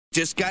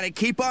Just gotta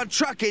keep on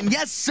trucking,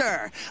 yes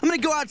sir! I'm gonna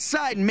go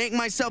outside and make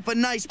myself a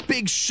nice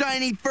big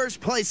shiny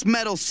first place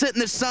medal, sit in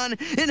the sun,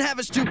 and have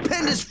a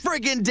stupendous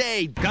friggin'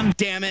 day, god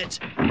damn it!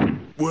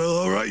 Well,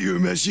 alright, you're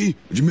messy.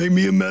 Would you make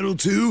me a medal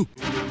too?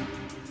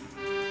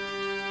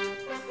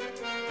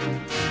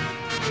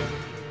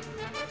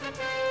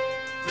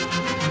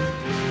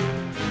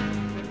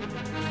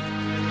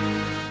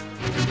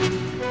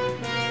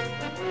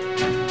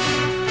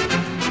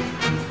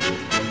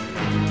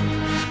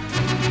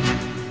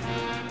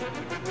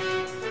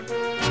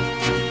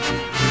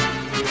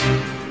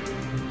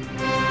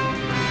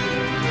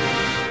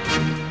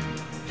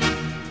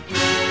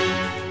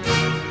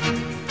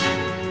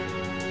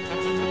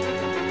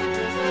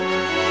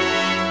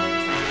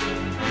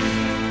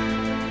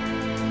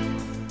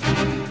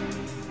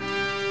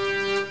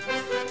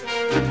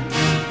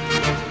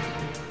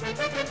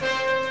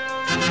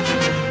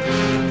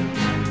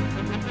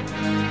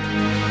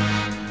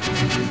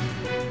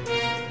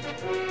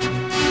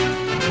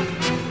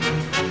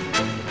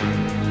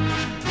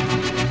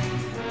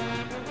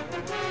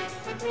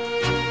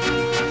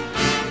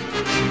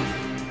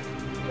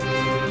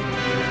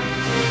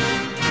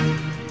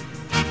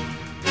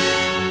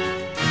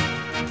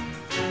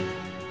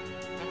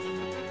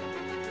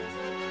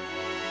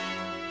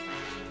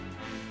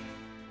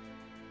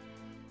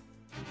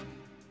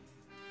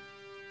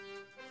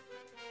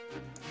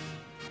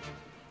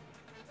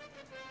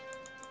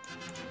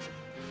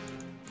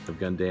 Of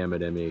Gundam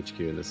at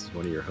MHQ, and this is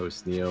one of your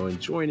hosts, Neo, and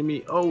joining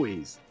me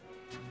always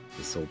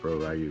is Soul Bro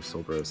Ryu.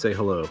 Soul Bro, say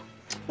hello.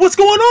 What's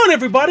going on,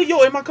 everybody? Yo,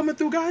 am I coming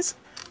through, guys?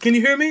 Can you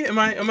hear me? Am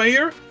I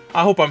here?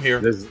 I hope I'm here.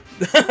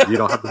 You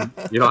don't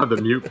have the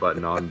mute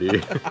button on, do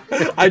you?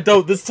 I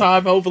don't this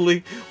time.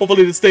 Hopefully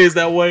it stays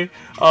that way.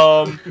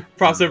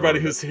 Props to everybody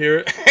who's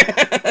here.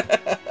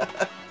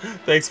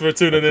 Thanks for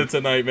tuning in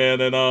tonight,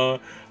 man, and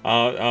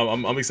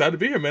I'm excited to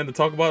be here, man, to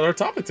talk about our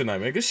topic tonight,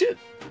 man. Good shit.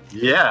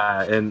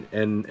 Yeah,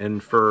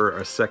 and for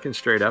a second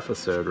straight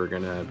episode, we're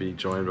gonna be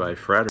joined by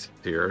Fred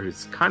here,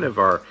 who's kind of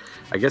our,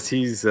 I guess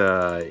he's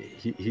our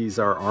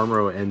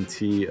Armro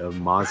NT of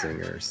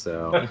Mazinger.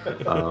 So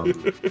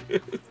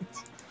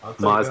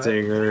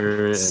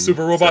Mazinger, and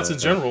super robots in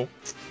general.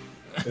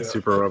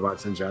 Super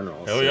robots in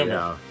general. Hell so,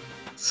 yeah.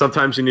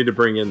 Sometimes you need to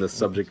bring in the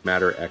subject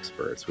matter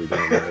experts. We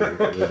don't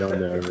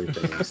know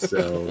everything.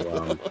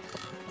 So.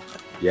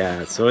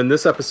 Yeah, so in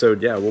this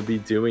episode, we'll be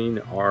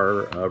doing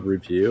our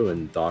review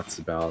and thoughts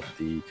about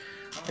the,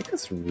 I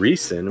guess,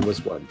 recent,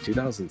 was what,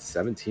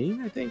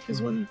 2017, I think,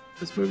 is when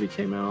this movie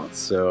came out.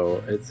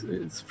 So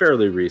it's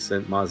fairly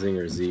recent,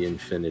 Mazinger Z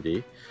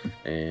Infinity.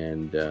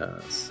 And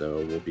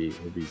so we'll be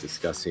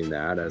discussing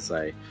that as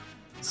I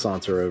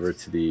saunter over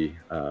to the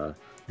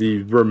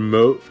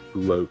remote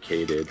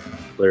located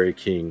Larry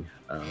King,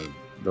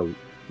 the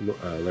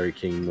Larry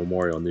King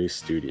Memorial News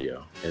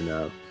Studio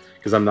in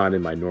because I'm not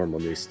in my normal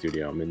news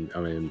studio. I'm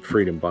in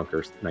Freedom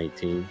Bunker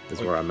 19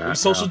 is where I'm at.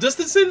 Social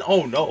distancing?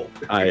 Oh no.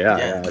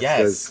 Yeah.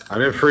 Yes.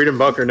 I'm in Freedom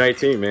Bunker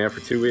 19, man, for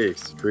 2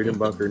 weeks. Freedom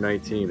Bunker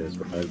 19 is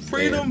what I'm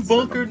Freedom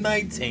Bunker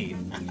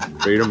 19.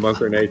 Freedom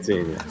Bunker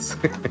 19, yes.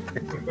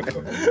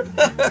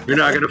 You're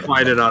not gonna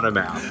find it on a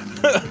map.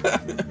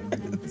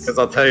 Because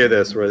I'll tell you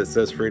this, where it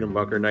says Freedom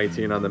Bunker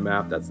 19 on the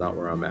map, that's not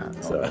where I'm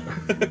at. So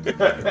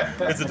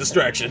it's a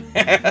distraction.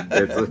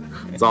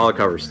 it's all a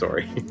cover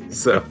story.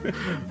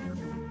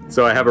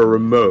 So I have a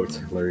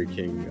remote Larry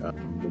King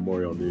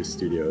Memorial News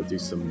Studio, do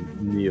some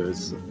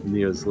Neo's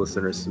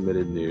listener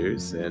submitted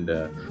news, and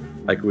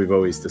like we've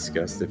always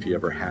discussed, if you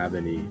ever have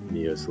any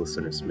Neo's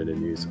listener submitted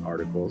news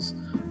articles,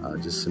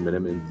 just submit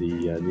them in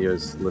the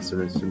Neo's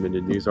listener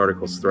submitted news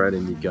articles thread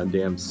in the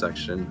Gundam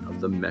section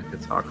of the Mecha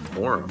Talk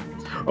forum.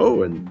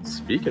 Oh, and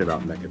speaking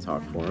about Mecha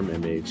Talk forum,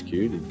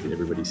 MHQ, did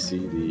everybody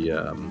see the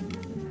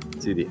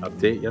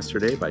update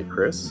yesterday by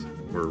Chris?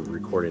 We're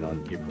recording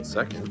on April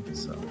 2nd,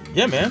 so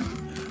yeah, man.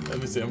 Let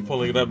me see. I'm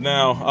pulling it up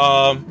now.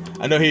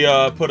 I know he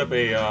put up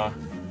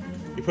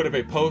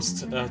a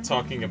post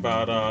talking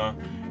about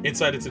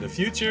insight into the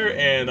future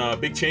and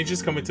big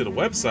changes coming to the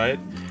website.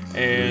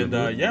 And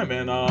yeah,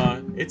 man,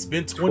 it's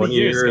been 20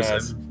 years,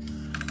 guys.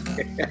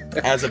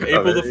 As of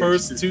April the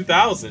 1st,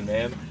 2000,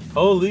 man.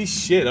 Holy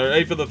shit! Or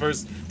April the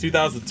 1st,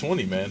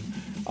 2020, man.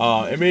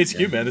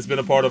 MHQ, man, it's been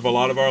a part of a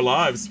lot of our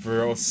lives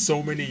for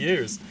so many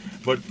years.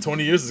 But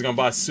 20 years has gone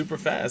by super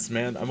fast,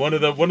 man. And one of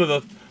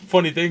the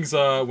funny things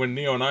when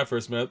Neo and I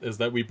first met is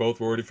that we both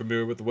were already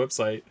familiar with the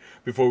website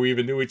before we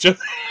even knew each other.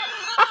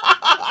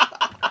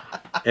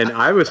 And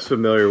I was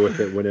familiar with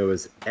it when it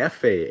was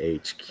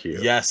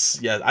FAHQ. Yes,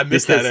 I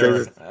missed that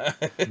era.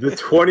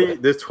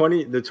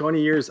 The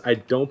 20 years I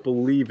don't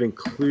believe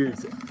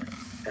includes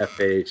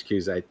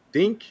FAHQs. I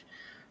think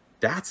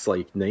that's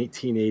like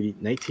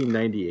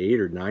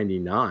 1998 or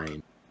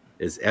 99.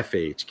 Is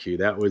FAHQ.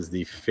 That was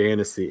the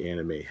fantasy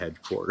anime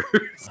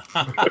headquarters.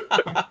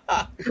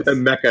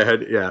 And Mecha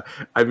head, yeah.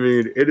 I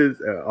mean, it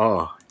is,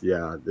 I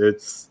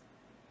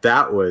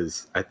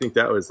think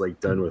that was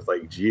like done with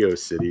like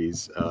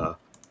GeoCities,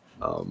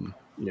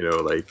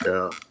 like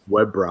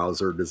web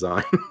browser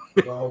design.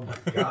 Oh my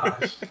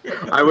gosh.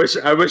 I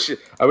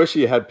wish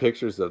you had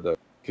pictures of them,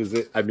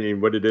 because I mean,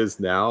 what it is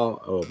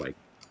now. Oh my.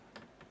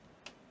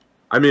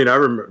 I mean, I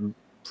remember.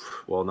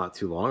 Well, not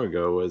too long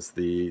ago was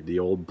the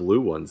old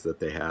blue ones that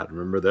they had.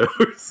 Remember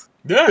those?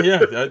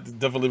 Yeah, I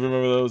definitely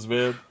remember those,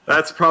 man.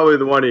 That's probably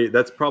the one.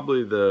 That's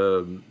probably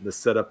the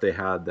setup they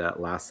had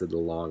that lasted the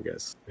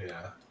longest.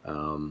 Yeah.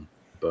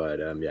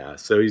 Yeah.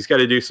 So he's got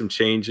to do some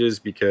changes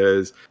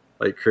because,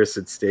 like Chris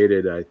had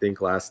stated, I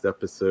think last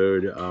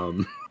episode,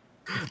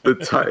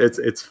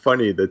 it's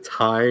funny the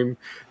time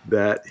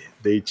that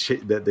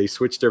they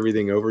switched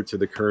everything over to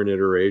the current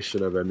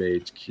iteration of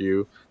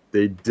MHQ.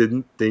 They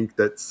didn't think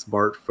that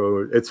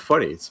smartphone. It's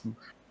funny.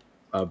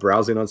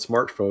 Browsing on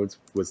smartphones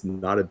was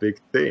not a big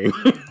thing.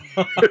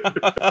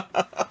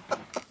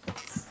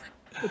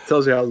 It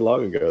tells you how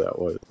long ago that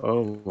was.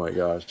 Oh my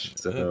gosh.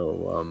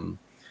 So,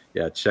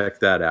 yeah, check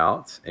that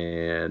out.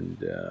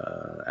 And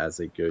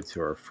as I go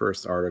to our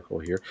first article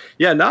here,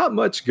 yeah, not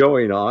much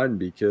going on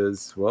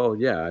because, well,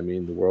 yeah, I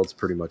mean, the world's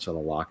pretty much on a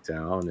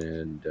lockdown.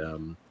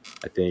 And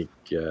I think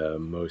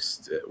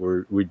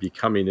we'd be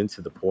coming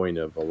into the point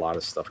of a lot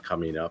of stuff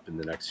coming up in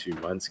the next few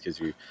months because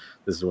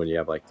this is when you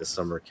have like the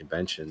summer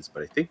conventions.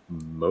 But I think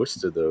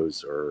most of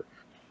those are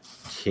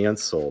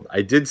canceled.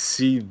 I did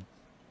see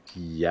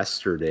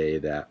yesterday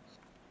that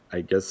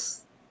I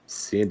guess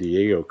San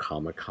Diego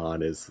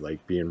Comic-Con is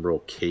like being real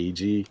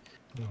cagey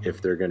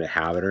if they're going to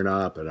have it or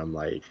not. But I'm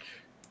like,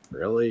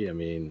 really? I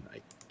mean,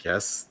 I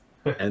guess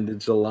end of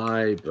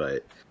July,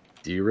 but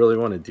do you really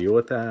want to deal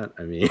with that?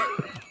 I mean,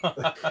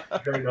 I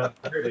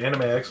heard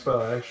Anime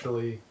Expo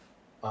actually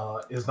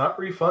is not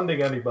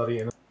refunding anybody.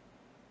 And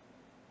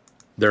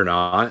they're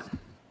not.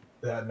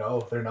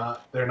 No, they're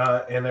not. They're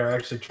not, and they're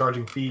actually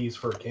charging fees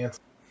for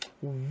cancel.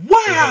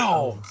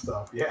 Wow!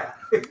 Stuff. Yeah.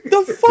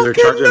 The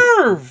fucking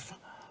nerve!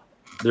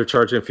 They're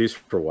charging fees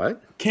for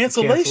what?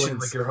 Canceling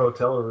Cancellations. like your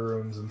hotel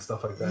rooms and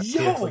stuff like that.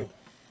 Yo!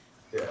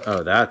 Yeah.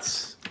 Oh,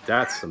 that's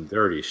some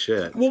dirty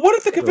shit. Well, what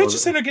if the convention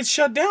center gets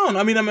shut down?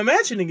 I mean, I'm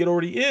imagining it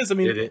already is. I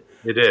mean, it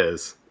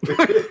is.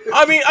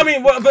 I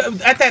mean, well,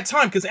 but at that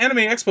time, because Anime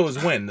Expo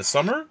is when? The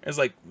summer? It's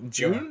like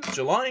June,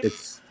 July.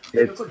 It's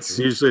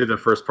usually the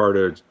first part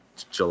of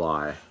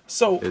July.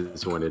 So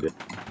is when it is.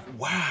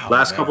 Wow.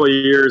 Last couple of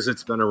years,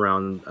 it's been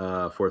around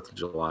 4th of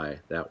July.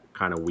 That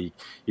kind of week,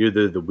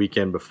 either the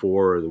weekend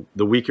before, or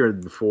the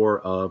weekend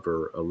before of,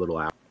 or a little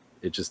after.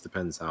 It just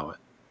depends how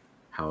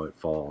it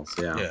falls.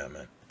 Yeah. Yeah,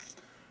 man.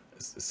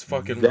 It's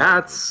fucking.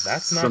 That's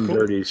not some cool.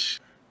 dirty.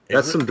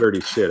 That's some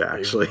dirty shit,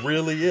 actually. It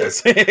really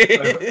is.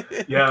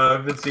 Yeah,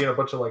 I've been seeing a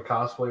bunch of like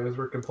cosplayers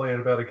were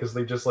complaining about it because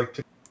they just like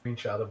took a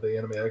screenshot of the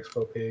Anime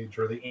Expo page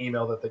or the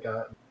email that they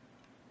got.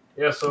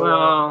 Yeah, so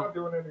I'm not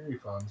doing any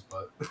refunds,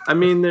 but I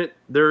mean,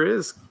 there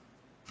is,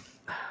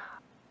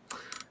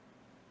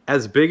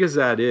 as big as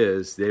that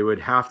is, they would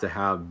have to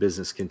have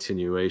business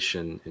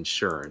continuation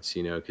insurance,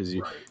 because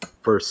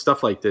for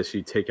stuff like this,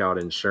 you take out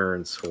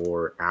insurance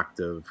for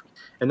active,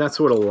 and that's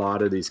what a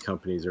lot of these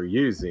companies are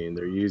using.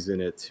 They're using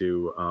it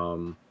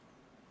to,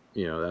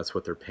 that's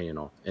what they're paying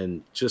off.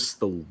 And just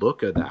the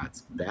look of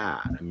that's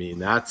bad. I mean,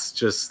 that's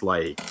just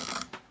like,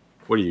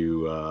 what are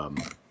you,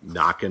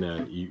 not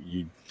gonna,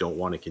 you don't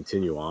want to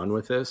continue on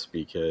with this,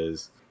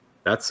 because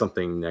that's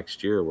something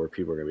next year where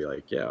people are gonna be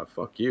like, yeah,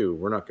 fuck you,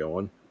 we're not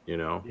going.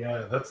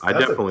 Yeah, that's I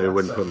definitely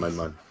wouldn't put my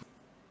money.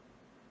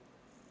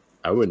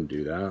 I wouldn't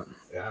do that.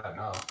 Yeah,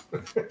 no.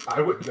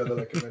 I wouldn't go to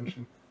that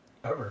convention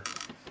ever.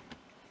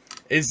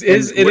 It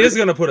is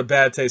going to put a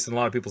bad taste in a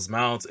lot of people's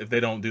mouths if they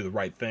don't do the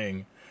right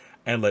thing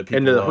and let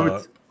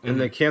people. And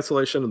the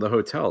cancellation of the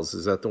hotels,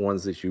 is that the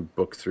ones that you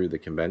book through the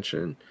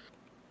convention?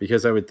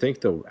 Because I would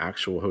think the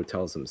actual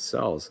hotels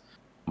themselves,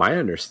 my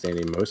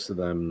understanding, most of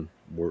them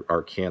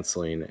are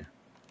canceling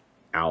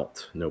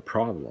out, no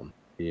problem.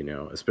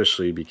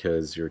 Especially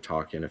because you're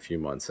talking a few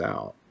months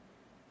out.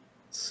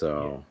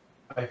 So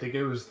I think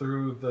it was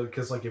through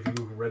because like if you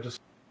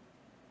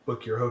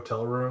book your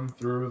hotel room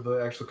through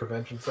the actual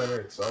convention center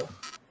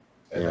itself,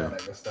 and then I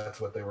guess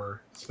that's what they were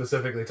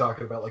specifically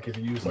talking about. Like if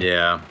you use they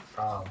have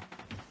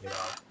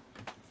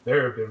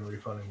been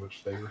refunding,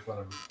 which they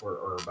refunded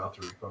or about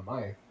to refund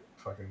my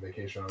fucking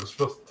vacation I was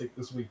supposed to take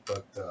this week,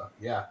 but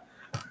yeah.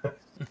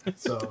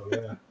 So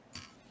yeah.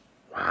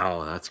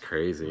 Wow, that's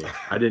crazy.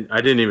 I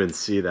didn't even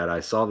see that. I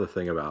saw the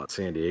thing about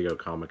San Diego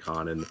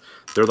Comic-Con, and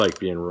they're like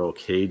being real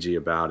cagey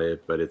about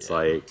it, but it's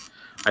like,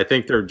 I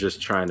think they're just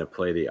trying to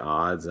play the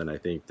odds, and I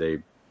think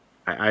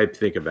I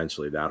think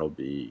eventually that'll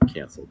be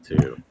canceled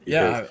too.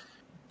 Yeah.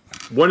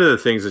 One of the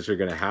things that you're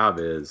going to have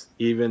is,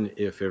 even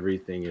if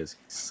everything is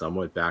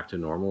somewhat back to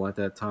normal at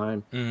that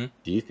time,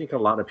 do you think a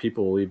lot of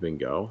people will even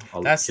go?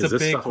 That's the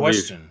big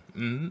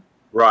question.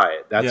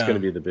 Right, that's going to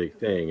be the big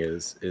thing.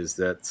 Is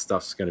that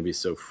stuff's going to be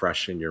so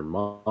fresh in your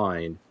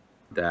mind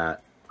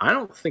that I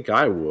don't think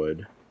I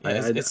would.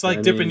 Yeah, it's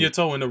like dipping your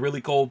toe in a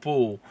really cold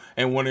pool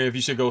and wondering if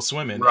you should go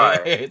swimming.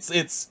 Right.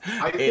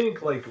 I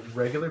think like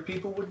regular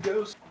people would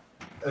go.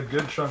 A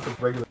good chunk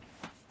of regular,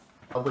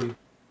 probably,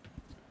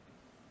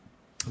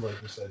 like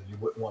you said, you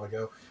wouldn't want to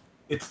go.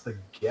 it's the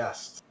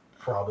guests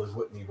probably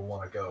wouldn't even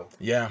want to go.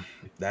 Yeah,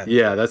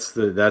 that's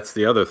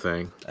the other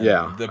thing.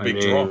 Yeah, the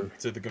big draw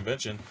to the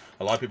convention.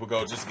 A lot of people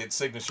go just to get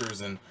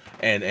signatures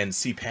and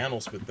see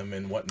panels with them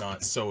and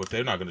whatnot. So if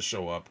they're not going to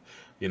show up,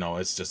 you know,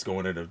 it's just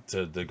going in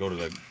to go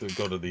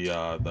to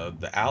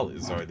the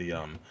alleys or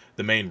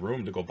the main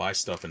room to go buy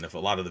stuff. And if a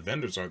lot of the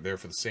vendors aren't there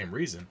for the same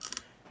reason,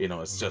 you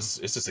know, it's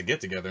just a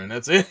get together and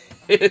that's it.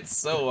 It's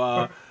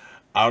so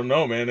I don't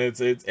know, man.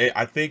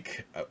 I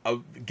think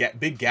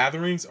big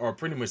gatherings are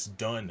pretty much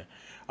done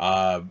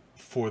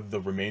for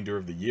the remainder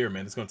of the year,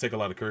 man. It's going to take a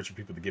lot of courage for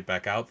people to get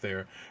back out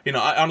there. You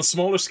know, on a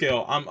smaller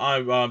scale,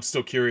 I'm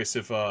still curious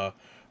if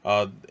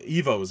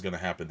Evo is going to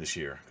happen this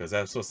year, because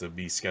that's supposed to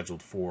be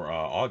scheduled for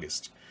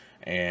August,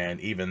 and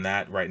even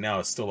that right now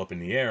is still up in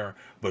the air.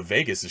 But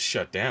Vegas is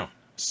shut down,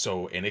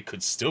 and it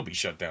could still be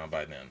shut down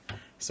by then.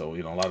 So,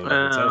 you know, a lot of the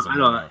hotels I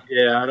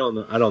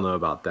don't know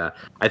about that.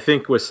 I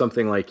think with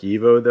something like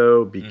Evo,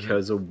 though,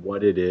 because of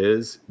what it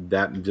is,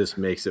 that just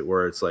makes it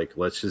where it's like,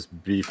 let's just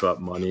beef up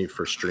money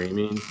for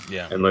streaming.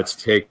 Yeah. And let's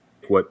take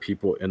what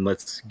people, and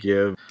let's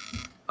give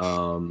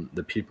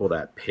the people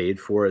that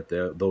paid for it,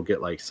 they'll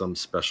get like some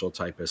special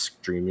type of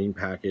streaming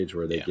package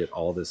where they get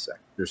all this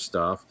extra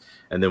stuff.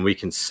 And then we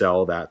can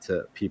sell that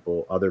to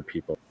other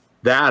people.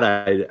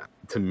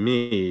 To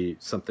me,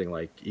 something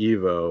like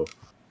Evo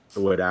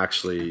would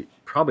actually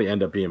probably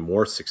end up being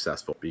more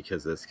successful,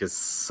 because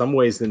some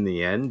ways in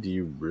the end, do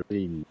you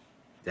really need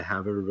to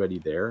have everybody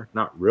there?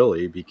 Not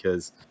really,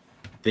 because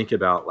think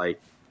about like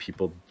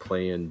people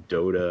playing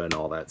Dota and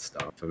all that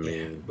stuff. I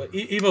mean, but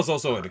Evo's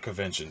also at a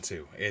convention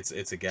too. It's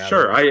a gathering.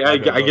 Sure, I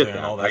get that.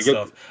 And all that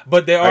stuff.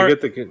 But there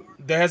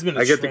has been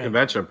I get the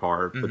convention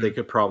part, but they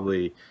could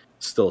probably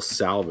still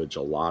salvage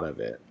a lot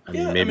of it. I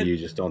mean, maybe you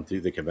just don't do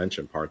the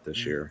convention part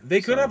this year. They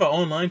could have an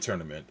online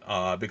tournament,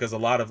 because a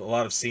lot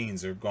of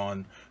scenes have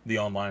gone the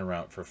online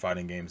route for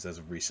fighting games as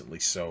of recently.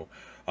 So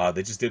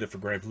they just did it for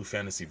Grand Blue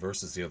Fantasy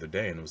Versus the other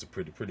day, and it was a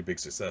pretty big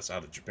success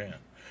out of Japan.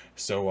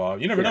 So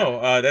you never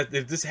know.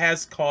 This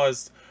has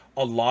caused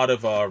a lot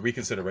of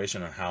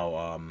reconsideration on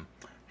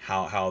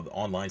how the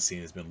online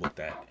scene has been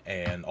looked at.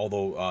 And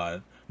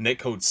although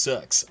netcode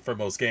sucks for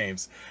most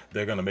games,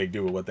 they're gonna make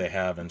do with what they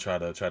have and try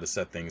to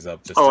set things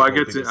up. I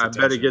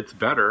bet it gets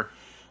better.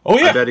 Oh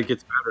yeah, I bet it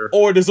gets better.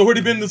 Or there's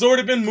already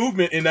been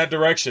movement in that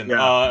direction.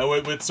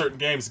 With certain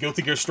games.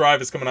 Guilty Gear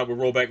Strive is coming out with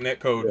rollback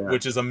netcode,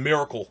 which is a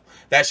miracle.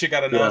 That shit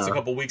got announced a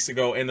couple weeks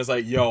ago, and it's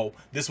like, yo,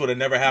 this would have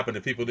never happened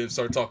if people didn't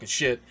start talking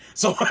shit.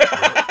 So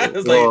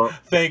it's like,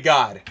 thank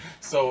God.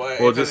 So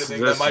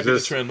that might be the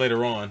trend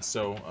later on.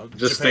 So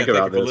just Japan, think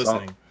about thank you this. for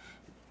listening.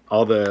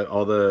 All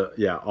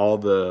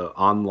the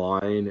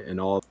online and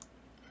all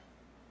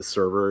the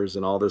servers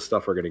and all this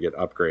stuff are going to get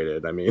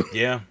upgraded. I mean,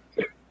 yeah.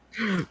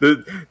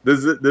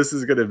 This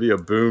is going to be a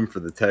boom for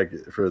the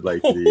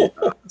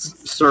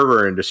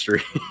server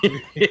industry.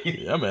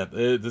 Yeah, man,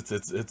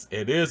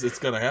 it's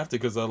going to have to,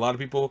 because a lot of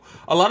people,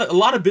 a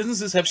lot of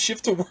businesses have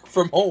shifted to work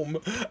from home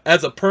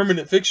as a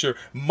permanent fixture,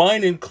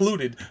 mine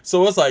included.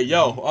 So it's like,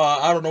 yo,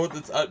 I don't know what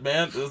this,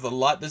 man. There's a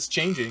lot that's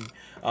changing.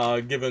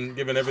 Given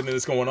everything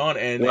that's going on,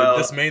 and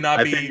this may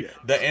not be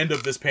the end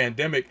of this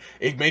pandemic.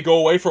 It may go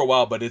away for a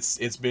while, but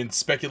it's been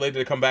speculated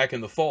to come back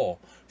in the fall.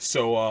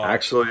 So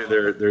actually,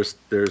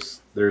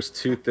 there's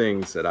two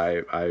things that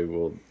I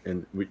will,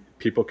 and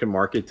people can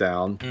mark it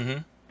down.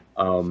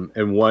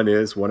 And one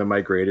is one of my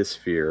greatest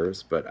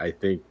fears, but I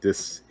think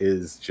this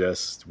is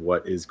just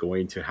what is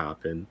going to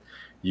happen.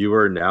 You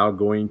are now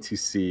going to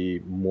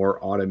see more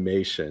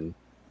automation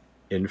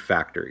in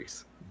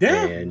factories.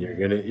 Yeah. And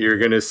you're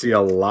gonna see a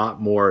lot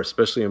more,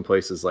 especially in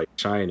places like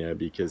China,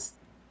 because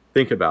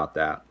think about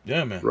that.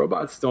 Yeah, man.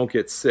 Robots don't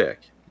get sick,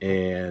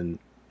 and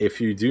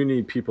if you do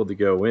need people to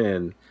go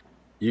in,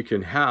 you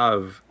can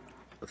have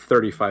a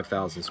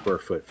 35,000 square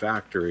foot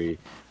factory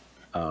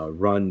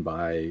run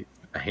by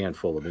a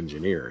handful of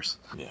engineers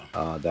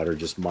that are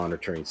just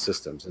monitoring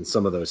systems, and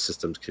some of those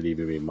systems could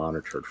even be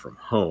monitored from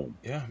home.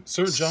 Yeah,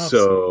 certain jobs.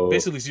 So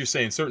basically, you're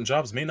saying certain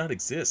jobs may not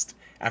exist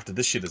after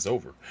this shit is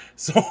over.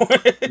 So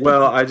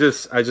well, I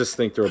just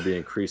think there will be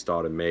increased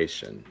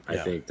automation. I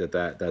think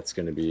that's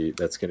going to be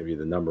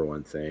the number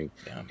one thing.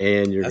 Yeah.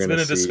 And you're going to see that. That's been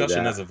a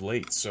discussion as of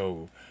late.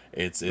 So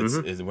it's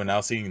we're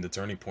now seeing the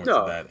turning points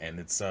of that, and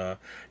it's it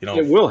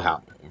will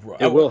happen.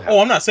 It will happen.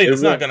 Oh, I'm not saying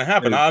it's not going to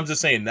happen. I'm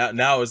just saying that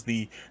now is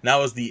the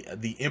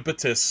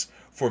impetus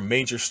for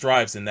major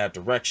strides in that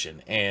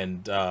direction,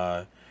 and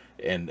I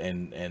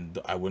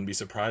wouldn't be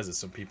surprised if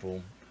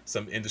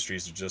some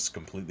industries are just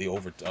completely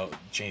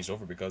changed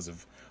over because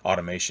of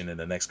automation in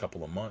the next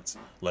couple of months,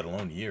 let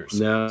alone years.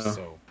 No,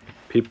 so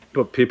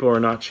people are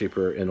not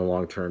cheaper in the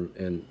long term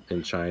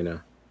in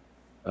China.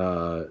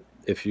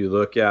 If you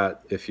look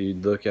at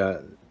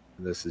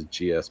this is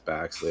GS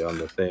Baxley on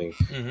the thing.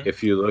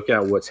 If you look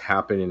at what's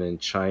happening in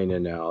China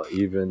now,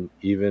 even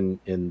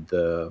in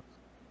the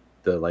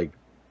like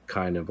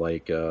kind of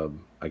like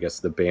I guess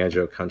the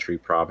Banjo country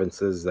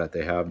provinces that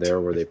they have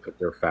there where they put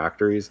their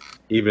factories,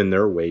 even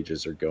their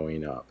wages are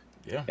going up.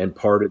 Yeah. And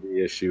part of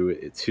the issue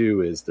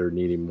too is they're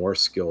needing more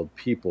skilled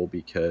people,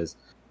 because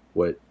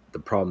what the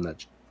problem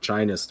that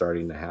China's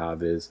starting to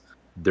have is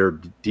their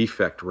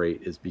defect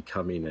rate is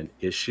becoming an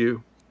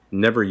issue.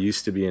 Never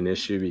used to be an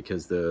issue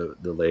because the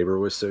labor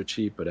was so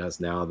cheap, but as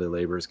now the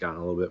labor has gotten a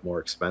little bit more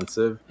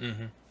expensive,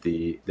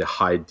 the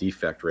high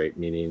defect rate,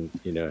 meaning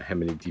how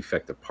many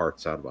defective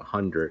parts out of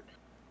 100,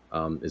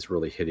 is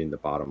really hitting the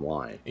bottom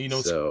line.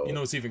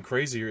 What's even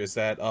crazier is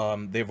that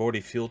they've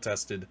already field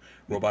tested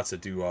robots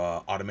that do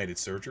automated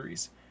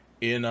surgeries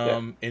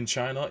in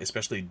China,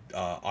 especially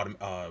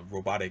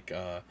robotic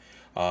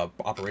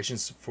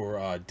operations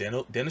for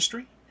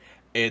dentistry.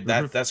 And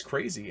that's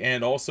crazy.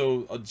 And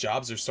also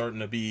jobs are starting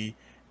to be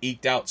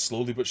eked out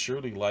slowly but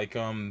surely. Like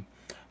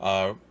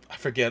I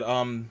forget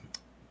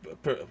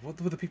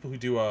what were the people who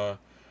do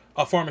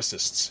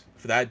pharmacists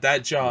for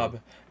that job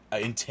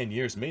in 10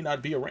 years may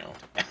not be around.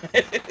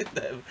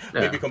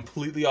 May be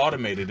completely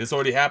automated. It's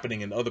already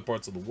happening in other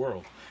parts of the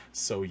world.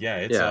 So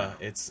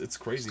it's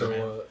crazy,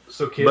 man.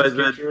 So kids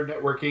get your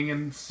networking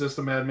and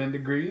system admin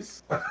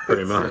degrees.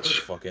 Pretty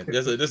much.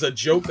 There's a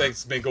joke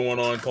that's been going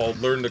on called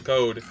 "Learn the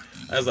Code."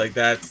 I was like,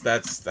 that's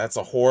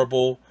a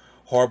horrible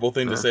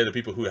thing to say to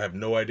people who have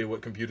no idea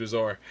what computers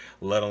are,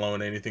 let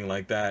alone anything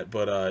like that.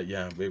 But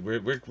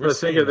we're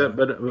think of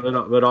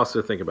that. But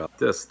also think about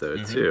this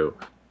though too.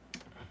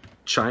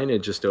 China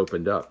just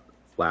opened up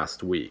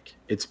last week.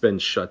 It's been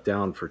shut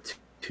down for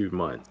 2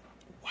 months.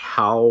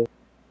 How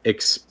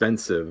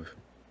expensive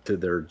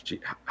to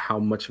how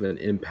much of an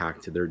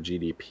impact to their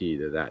GDP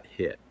did that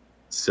hit?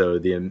 So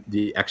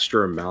the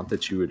extra amount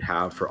that you would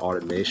have for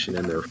automation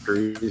in their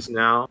factories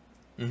now,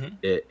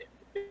 it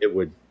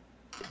would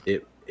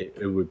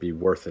be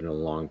worth it in the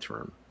long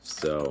term.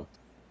 So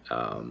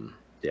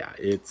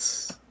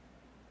it's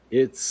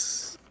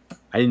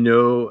I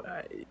know.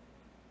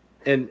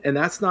 And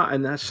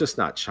that's just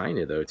not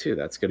China though too.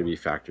 That's going to be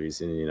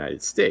factories in the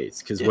United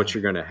States, because what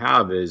you're going to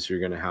have is you're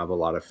going to have a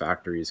lot of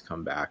factories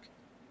come back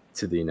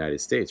to the United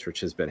States,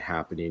 which has been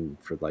happening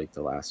for like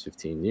the last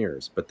 15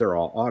 years, but they're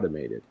all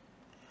automated.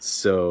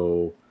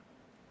 So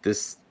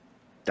that's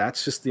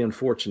just the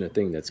unfortunate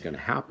thing that's going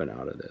to happen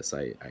out of this.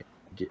 I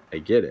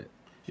get it.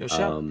 Yo,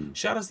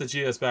 shout outs to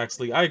GS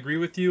Baxley. I agree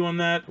with you on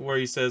that, where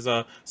he says,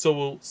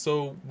 we'll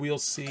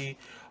see.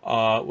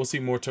 We'll see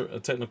more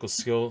technical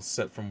skill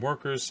set from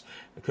workers.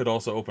 It could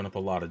also open up a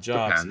lot of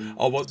jobs.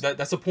 Although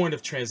that's a point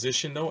of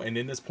transition, though, and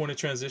in this point of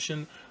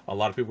transition, a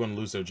lot of people are going to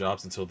lose their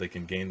jobs until they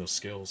can gain those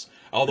skills.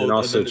 Although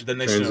the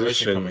next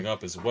generation coming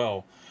up as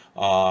well,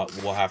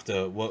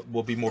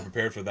 we'll be more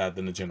prepared for that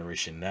than the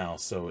generation now.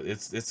 So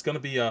it's going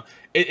to be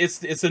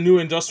it's a new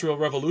industrial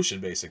revolution,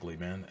 basically,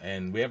 man,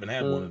 and we haven't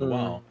had one in a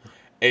while.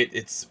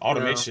 It's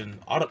automation.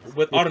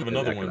 With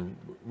another one,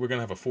 we're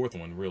gonna have a fourth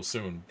one real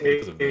soon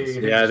because of this.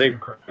 Yeah, I think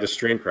the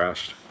stream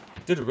crashed.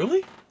 Did it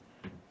really?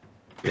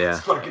 Yeah.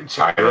 It's fucking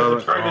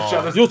China trying to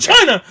shut us. Yo,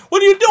 China!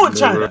 What are you doing,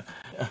 China?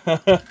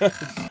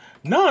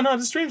 No,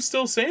 the stream's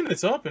still saying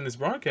it's up and it's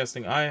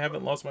broadcasting. I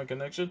haven't lost my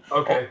connection.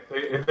 Okay,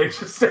 they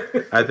just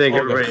said. I think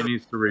everybody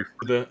needs to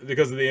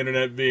because of the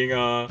internet being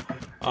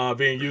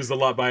used a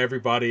lot by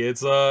everybody.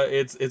 It's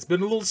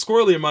been a little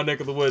squirrely in my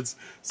neck of the woods.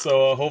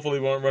 So hopefully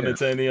we won't run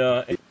into any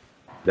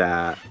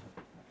that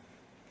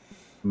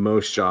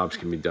most jobs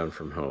can be done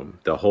from home.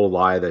 The whole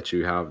lie that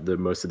you have,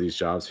 most of these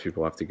jobs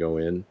people have to go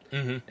in,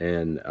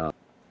 and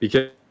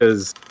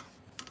because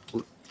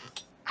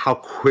how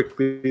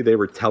quickly they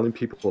were telling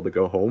people to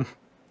go home.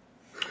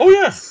 Oh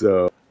yeah.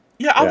 So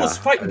I was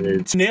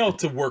fighting nail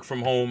to work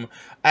from home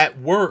at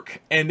work,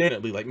 and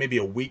then like maybe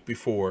a week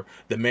before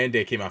the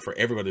mandate came out for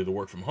everybody to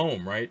work from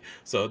home, right?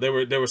 So they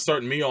were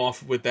starting me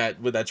off with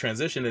that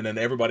transition, and then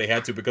everybody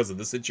had to because of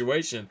the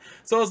situation.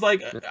 So I was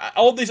like,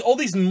 all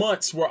these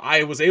months where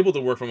I was able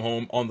to work from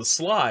home on the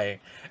sly,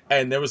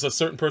 and there was a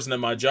certain person at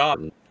my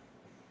job,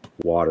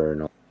 water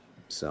and all.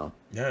 So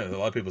yeah, a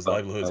lot of people's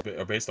livelihoods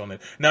are based on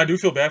it. Now I do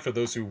feel bad for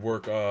those who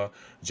work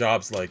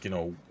jobs like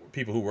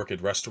people who work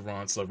at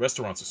restaurants. Like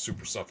restaurants are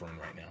super suffering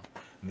right now.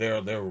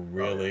 They're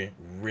really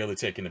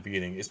taking a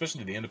beating,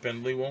 especially the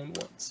independently owned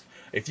ones.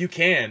 If you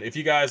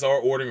guys are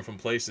ordering from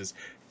places,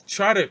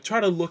 try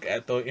to look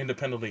at the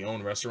independently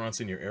owned restaurants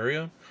in your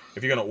area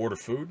if you're gonna order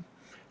food,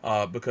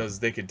 because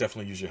they could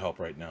definitely use your help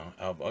right now.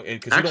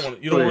 Because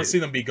you don't want to see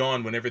them be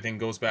gone when everything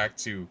goes back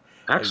to.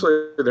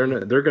 Actually,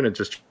 they're gonna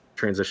just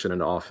transition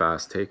into all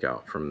fast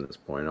takeout from this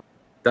point on.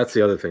 That's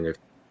the other thing they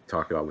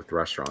talk about with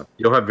restaurants.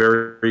 You'll have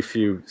very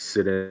few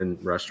sit-in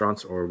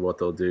restaurants, or what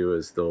they'll do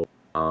is they'll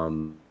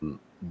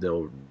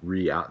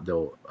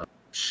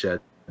shed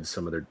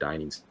some of their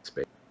dining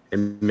space. It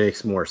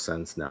makes more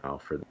sense now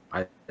for them.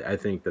 I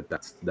think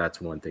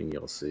that's one thing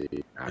you'll see.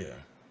 Yeah.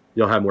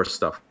 You'll have more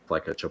stuff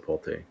like a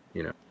Chipotle,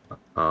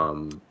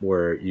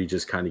 where you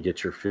just kind of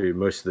get your food.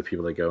 Most of the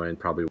people that go in,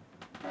 probably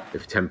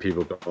if 10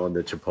 people go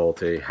into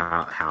Chipotle,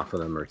 half of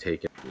them are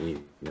taking and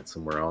eating it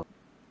somewhere else.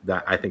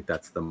 I think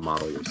that's the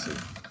model you're seeing.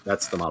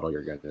 That's the model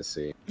you're going to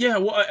see. Yeah,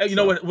 well,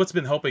 what's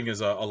been helping is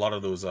a lot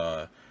of those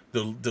the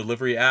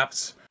delivery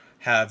apps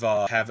have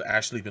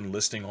actually been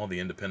listing all the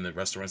independent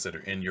restaurants that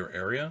are in your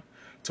area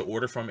to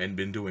order from, and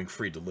been doing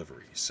free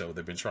delivery. So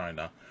they've been trying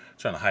to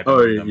hype up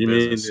them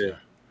business.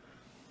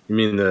 You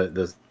mean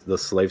the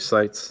slave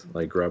sites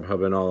like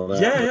Grubhub and all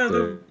that? Yeah,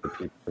 the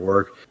people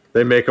work.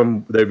 They make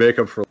them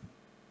for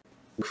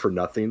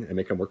nothing and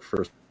make them work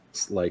for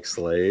like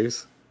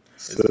slaves.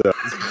 So.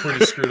 It's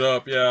pretty screwed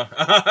up, yeah.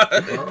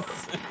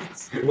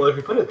 Well, if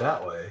you put it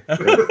that way.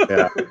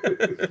 Yeah.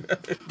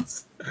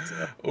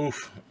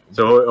 Oof.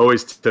 So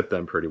always tip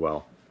them pretty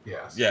well.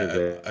 Yes.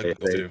 Yeah, I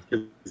do.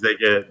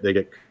 They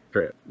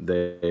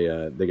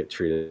get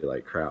treated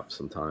like crap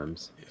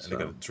sometimes. Yeah, they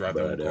gotta drive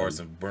their own cars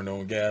and burn their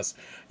own gas.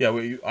 Yeah,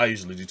 I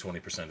usually do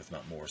 20%, if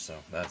not more. So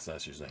that's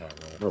usually how I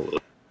roll.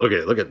 Look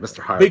at Mr.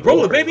 High Big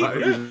roller, baby. So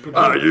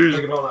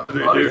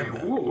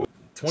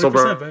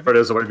 20%,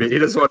 baby. He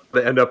doesn't want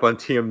to end up on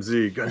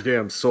TMZ.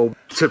 Goddamn, sold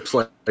tips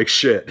like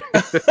shit.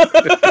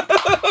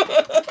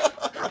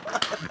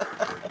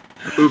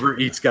 Uber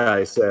Eats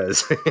guy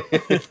says.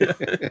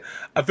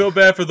 I feel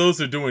bad for those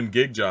who are doing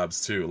gig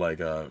jobs too,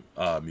 like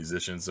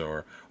musicians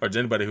or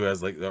anybody who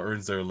has like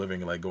earns their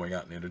living like going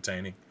out and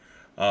entertaining.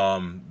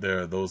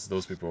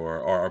 Those people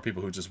are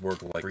people who just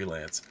work like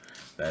freelance.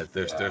 That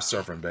they're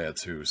suffering bad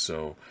too.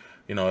 So,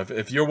 you know,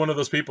 if you're one of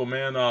those people,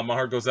 man, my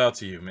heart goes out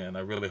to you, man.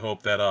 I really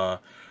hope that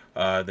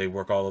they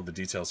work all of the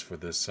details for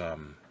this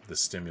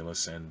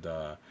stimulus and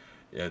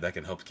yeah, that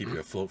can help keep you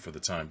afloat for the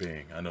time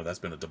being. I know that's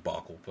been a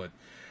debacle, but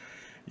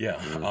yeah.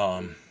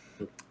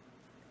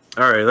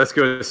 All right, let's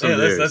go to some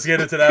news. Let's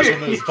get into that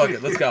news. Fuck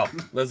it, let's go.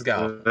 Let's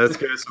go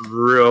to some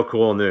real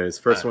cool news.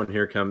 First one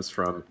here comes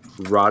from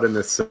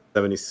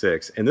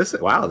Rodimus76, and this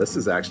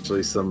is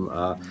actually some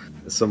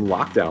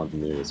lockdown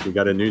news. We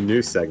got a new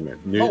news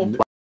segment.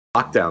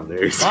 Lockdown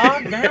news.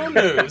 Lockdown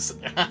news.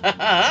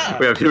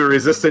 We have human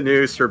resistant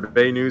news,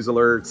 Sorbet news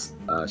alerts,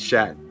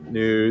 Shat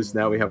news.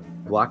 Now we have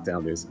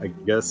lockdown news. I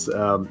guess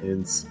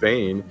in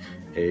Spain,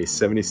 a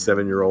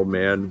 77-year-old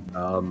man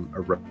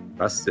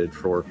arrested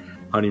for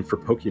hunting for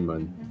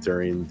Pokemon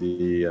during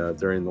the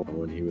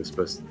when he was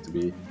supposed to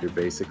be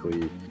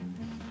basically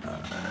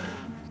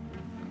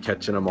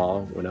catching them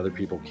all when other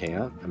people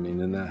can't. I mean,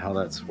 isn't that how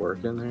that's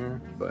working there?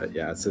 But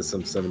yeah, it says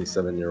some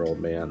 77-year-old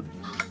man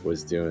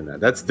was doing that.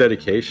 That's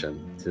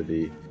dedication to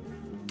the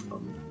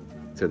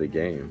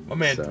game. My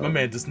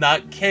man does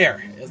not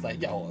care. It's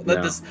like, yo,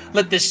 let this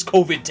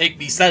COVID take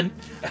me, son.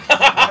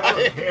 I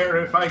don't care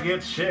if I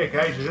get sick.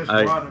 I just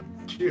want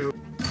to chew.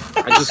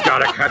 I just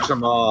gotta catch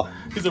them all.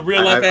 He's a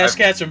real life Ash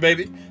Ketchum,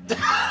 baby.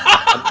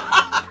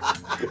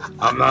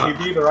 I'm not.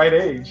 He'd be the right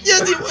age.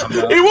 Yes, he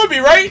would be,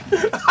 right?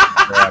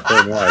 Yeah,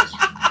 pretty much.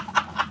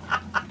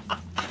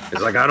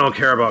 He's like, I don't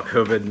care about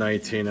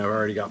COVID-19. I've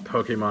already got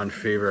Pokemon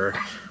fever.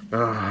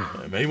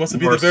 Man, he wants to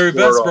be the very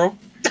best, bro.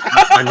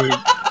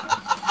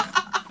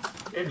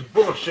 It's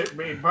bullshit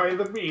made by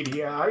the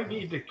media. I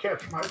need to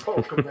catch my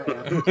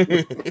Pokemon.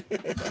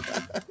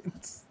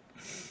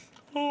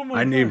 Oh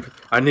my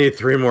I need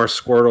 3 more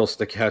Squirtles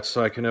to catch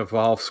so I can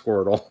evolve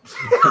Squirtle.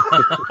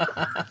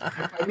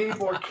 I need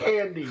more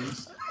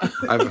candies.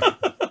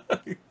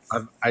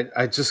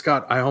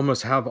 I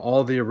almost have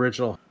all the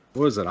original.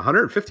 What was it,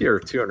 150 or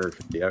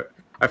 250?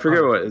 I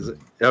forget what is it.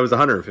 That was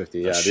 150.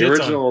 Yeah, the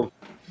original.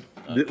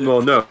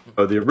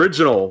 The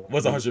original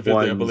was 150,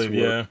 I believe.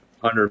 Yeah,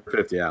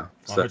 150. Yeah,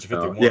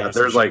 151. Yeah,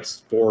 there's like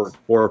 400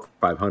 or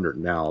 500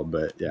 now,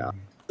 but yeah.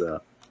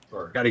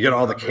 Got to get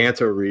all the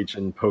Kanto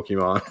region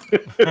Pokemon.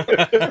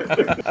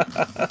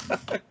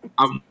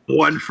 I'm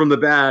one from the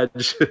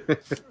badge.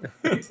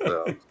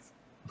 So,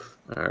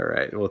 all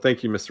right. Well,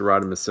 thank you, Mr.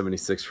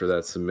 Rodimus76, for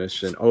that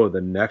submission. Oh,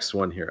 the next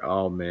one here.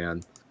 Oh,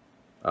 man.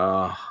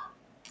 God.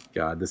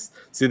 This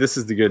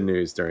is the good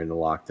news during the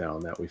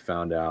lockdown that we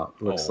found out.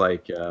 Looks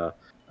like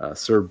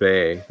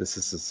Sorbet, this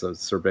is some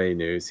Sorbet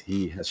news.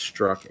 He has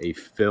struck a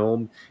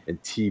film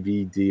and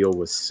TV deal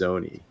with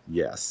Sony.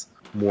 Yes.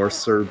 More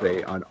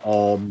Sorbet on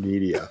all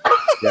media.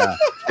 Yeah.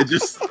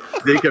 Just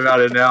think about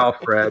it now,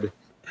 Fred.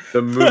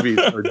 The movies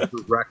are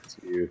direct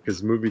to you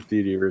because movie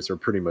theaters are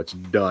pretty much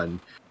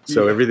done.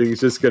 So everything's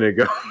just going to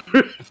go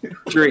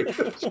straight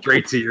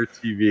to your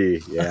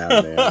TV. Yeah,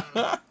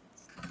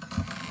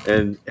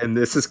 man. And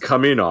this is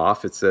coming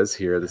off. It says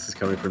here, this is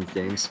coming from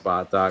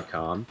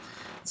GameSpot.com.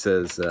 It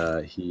says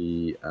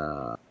he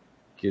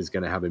is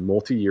going to have a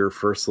multi-year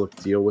first look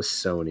deal with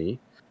Sony.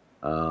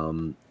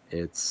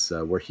 It's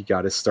where he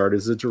got his start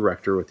as a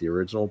director with the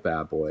original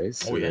Bad Boys.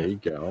 So there you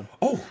go.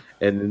 Oh,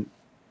 and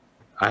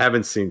I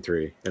haven't seen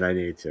 3, and I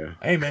need to.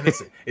 Hey man,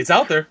 it's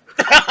out there.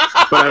 but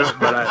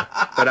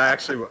I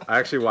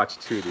actually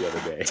watched 2 the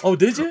other day. Oh,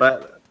 did you?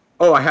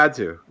 I had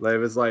to. Like, it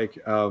was like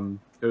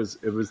it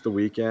was the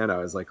weekend. I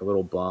was like a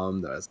little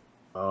bummed. I was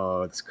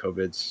it's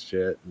COVID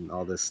shit and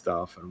all this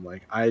stuff. And I'm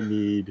like, I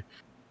need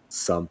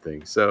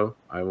something. So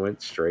I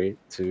went straight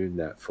to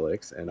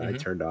Netflix and I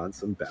turned on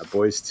some Bad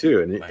Boys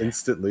 2, and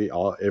instantly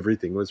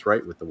everything was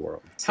right with the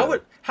world. So,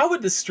 how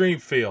would the stream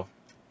feel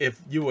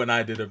if you and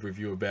I did a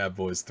review of Bad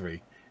Boys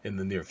 3 in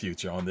the near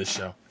future on this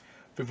show?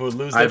 People would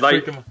lose their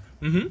freaking.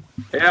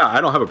 Yeah, I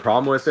don't have a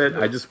problem with it.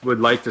 I just would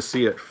like to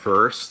see it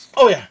first.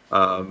 Oh yeah.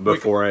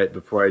 Before I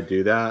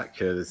do that,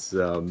 because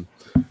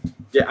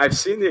Yeah, I've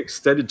seen the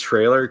extended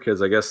trailer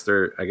because I guess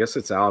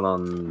it's out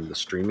on the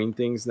streaming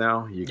things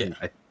now. You can,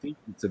 I think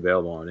it's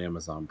available on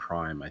Amazon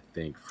Prime, I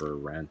think, for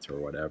rent or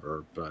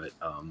whatever. But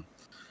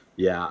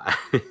yeah,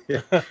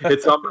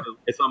 it's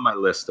on my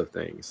list of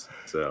things.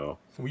 So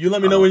will you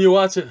let me know when you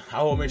watch it?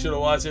 I will make sure to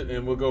watch it,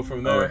 and we'll go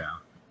from there.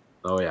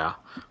 Oh yeah.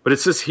 But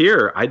it's just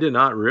here. I did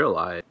not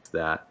realize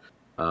that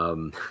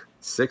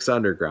Six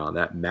Underground,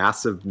 that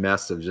massive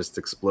mess of just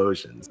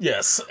explosions,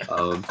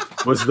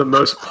 was the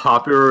most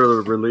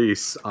popular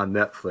release on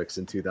Netflix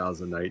in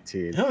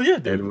 2019. Hell yeah,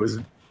 dude.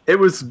 And it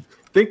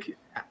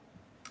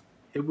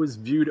was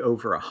viewed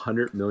over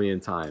 100 million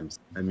times.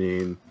 I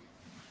mean,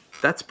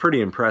 that's pretty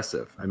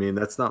impressive. I mean,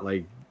 that's not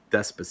like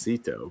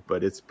Despacito,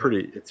 but it's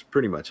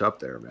pretty much up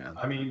there, man.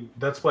 I mean,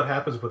 that's what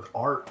happens with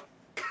art.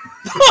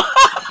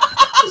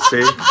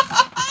 See?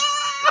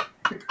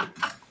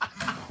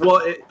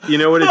 Well, you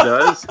know what it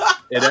does?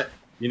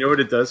 You know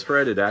what it does,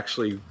 Fred? It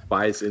actually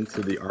buys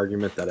into the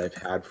argument that I've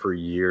had for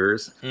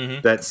years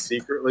that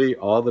secretly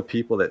all the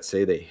people that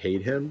say they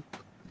hate him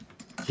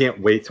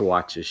can't wait to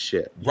watch his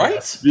shit.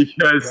 Right?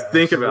 Because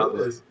think about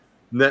this.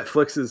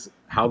 Netflix is,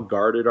 how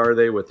guarded are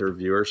they with their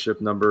viewership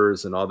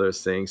numbers and all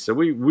those things? So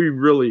we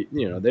really,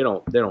 they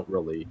don't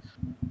really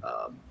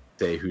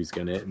say who's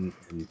gonna, and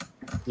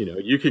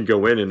you can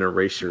go in and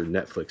erase your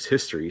Netflix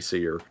history so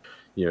your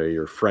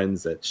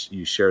friends that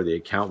you share the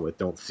account with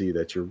don't see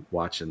that you're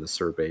watching the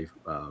Survey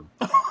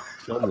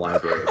film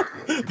library.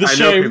 I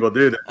know people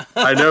do that.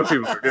 I know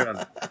people are doing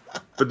that.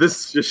 But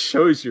this just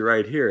shows you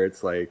right here.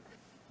 It's like,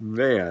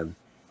 man.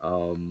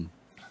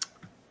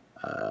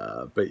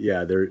 But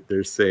yeah,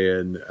 they're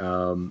saying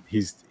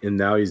he's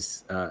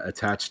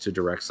attached to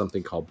direct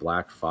something called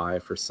Black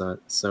 5 for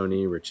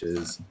Sony, which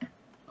is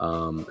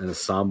an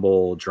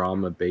ensemble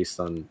drama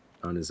based on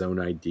his own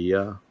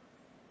idea.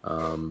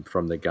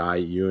 From the guy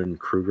Ewan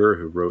Kruger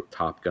who wrote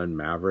Top Gun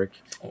Maverick.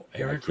 Oh,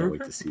 Aaron Kruger? I can't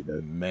wait to see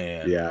that.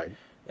 Man. Yeah.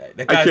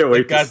 I can't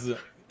wait to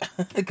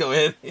go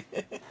ahead.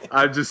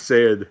 I'm just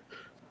saying,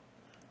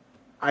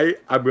 I'm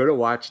going to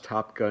watch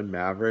Top Gun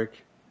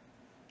Maverick,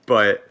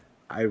 but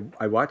I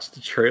watched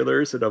the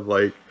trailers and I'm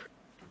like,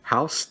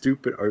 how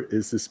stupid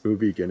is this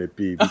movie going to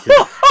be?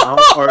 Because how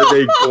are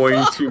they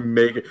going to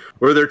make it?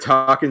 Where they're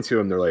talking to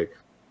him, they're like,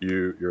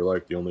 You're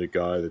like the only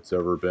guy that's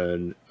ever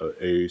been an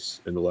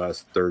ace in the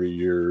last 30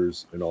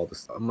 years and all this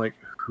stuff. I'm like,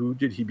 who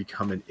did he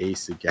become an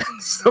ace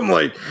against? I'm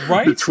like,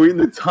 between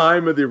the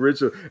time of the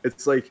original,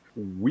 it's like,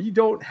 we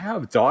don't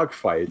have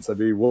dogfights. I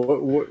mean,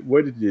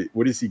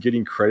 what is he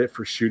getting credit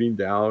for shooting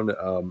down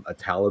a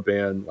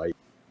Taliban like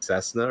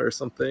Cessna or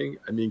something?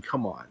 I mean,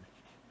 come on.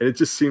 And it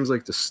just seems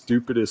like the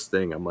stupidest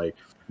thing. I'm like,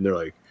 and they're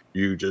like,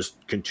 you just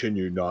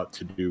continue not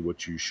to do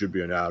what you should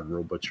be an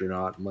admiral, but you're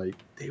not. I'm like,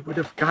 they would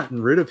have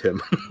gotten rid of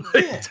him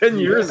 10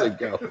 years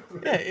ago.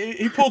 Yeah,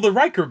 he pulled the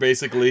Riker,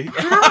 basically.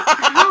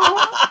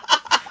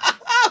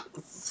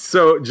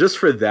 So just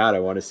for that, I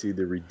want to see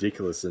the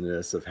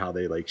ridiculousness of how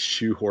they like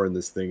shoehorn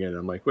this thing in.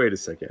 I'm like, wait a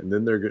second. And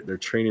then they're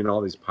training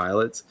all these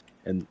pilots,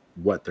 and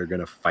they're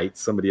going to fight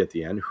somebody at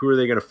the end. Who are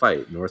they going to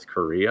fight? North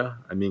Korea?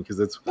 I mean, because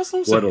that's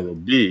what it'll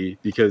be,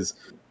 because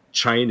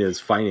China's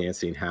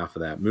financing half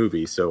of that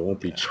movie, so it won't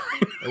be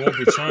China. It won't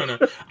be China.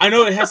 I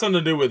know it has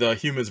something to do with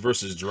humans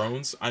versus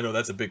drones. I know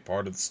that's a big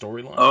part of the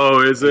storyline.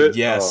 Oh, is it?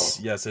 Yes,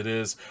 yes, it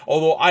is.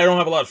 Although I don't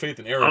have a lot of faith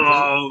in Aaron.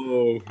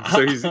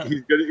 So he's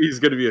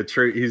gonna be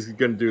he's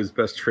gonna do his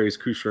best Trace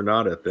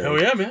Kushanada thing. Hell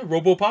yeah, man!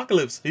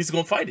 Robo-apocalypse. He's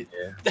gonna fight it.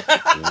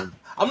 Yeah.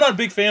 I'm not a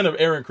big fan of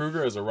Aaron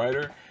Kruger as a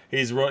writer.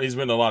 He's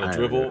written a lot of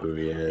dribble. I know who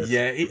he is.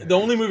 Yeah, the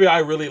only movie I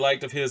really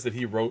liked of his that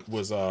he wrote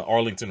was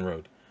Arlington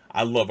Road.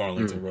 I love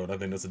Arlington Road. I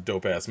think that's a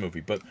dope ass movie.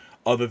 But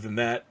other than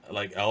that,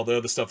 like all the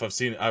other stuff I've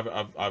seen,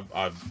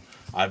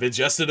 I've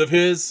ingested of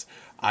his.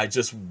 I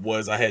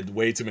had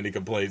way too many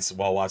complaints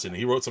while watching it.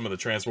 He wrote some of the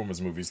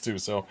Transformers movies too,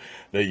 so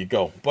there you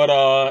go. But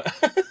oh,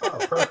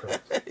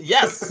 perfect.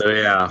 Yes. So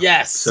yeah.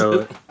 Yes.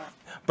 So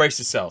brace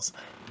yourselves.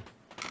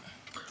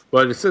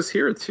 But it says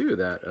here too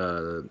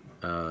that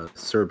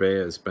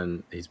Survey he's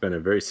been a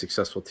very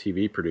successful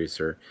TV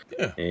producer,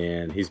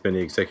 and he's been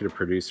the executive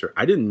producer.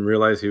 I didn't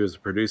realize he was a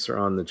producer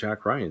on the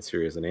Jack Ryan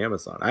series on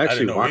Amazon. I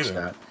actually watched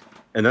that,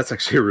 and that's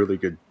actually a really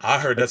good. I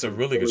heard that's a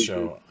really good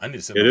show. I need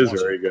to sit down and watch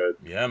it. Very good.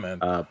 Yeah,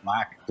 man.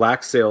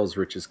 Black Sails,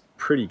 which is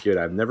pretty good.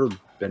 I've never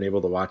been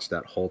able to watch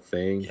that whole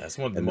thing. Yeah, it's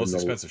one of the most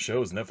expensive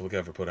shows Netflix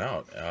ever put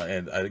out,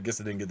 and I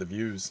guess it didn't get the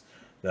views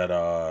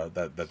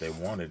that they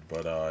wanted,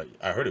 but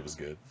I heard it was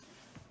good.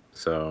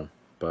 So,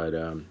 but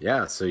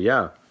yeah, so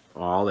yeah,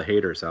 all the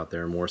haters out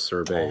there, more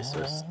surveys.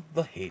 All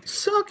the haters.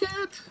 Suck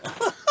it.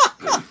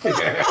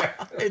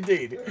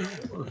 Indeed.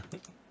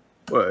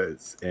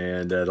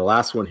 And the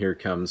last one here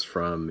comes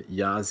from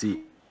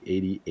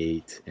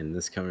Yazi88, and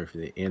this coming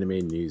from the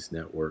Anime News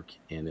Network,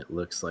 and it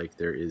looks like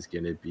there is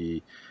going to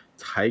be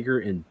Tiger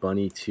and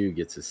Bunny 2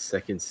 gets a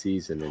second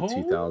season in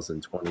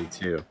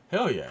 2022.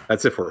 Hell yeah.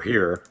 That's if we're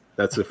here.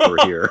 That's if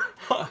we're here.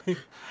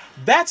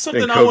 That's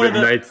something I wanted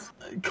to...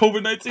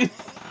 COVID-19?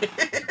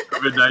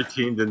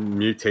 COVID-19 didn't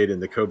mutate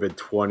into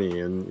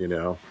COVID-20, and you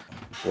know,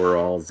 we're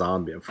all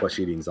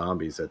flesh-eating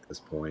zombies at this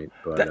point.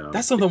 But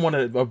that's something I want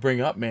to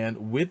bring up,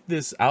 man. With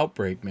this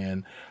outbreak,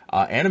 man,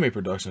 anime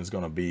production is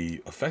going to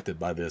be affected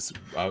by this,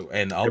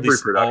 and all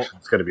these production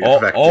is going to be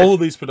affected. All of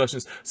these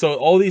productions. So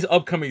all these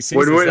upcoming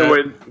seasons. When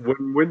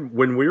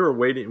we were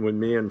waiting, when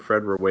me and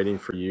Fred were waiting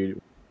for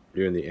you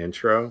doing the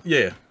intro,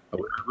 yeah,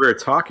 we were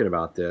talking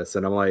about this,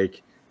 and I'm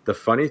like, the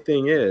funny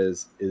thing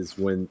is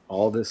when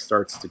all this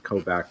starts to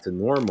go back to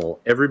normal,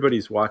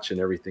 everybody's watching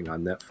everything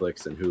on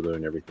Netflix and Hulu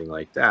and everything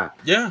like that.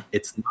 Yeah,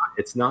 it's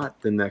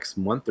not the next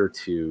month or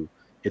two.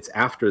 It's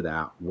after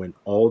that when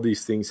all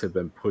these things have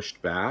been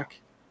pushed back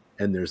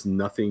and there's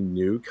nothing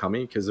new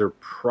coming, because there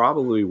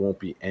probably won't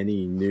be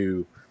any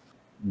new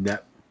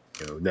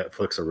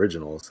Netflix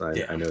originals.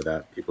 I know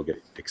that people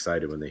get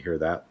excited when they hear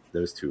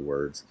those two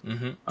words.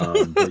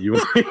 Mm-hmm. But you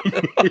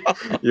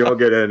won't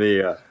get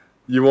any.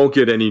 You won't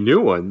get any new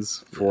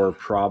ones for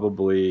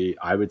probably,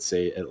 I would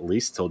say, at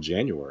least till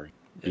January,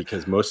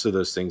 because most of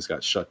those things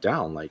got shut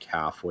down like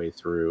halfway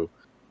through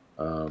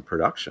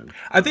production.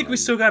 I think we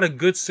still got a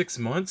good 6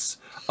 months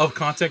of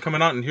content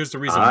coming out, and here's the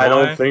reason why. I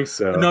don't think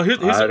so. No, here's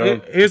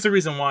the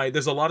reason why.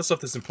 There's a lot of stuff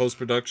that's in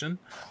post-production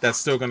that's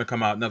still going to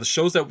come out. Now, the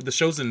shows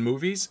and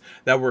movies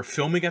that we're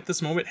filming at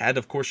this moment had,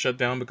 of course, shut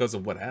down because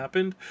of what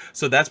happened.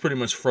 So that's pretty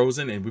much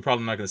frozen, and we're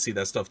probably not going to see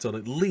that stuff till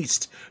at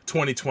least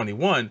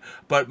 2021.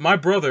 But my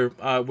brother,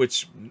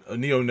 which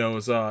Neo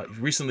knows,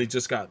 recently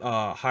just got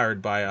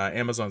hired by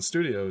Amazon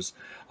Studios,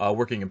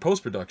 working in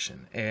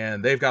post-production,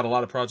 and they've got a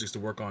lot of projects to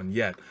work on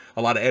yet.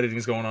 A lot of editing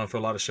is going on for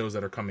a lot of shows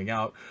that are coming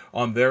out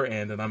on their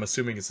end, and I'm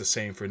assuming it's the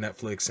same for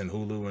Netflix and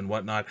Hulu and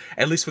whatnot,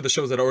 at least for the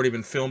shows that have already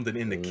been filmed and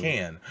in the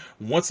can.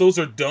 Once those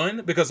are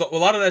done, because a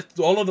lot of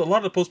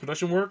the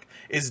post-production work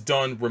is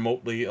done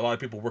remotely, a lot of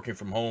people working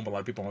from home, a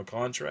lot of people on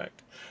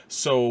contract.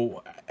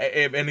 So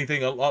if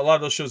anything, a lot of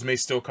those shows may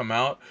still come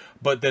out,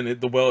 but then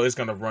the well is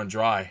going to run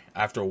dry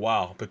after a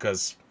while,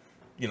 because,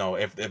 you know,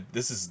 if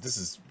this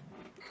is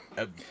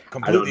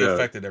completely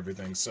affected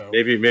everything. So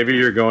maybe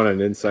you're going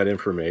on inside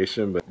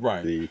information, but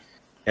right. The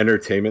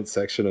entertainment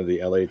section of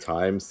the LA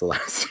Times the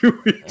last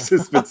 2 weeks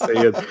has been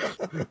saying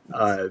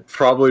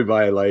probably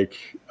by like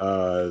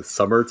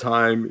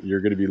summertime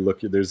you're going to be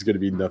looking. There's going to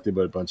be nothing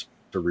but a bunch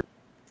of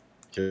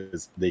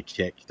because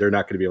they're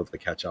not going to be able to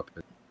catch up.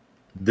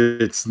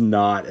 It's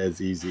not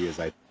as easy as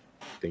I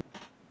think,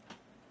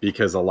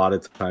 because a lot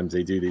of times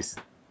they do these.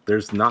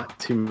 There's not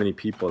too many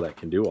people that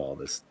can do all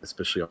this,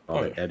 especially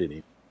all the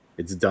editing.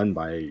 It's done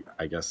by,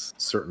 I guess,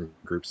 certain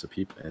groups of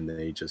people, and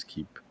they just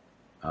keep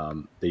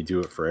they do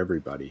it for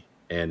everybody,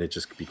 and it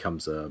just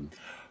becomes a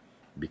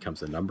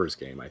numbers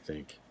game, I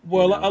think.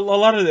 Well, you know? a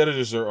lot of the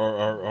editors are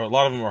a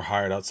lot of them are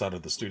hired outside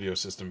of the studio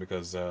system,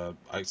 because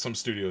some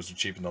studios are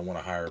cheap and don't want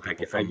to hire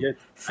people from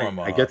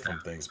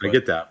things. I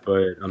get that,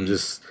 but I'm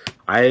just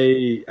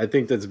I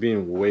think that's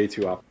being way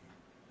too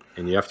optimistic,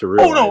 and you have to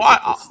realize.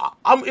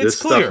 Oh no, it's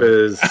clear.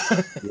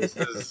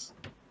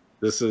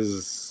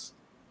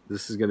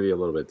 This is going to be a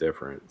little bit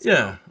different. So.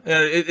 Yeah,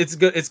 it's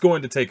good. It's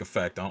going to take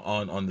effect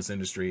on this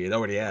industry. It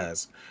already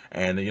has,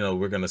 and you know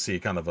we're going to see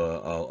kind of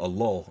a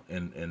lull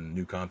in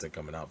new content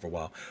coming out for a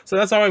while. So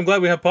that's why I'm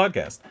glad we have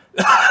podcasts.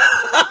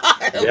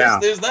 Yeah,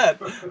 there's that.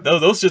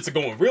 Those shits are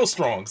going real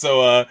strong.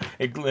 So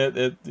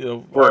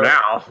for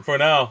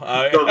now,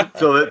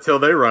 till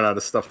they run out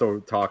of stuff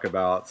to talk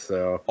about.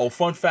 So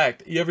fun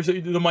fact: you ever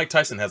see Mike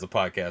Tyson has a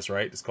podcast,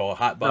 right? It's called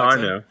Hot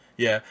Boxing. I know.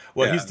 Yeah,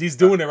 well, he's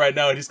doing it right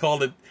now, and he's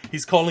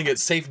calling it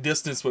Safe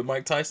Distance with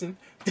Mike Tyson.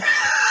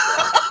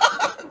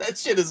 That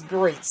shit is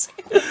great.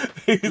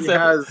 He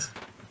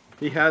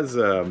has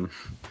when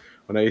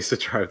I used to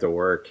drive to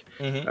work,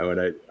 when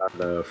on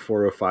the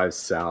 405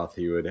 South,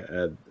 he would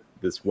have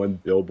this one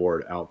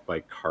billboard out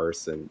by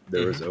Carson.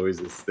 There was always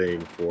this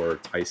thing for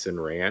Tyson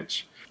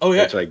Ranch. Oh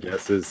yeah, which I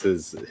guess is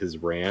his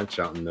ranch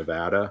out in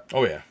Nevada.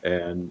 Oh yeah,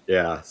 and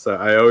yeah, so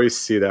I always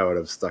see that when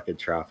I'm stuck in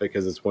traffic,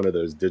 because it's one of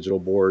those digital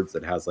boards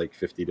that has like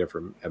 50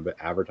 different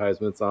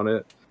advertisements on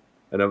it.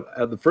 And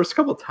the first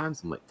couple of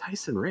times I'm like,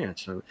 Tyson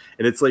Ranch, and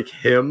it's like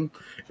him,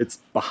 it's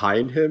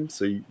behind him,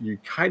 so you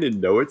kind of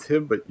know it's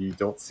him, but you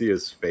don't see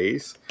his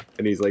face,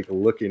 and he's like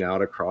looking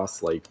out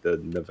across like the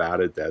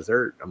Nevada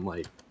desert. I'm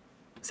like,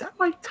 is that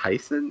Mike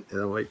Tyson? And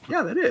I'm like,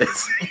 yeah, that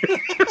is.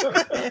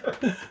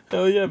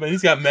 Hell yeah, man.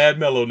 He's got mad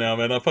mellow now,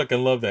 man. I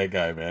fucking love that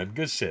guy, man.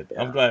 Good shit.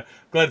 Yeah. I'm glad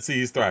to see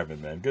he's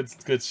thriving, man.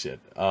 Good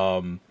shit.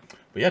 But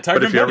yeah,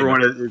 Tiger.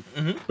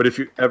 But if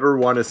you ever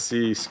want to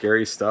see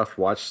scary stuff,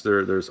 watch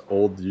there's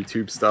old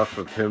YouTube stuff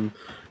of him.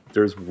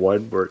 There's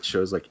one where it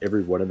shows like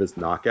every one of his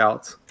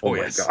knockouts. Oh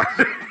my god.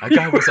 That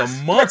guy was a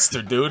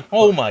monster, dude.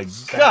 Oh my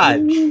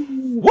god.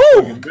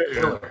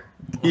 Woo!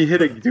 He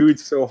hit a dude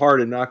so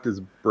hard it knocked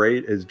his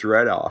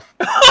dread off.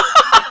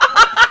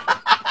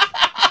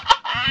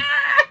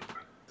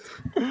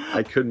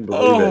 I couldn't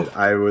believe it.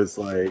 I was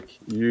like,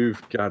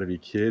 "You've got to be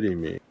kidding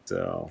me!"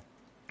 So,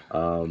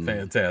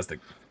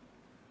 fantastic.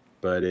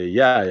 But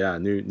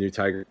new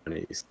Tiger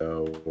Bunny.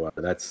 So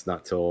that's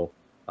not till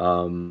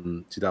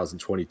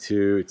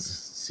 2022, it's a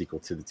sequel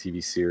to the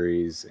TV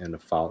series and the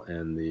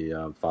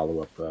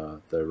follow-up,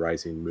 the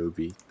Rising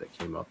movie that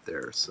came up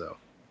there. So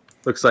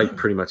looks like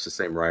pretty much the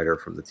same writer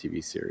from the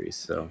TV series.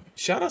 So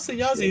shout out to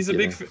Yazzie.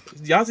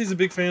 Yazzie's a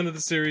big fan of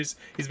the series.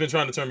 He's been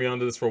trying to turn me on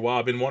to this for a while.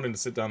 I've been wanting to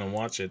sit down and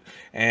watch it.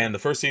 And the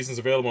first season's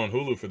available on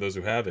Hulu for those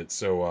who have it.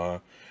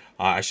 So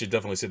I should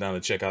definitely sit down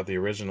and check out the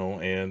original.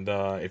 And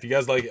if you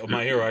guys like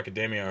My Hero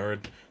Academia, I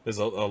heard there's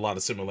a lot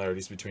of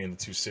similarities between the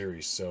two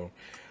series. So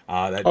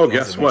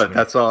guess what?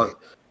 That's all.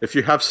 If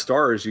you have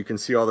Stars, you can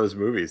see all those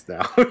movies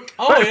now.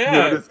 Oh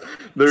yeah,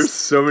 there's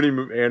so many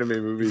anime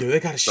movies. Dude, they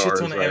got a shit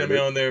ton of anime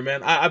on there,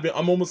 man.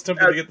 I'm almost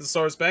tempted to get the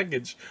Stars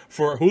package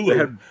for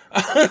Hulu.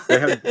 They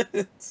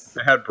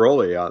had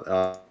Broly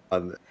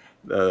on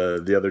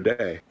the other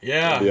day.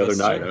 Yeah, the other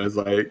night. True. I was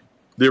like,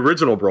 the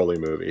original Broly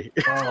movie.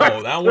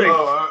 Oh, that one.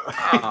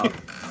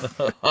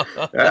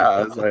 Yeah,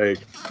 I was like,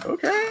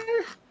 okay.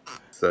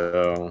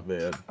 So,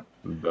 man.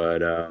 But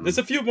there's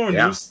a few more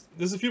news.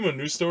 There's a few more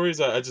news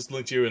stories. I just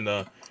linked you in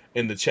the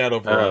chat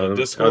over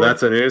Discord. Oh,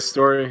 that's a news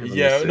story.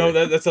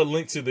 That's a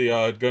link to the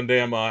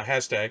Gundam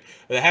hashtag.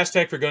 The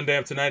hashtag for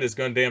Gundam tonight is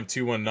Gundam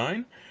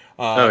 219.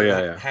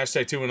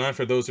 Hashtag 219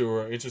 for those who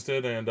are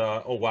interested. And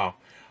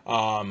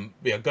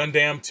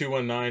Gundam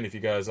 219 if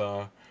you guys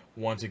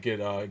want to get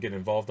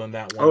involved on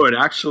that one. Oh, and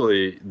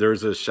actually,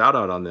 there's a shout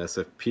out on this.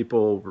 If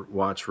people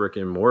watch Rick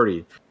and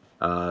Morty.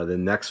 The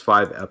next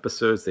 5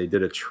 episodes, they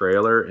did a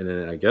trailer, and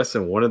then I guess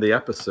in one of the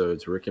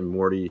episodes, Rick and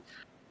Morty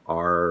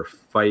are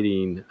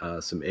fighting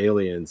some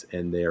aliens,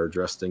 and they are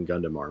dressed in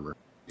Gundam armor.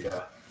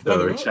 Yeah.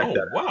 So check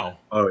that out. Wow.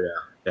 Oh,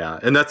 yeah.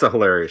 And that's a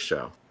hilarious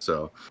show.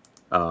 So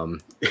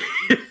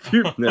if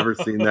you've never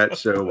seen that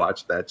show,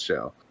 watch that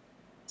show.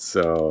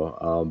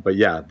 So, but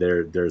yeah,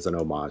 there's an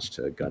homage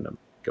to Gundam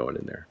going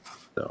in there.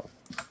 So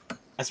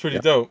that's pretty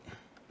dope.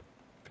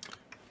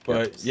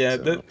 But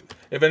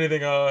if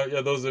anything,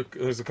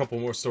 there's a couple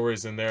more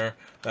stories in there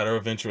that are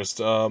of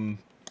interest. And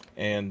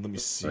let me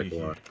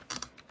see.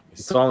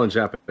 It's all in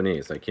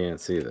Japanese. I can't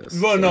see this.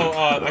 Well, no,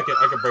 I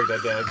can break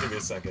that down. Give me a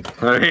second.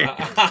 I mean,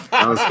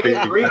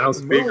 I don't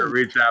speak or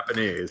read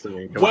Japanese. I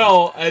mean,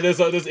 there's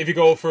if you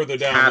go further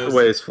down,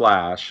 Hathaway's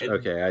Flash.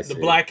 Okay, I see. The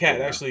Black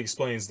Cat actually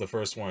explains the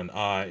first one.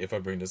 If I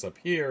bring this up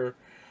here,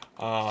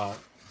 the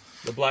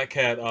Black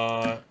Cat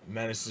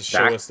managed to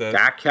show us that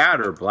Black Cat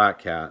or Black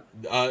Cat.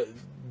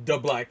 The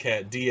Black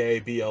Cat,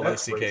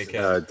 DABLACK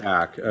cat.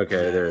 Dak.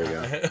 Okay, there you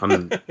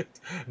go.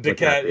 The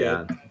cat,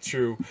 yeah,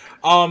 true.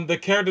 The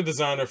character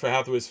designer for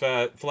Hathaway's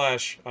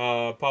Flash,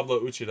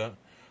 Pablo Uchida,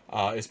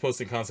 is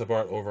posting concept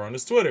art over on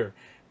his Twitter,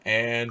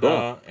 and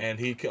cool. And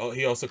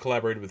he also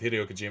collaborated with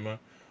Hideo Kojima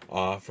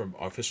from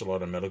official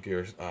art on Metal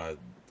Gear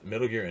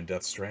and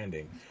Death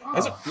Stranding.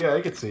 Yeah, I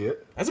could see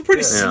it. That's a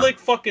pretty slick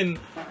fucking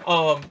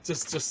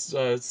just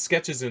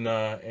sketches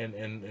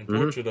and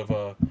portrait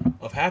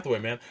of Hathaway,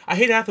 man. I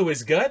hate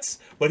Hathaway's guts,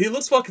 but he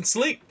looks fucking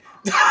sleek.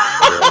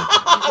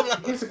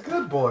 He's a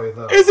good boy,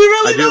 though. Is he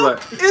really?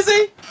 Is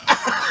he?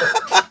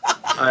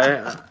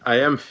 I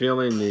am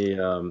feeling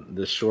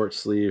the short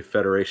sleeve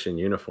Federation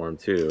uniform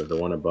too, the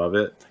one above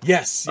it.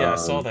 Yes, I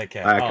saw that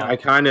cat. I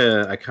kind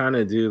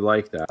of do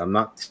like that. I'm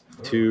not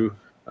too.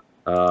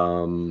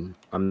 I'm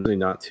really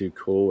not too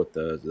cool with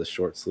the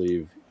short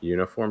sleeve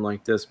uniform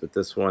like this, but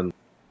this one,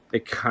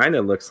 it kind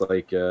of looks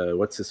like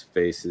what's his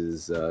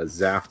face's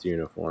Zaft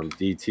uniform,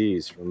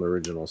 DT's from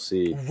Original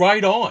C.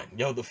 Right on,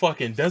 yo, the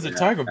fucking Desert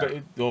Tiger.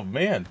 Oh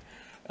man,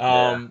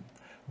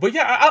 but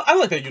yeah, I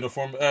like that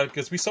uniform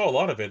because we saw a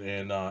lot of it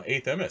in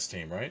 8th MS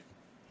Team, right?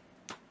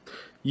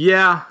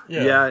 Yeah,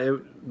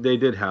 they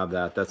did have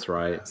that. That's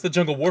right. It's the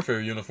Jungle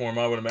Warfare uniform,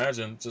 I would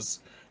imagine,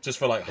 just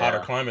for like hotter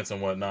climates and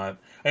whatnot.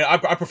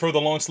 I prefer the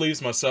long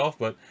sleeves myself,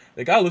 but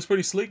the guy looks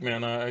pretty sleek,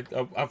 man.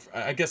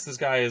 I guess this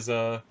guy is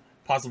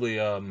possibly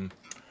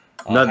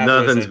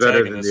nothing's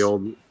better than the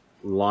old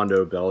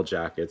Londo Bell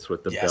jackets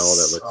with the bell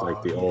that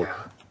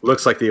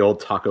looks like the old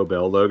Taco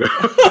Bell logo.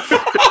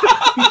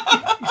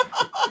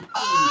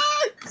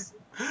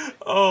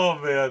 Oh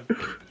man.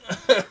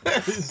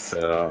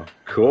 So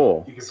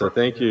cool. So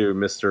thank you,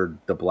 Mr.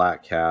 the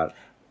Black Cat,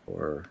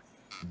 for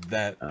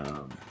that.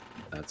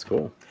 That's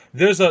cool.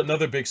 There's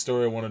another big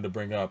story I wanted to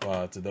bring up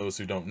to those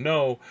who don't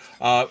know.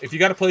 If you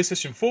got a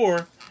PlayStation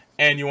 4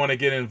 and you want to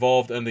get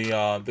involved in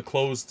the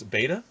closed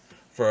beta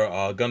for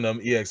Gundam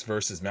EX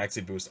versus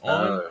Maxi Boost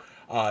on,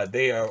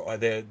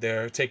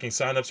 they're taking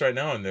signups right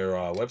now on their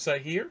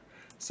website here.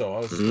 So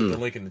I'll just put the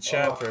link in the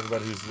chat for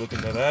everybody who's looking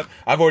at that.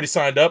 I've already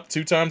signed up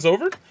 2 times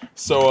over.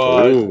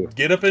 So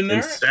get up in there.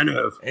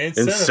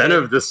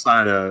 Incentive to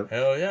sign up.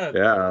 Hell yeah.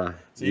 Yeah.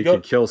 So you can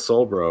kill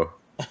Soul Bro.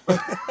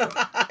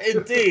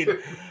 Indeed.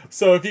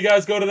 So if you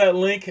guys go to that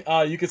link,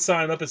 you can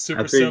sign up. It's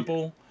super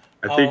simple.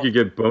 I think you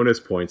get bonus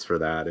points for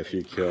that if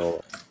you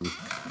kill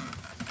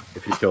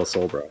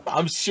Soul Bro.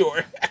 I'm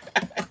sure.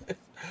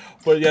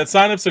 But yeah,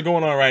 signups are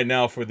going on right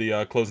now for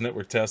the closed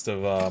network test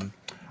of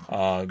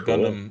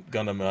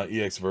Gundam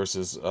EX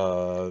versus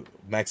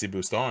Maxi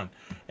Boost on,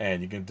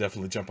 and you can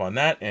definitely jump on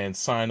that and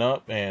sign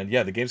up. And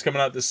yeah, the game's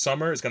coming out this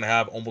summer. It's going to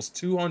have almost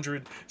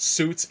 200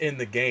 suits in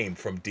the game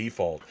from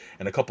default,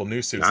 and a couple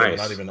new suits that are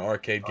not even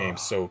arcade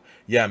games. So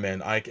yeah,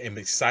 man, I am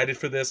excited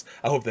for this.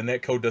 I hope the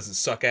netcode doesn't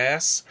suck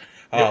ass.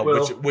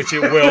 Which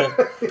it will,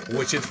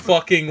 which it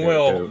fucking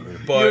will.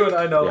 But you and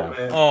I know,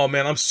 man. Oh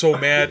man, I'm so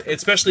mad,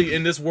 especially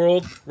in this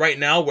world right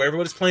now where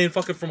everybody's playing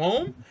fucking from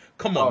home.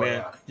 Come on,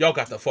 man, y'all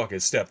got to fucking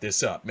step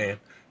this up, man.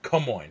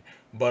 Come on.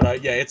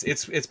 But yeah,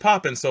 it's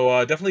popping. So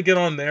definitely get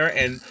on there,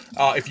 and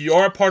if you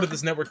are a part of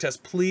this network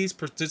test, please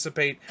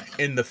participate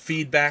in the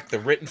feedback, the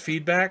written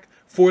feedback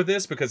for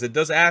this, because it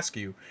does ask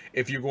you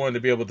if you're going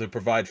to be able to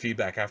provide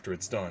feedback after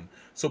it's done.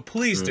 So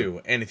please do.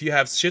 And if you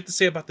have shit to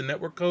say about the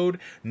network code,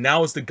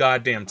 now is the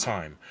goddamn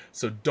time.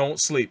 So don't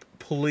sleep.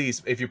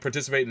 Please, if you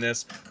participate in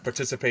this,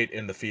 participate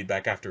in the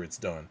feedback after it's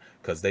done,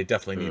 because they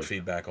definitely need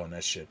feedback on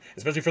that shit.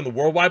 Especially from the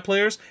worldwide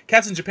players.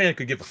 Cats in Japan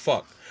could give a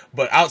fuck.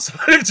 But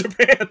outside of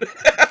Japan,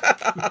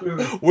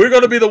 we're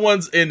going to be the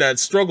ones in that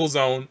struggle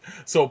zone.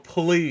 So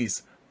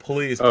please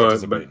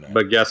participate in that.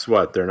 But guess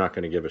what? They're not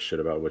going to give a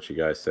shit about what you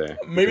guys say.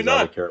 Maybe not.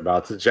 All they care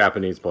about the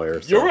Japanese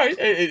players. So. You're right.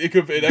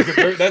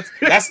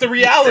 That's the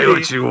reality. Do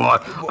what you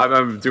want.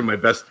 I'm doing my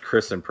best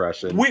Chris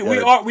impression.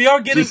 We are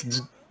getting.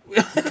 Just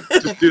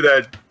do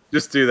that.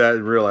 Just do that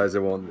and realize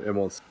it won't.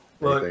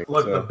 Look,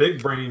 the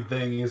big brain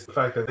thing is the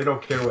fact that they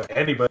don't care what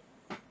anybody.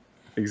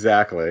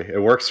 Exactly.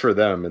 It works for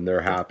them, and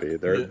they're happy.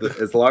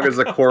 As long as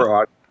the core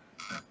audience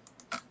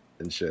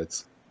and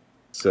shits.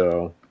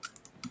 So.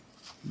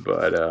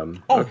 But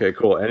okay,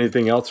 cool.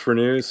 Anything else for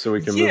news so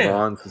we can move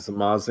on to some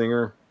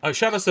Mazinger?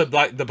 Shout out to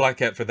the Black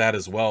Cat for that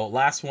as well.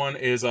 Last one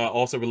is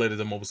also related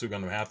to Mobile Suit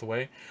Gundam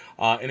Hathaway.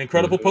 An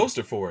incredible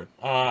poster for it.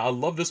 I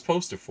love this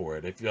poster for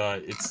it. If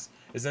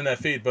it's in that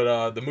feed,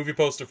 but the movie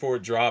poster for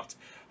it dropped.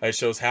 It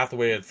shows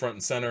Hathaway at front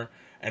and center,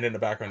 and in the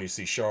background you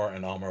see Char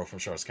and Amuro from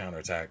Char's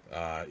counterattack.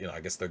 I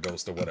guess they're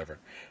ghost or whatever.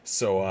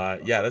 So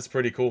yeah, that's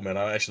pretty cool, man.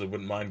 I actually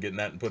wouldn't mind getting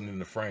that and putting it in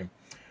the frame.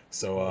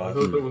 So I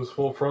thought it was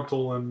full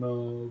frontal and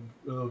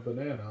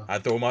banana. I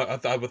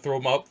would throw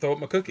up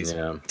my cookies.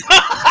 Yeah.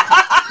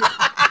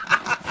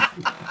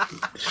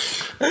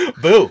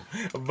 Boo.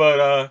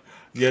 But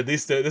yeah,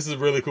 this is a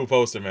really cool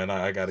poster, man.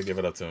 I got to give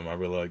it up to him. I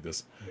really like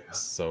this. Yeah.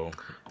 So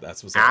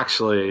that's what's up.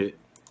 Actually,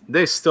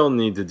 they still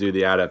need to do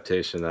the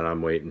adaptation that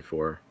I'm waiting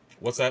for.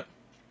 What's that?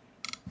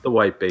 The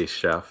white base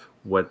chef.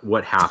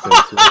 What happened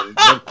to him?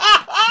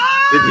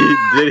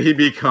 Did he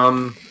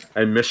become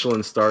a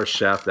Michelin star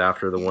chef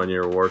after the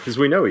 1-year war? Because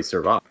we know he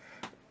survived.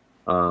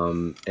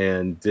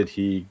 And did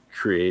he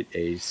create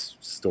a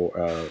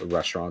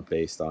restaurant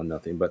based on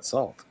nothing but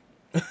salt?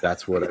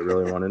 That's what I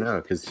really want to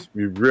know, because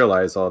you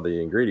realize all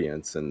the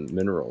ingredients and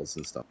minerals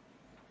and stuff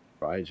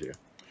provide you.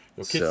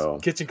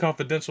 Kitchen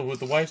Confidential with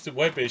the white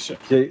base chef.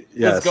 Yes,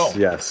 let's go.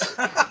 Yes.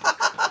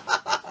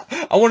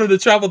 I wanted to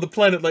travel the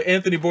planet like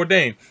Anthony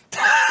Bourdain.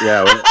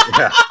 Yeah.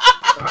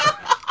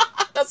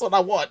 That's what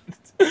I want.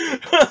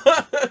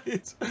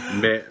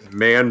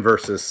 Man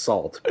versus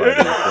Salt by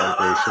the white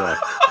base chef.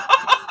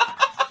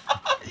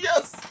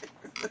 Yes.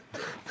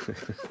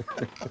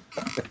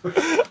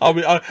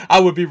 I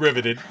would be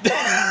riveted.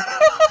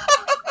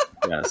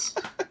 Yes.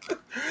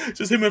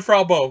 Just him and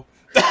Frau Bo.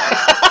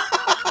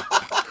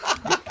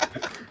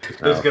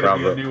 There's gonna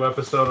be a new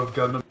episode of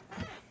Gundam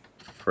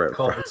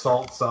called the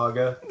Salt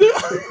Saga.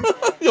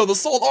 Yo, the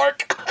Salt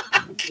Arc.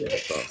 Yeah,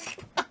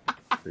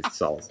 the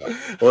Salt Saga.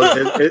 Well,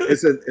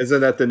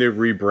 isn't that the new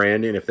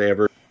rebranding? If they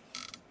ever,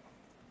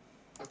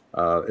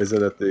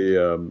 isn't it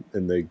the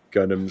in the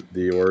Gundam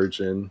the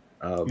Origin?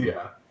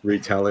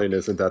 Retelling,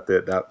 isn't that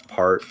that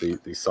part,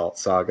 the Salt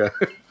Saga?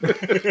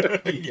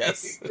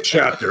 Yes.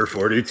 Chapter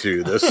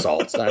 42, the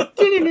Salt Saga.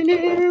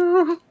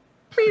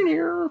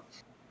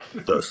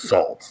 The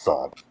Salt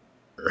Saga.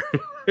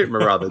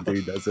 Remember how the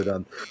dude does it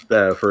on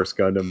the first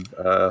Gundam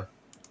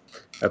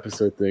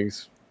episode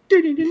things?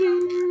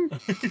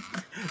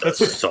 That's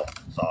the Salt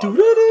Saga.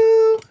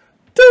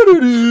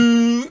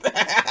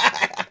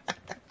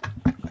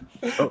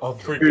 Oh,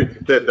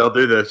 dude, they'll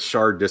do the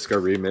Shard Disco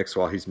remix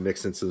while he's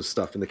mixing some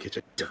stuff in the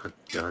kitchen. Dun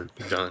dun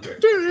dun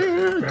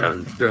dun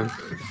dun dun.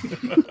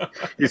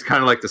 He's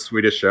kind of like the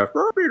Swedish chef.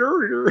 And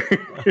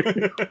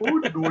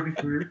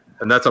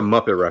that's a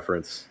Muppet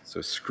reference. So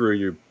screw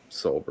you,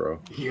 soul, bro.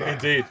 Yeah,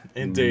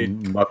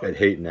 indeed. Muppet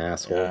hating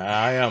asshole.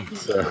 I am.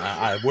 So.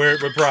 I wear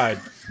it with pride.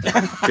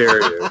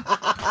 Dare you?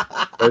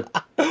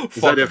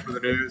 Is that it for the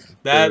news?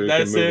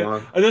 That's it.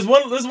 There's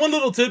one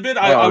little tidbit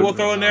I will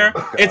throw in there.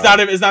 Oh, it's not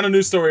a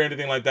news story or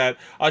anything like that.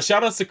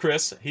 Shout outs to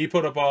Chris. He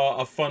put up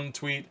a fun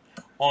tweet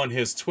on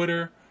his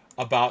Twitter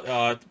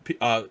about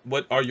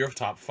what are your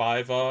top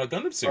 5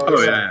 Gundam series.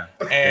 Oh yeah.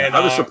 And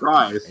I was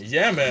surprised.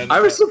 Yeah, man. I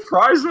was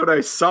surprised when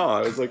I saw.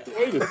 I was like,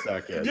 wait a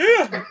second.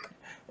 Yeah.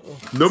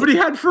 Nobody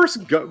had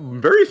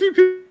very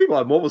few people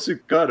had Mobile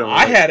Suit Gundam.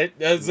 I had it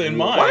as in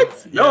mine.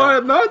 What? Yeah. No,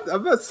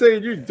 I'm not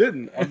saying you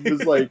didn't. I'm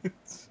just like,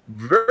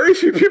 very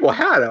few people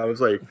had it. I was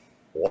like,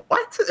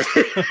 what?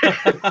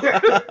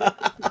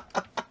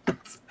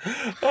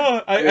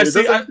 It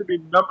doesn't have to be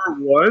number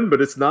one,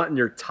 but it's not in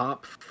your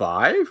top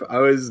 5. I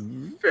was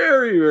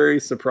very, very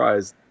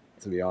surprised,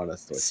 to be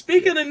honest.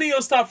 Speaking of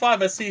Neo's top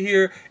 5, I see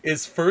here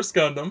is First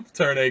Gundam,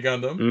 Turn A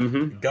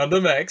Gundam,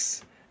 Gundam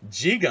X,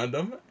 G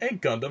Gundam,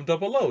 and Gundam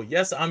 00.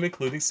 Yes, I'm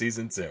including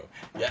season 2.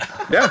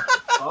 Yeah.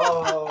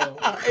 Oh,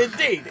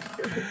 indeed.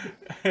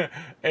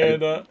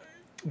 And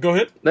go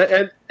ahead.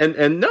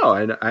 And no,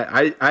 and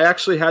I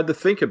actually had to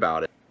think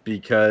about it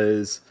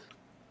because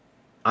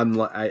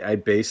I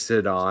based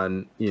it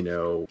on, you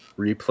know,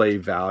 replay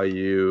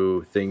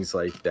value, things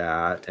like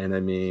that, and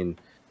I mean,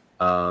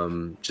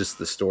 just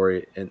the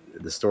story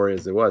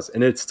as it was,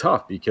 and it's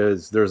tough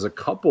because there's a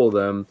couple of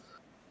them.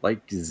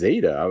 Like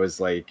Zeta, I was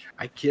like,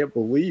 I can't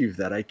believe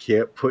that I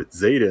can't put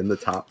Zeta in the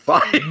top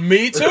 5.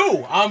 Me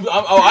too.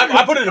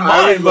 I put it in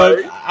mine,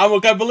 but I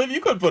can't believe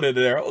you couldn't put it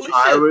in there. Holy shit.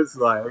 I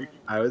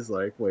was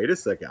like, wait a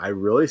second. I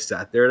really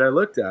sat there and I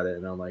looked at it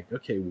and I'm like,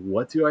 okay,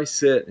 what do I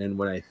sit? And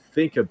when I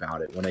think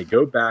about it, when I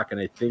go back and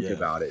I think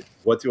about it,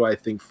 what do I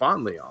think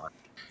fondly on?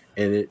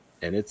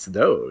 And it's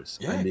those.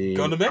 Yeah, I mean,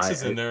 Gundam X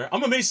is in there.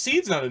 I'm amazed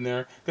Seed's not in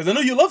there because I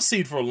know you love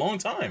Seed for a long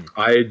time.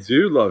 I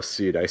do love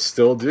Seed. I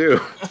still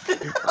do.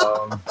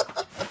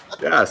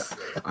 Yes,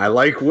 I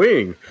like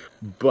Wing,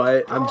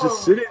 but I'm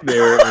just sitting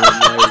there and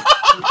I'm like,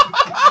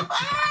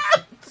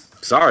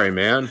 sorry,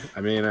 man.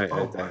 I mean, I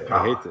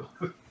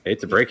hate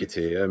to break it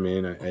to you. I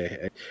mean,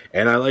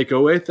 and I like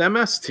 08th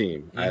MS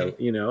team.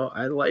 Mm-hmm.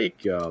 I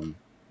like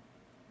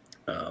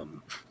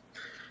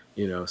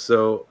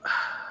so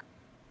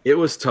it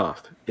was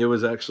tough. It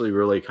was actually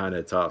really kind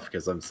of tough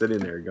because I'm sitting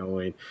there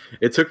going,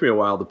 it took me a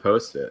while to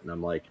post it. And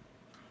I'm like,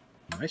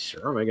 am I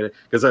sure? Am I going to?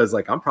 Because I was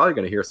like, I'm probably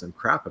going to hear some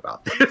crap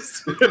about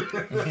this.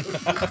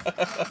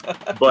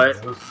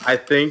 But I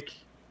think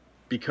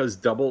because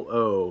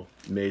 00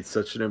 made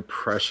such an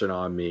impression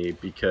on me,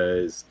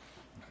 because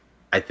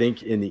I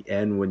think in the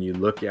end, when you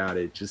look at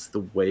it, just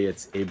the way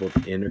it's able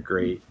to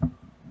integrate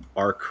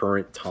our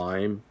current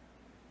time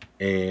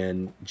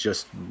and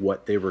just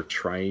what they were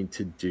trying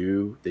to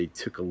do, they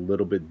took a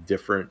little bit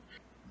different.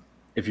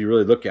 If you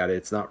really look at it,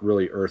 it's not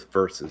really Earth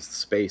versus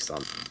space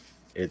on it.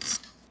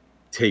 It's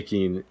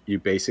taking, you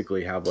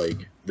basically have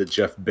like the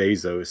Jeff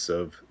Bezos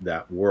of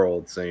that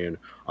world saying,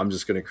 I'm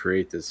just going to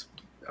create this,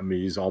 I'm going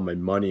to use all my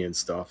money and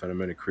stuff, and I'm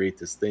going to create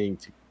this thing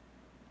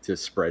to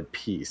spread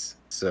peace.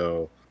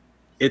 So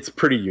it's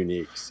pretty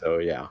unique. So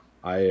yeah,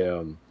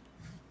 I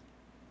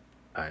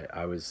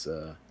was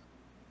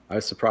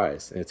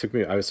surprised, and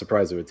I was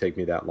surprised it would take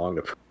me that long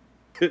to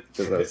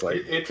because I was like,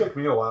 it took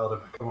me a while to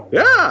become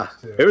aware. Yeah,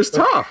 it was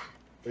tough.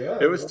 Yeah,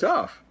 it was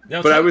tough.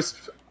 Yeah, but I was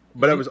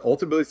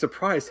ultimately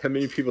surprised how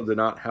many people did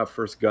not have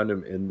First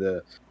Gundam in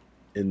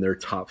their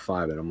top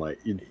 5, and I'm like,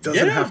 it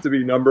doesn't have to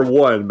be number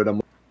 1, but I'm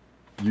like,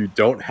 you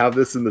don't have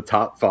this in the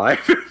top 5.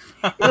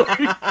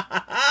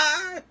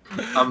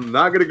 I'm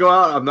not gonna go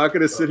out. I'm not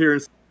gonna sit here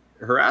and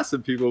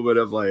harassing people, but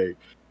I'm like,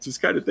 just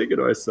kind of thinking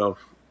to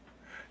myself,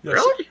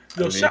 really?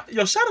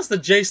 Shout us to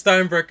Jay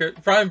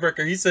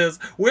Steinbrecher. He says,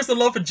 "Where's the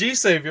love for G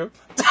Savior?"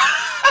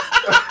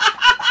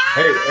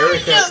 Hey,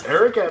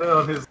 Eric had it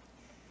on his.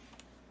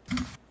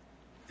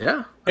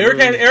 Yeah, Eric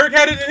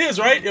had it in his,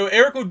 right?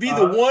 Eric would be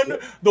the one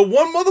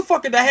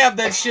motherfucker to have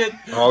that shit.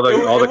 All the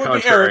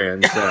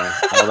contrarians,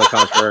 all the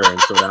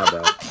contrarians would have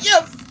that.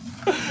 Yes.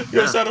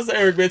 Yo, shout out to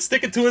Eric, man,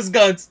 sticking to his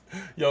guns.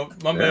 Yo,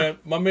 my man,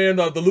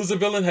 the loser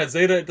villain had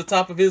Zeta at the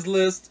top of his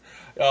list.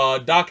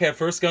 Doc had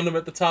First Gundam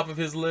at the top of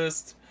his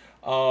list.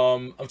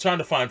 I'm trying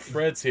to find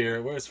Fred's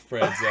here. Where's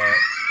Fred's at?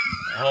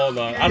 Hold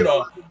on. I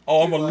know.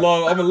 Oh, I'm gonna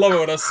love it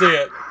when I see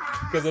it.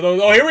 Because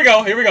here we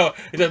go.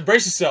 He said,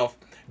 brace yourself.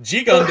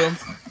 G Gundam,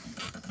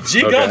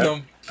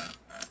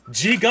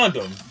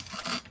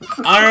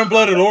 Iron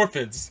Blooded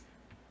Orphans,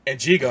 and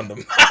G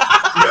Gundam.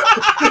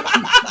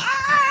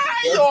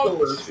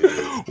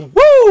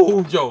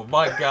 Woo! Yo,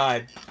 my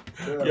God.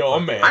 Yo,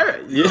 man.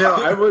 I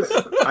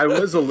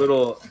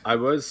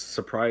was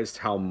surprised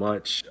how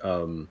much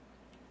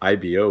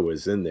IBO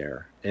was in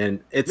there, and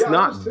it's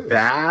not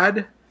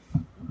bad,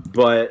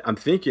 but I'm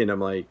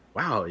like,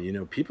 wow,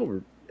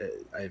 people.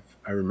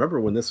 I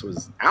remember when this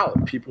was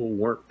out, people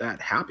weren't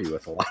that happy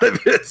with a lot of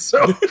it,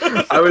 so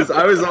I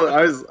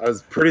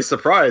was pretty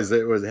surprised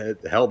it was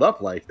held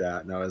up like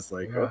that, and I was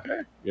like,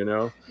 okay,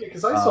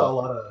 because I saw a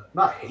lot of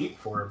not hate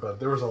for it, but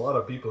there was a lot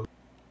of people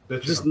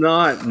just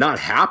not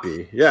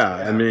happy. Yeah,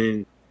 I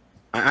mean,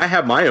 I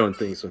have my own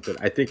things with it.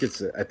 I think it's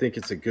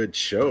a good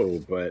show,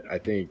 but I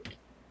think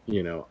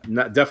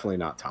definitely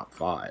not top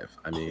 5.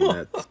 I mean,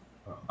 that's.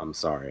 I'm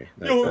sorry.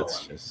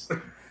 That's just.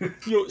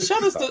 Yo,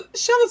 shout out to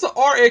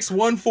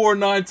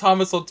RX149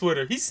 Thomas on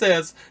Twitter. He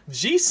says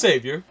G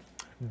Savior,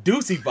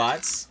 Doozy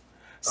Bots,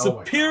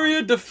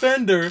 Superior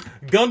Defender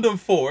Gundam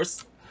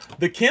Force,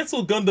 the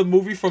canceled Gundam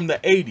movie from the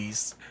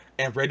 80s,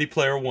 and Ready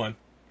Player One.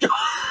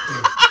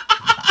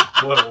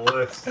 What a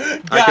list!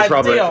 I could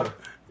probably.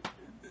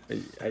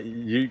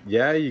 You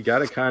got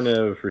to kind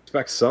of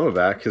respect some of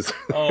that because.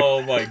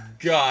 Oh my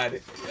God!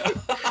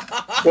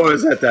 What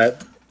was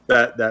that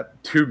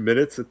 2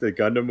 minutes that the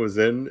Gundam was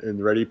in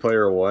Ready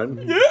Player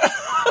One? Yeah.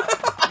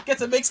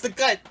 chance it makes the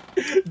cut.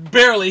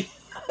 Barely.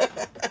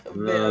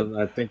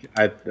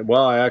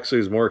 I actually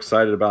was more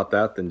excited about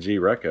that than G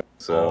Recco.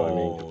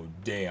 So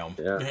damn.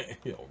 Yeah.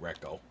 Yo,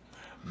 Recco.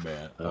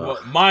 Man. Well,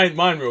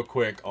 mine real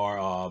quick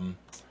are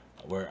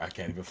where I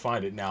can't even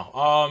find it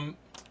now.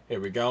 Here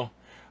we go.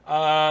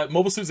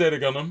 Mobile Suit Zeta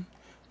Gundam,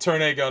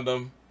 Turn A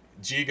Gundam,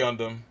 G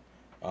Gundam,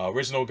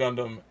 Original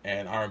Gundam,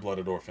 and Iron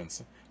Blooded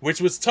Orphans. Which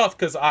was tough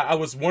because I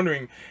was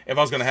wondering if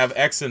I was gonna have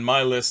X in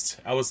my list.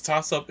 I was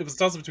toss up. It was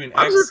toss up between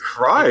X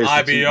and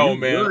IBO,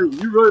 man.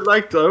 You really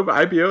liked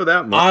IBO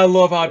that much. I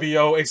love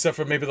IBO except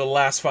for maybe the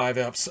last 5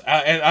 eps,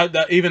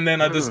 even then,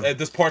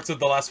 there's parts of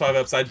the last 5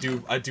 eps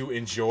I do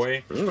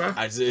enjoy.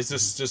 Okay.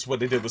 It's just what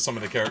they did with some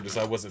of the characters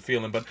I wasn't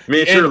feeling. But I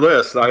mean, it's your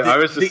list. I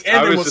was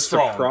just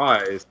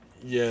surprised.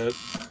 Yeah.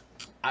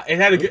 It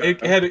had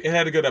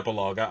a good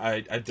epilogue. I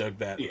dug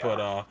that.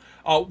 Yeah.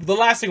 But the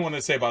last thing I wanted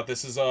to say about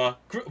this is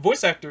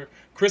voice actor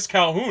Chris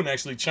Calhoun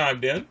actually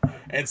chimed in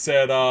and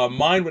said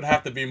mine would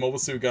have to be Mobile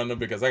Suit Gundam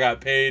because I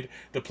got paid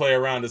to play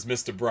around as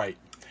Mr. Bright.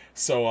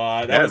 So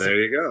there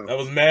you go. That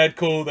was mad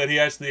cool that he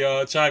actually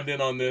chimed in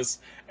on this,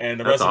 and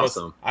the rest of us,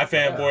 I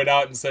fanboyed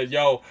out and said,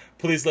 "Yo,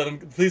 please let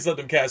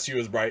them cast you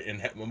as Bright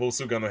in Mobile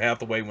Suit Gundam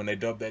Hathaway when they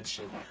dub that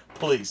shit,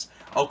 please."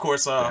 Of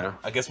course, I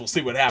guess we'll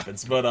see what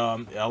happens, but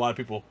a lot of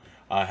people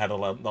had a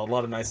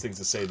lot of nice things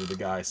to say to the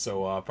guy.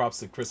 So props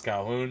to Chris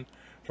Calhoun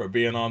for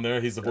being on there.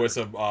 He's the voice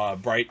of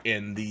Bright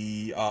in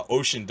the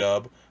Ocean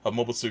dub of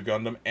Mobile Suit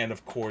Gundam, and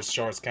of course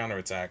Char's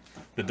Counterattack,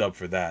 the dub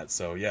for that.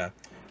 So yeah.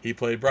 He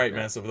played Bright,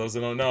 man. So for those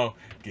that don't know,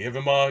 give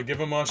him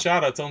a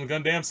shout out. Tell him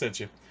Gundam sent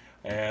you,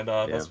 and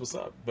that's what's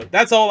up. But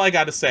that's all I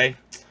got to say.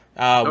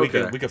 We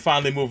can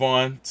finally move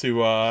on to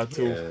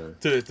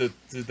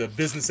the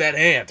business at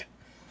hand.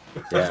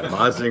 Yeah,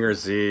 Mazinger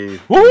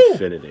Z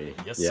Infinity.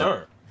 Yes,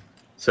 sir.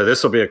 So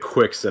this will be a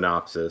quick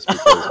synopsis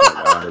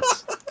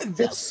because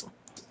it's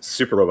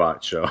Super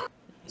Robot show.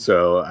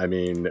 So I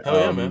mean,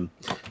 man.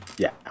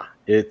 Yeah.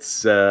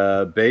 It's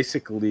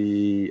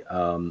basically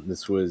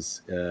this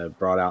was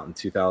brought out in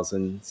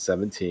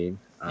 2017,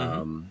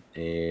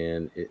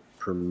 and it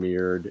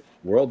premiered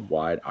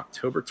worldwide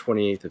October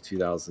 28th of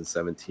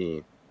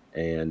 2017,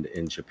 and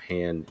in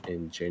Japan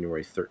in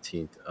January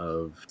 13th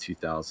of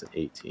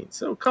 2018.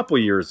 So a couple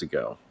years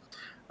ago,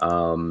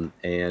 and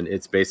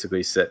it's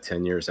basically set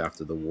 10 years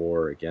after the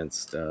war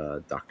against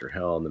Dr.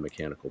 Hell and the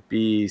Mechanical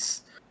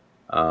Beast.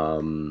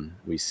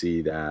 We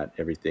see that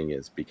everything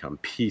has become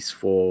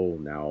peaceful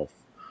now.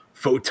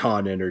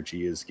 Photon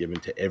energy is given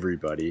to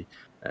everybody.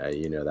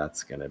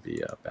 That's going to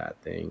be a bad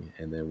thing.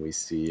 And then we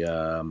see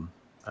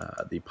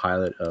the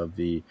pilot of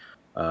the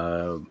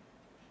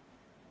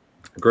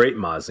Great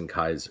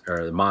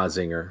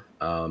Mazinger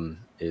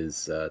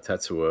is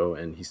Tetsuo,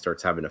 and he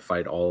starts having to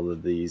fight all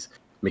of these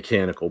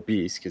mechanical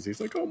beasts because he's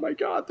like, oh my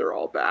god, they're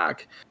all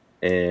back.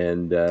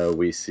 And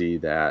we see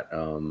that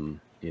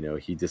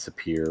he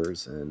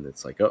disappears, and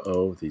it's like,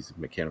 these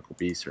mechanical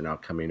beasts are now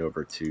coming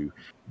over to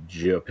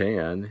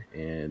Japan,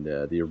 and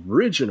the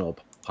original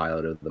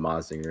pilot of the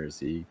Mazinger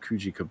Z,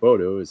 Kuji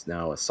Kabuto, is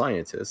now a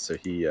scientist, so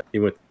he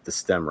went the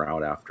STEM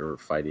route after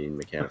fighting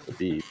mechanical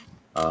beasts.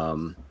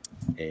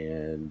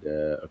 And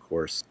of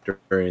course,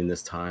 during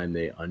this time,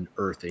 they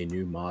unearth a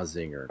new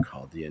Mazinger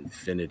called the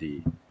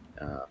Infinity.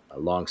 A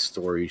long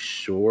story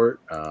short,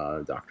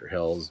 Dr.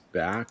 Hell's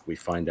back. We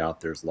find out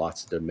there's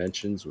lots of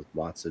dimensions with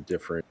lots of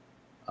different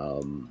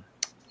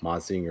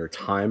Mazinger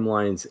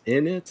timelines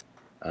in it.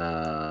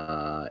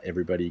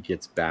 Everybody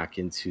gets back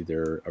into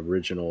their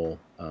original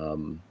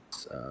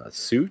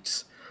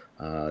suits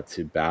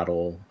to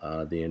battle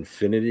the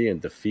Infinity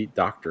and defeat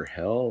Dr.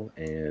 Hell,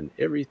 and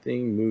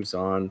everything moves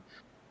on.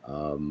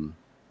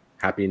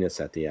 Happiness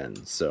at the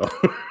end. So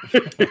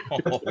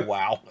oh,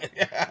 wow.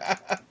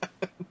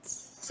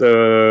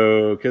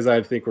 So because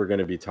I think we're going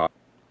to be talking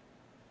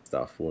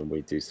stuff when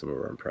we do some of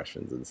our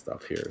impressions and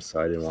stuff here, so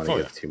I didn't want to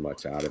get too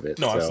much out of it.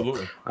 No, so,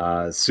 absolutely.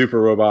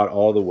 Super Robot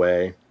all the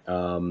way.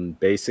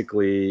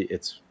 Basically,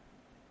 it's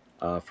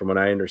from what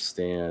I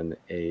understand,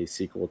 a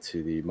sequel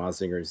to the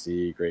Mazinger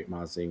Z, Great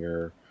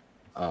Mazinger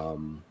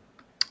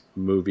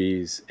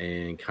movies,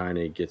 and kind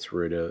of gets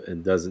rid of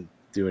and doesn't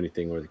do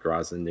anything with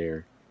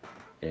Groznyr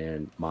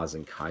and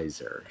Mazin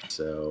Kaiser.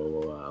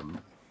 So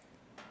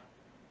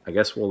I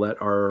guess we'll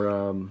let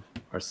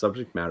our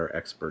subject matter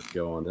expert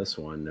go on this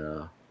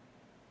one.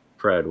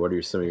 Fred, what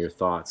are some of your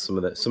thoughts? Some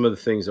of the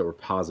things that were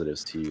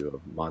positives to you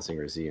of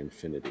Mazinger Z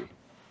Infinity.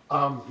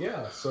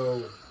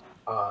 So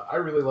I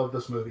really love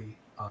this movie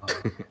a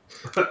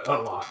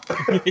lot.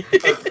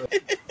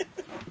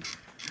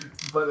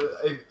 But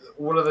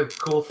one of the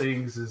cool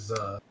things is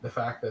the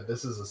fact that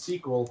this is a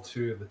sequel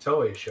to the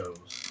Toei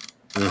shows,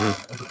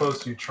 as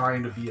opposed to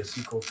trying to be a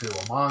sequel to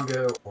a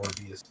manga or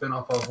be a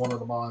spin-off of one of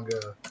the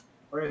manga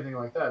or anything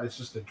like that. It's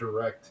just a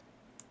direct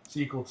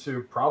sequel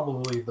to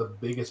probably the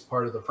biggest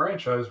part of the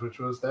franchise, which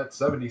was that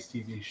 70s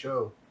TV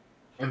show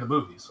and the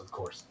movies, of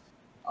course.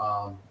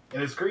 And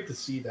it's great to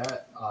see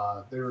that.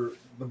 The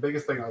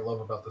biggest thing I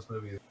love about this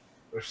movie is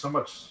there's so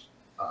much...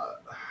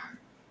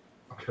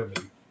 I'm going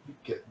to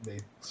get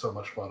made so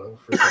much fun of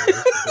for some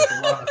reason.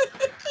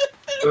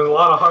 There's a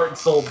lot of heart and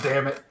soul,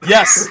 damn it.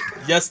 Yes,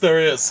 yes, there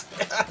is.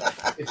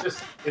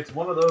 It's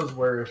one of those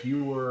where if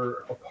you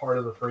were a part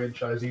of the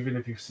franchise, even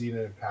if you've seen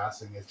it in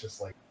passing, it's just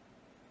like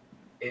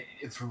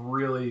it's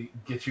really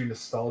gets you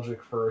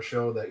nostalgic for a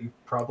show that you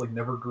probably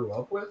never grew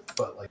up with,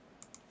 but like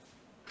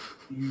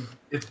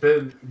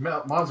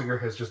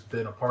Mazinger has just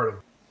been a part of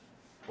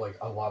like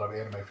a lot of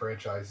anime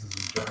franchises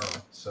in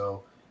general.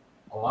 So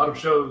a lot of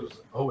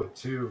shows owe it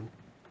to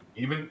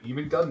even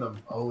Gundam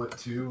owe it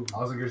to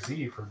Mazinger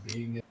Z for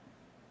being in.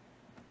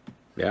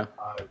 Yeah.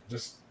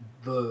 Just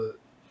the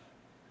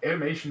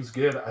animation's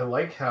good. I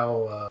like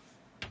how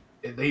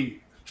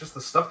just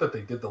the stuff that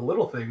they did, the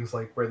little things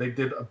like where they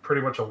did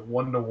pretty much a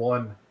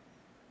 1-to-1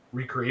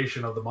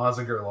 recreation of the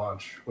Mazinger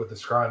launch with the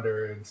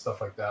Skronder and stuff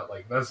like that.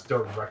 Like that's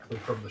directly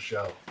from the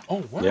show.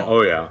 Oh wow. Yeah.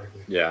 Oh yeah.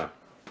 Yeah.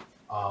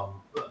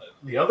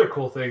 The other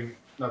cool thing,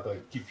 not to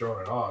keep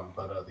throwing it on,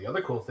 but the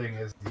other cool thing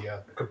is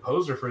the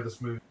composer for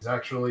this movie is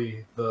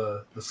actually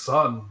the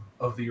son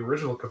of the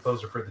original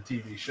composer for the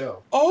TV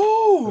show.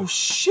 Oh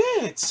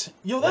shit!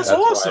 Yo, that's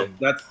awesome.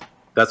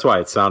 That's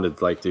why it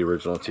sounded like the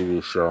original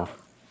TV show.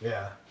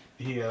 Yeah,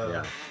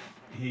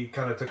 he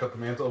kind of took up the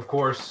mantle. Of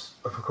course,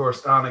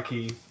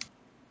 Aniki,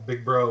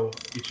 Big Bro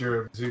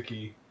Ichiro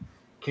Mizuki,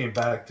 came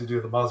back to do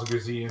the Mazinger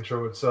Z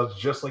intro and sounds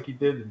just like he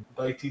did in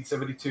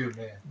 1972.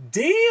 Man,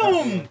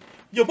 damn.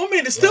 Yo, my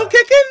man is still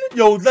kicking?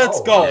 Yo,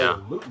 let's go.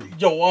 Absolutely.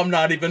 Yo, I'm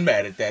not even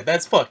mad at that.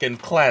 That's fucking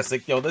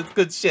classic. Yo, that's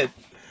good shit.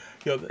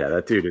 Yo, yeah,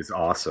 that dude is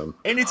awesome.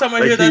 Anytime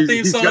I hear that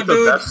theme song,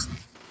 dude.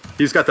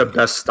 He's got the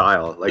best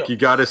style. Like you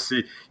got to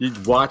see, you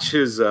watch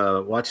his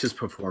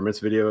performance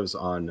videos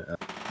on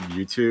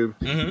YouTube.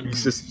 Mm-hmm.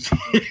 He's just,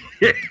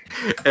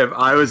 if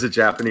I was a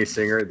Japanese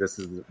singer, this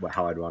is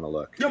how I'd want to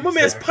look. Yo, my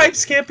man's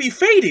pipes can't be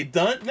faded,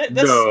 done.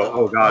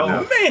 Oh god,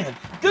 no. Man,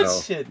 good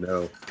shit.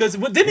 No, because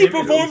didn't he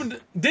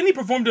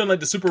perform during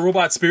like the Super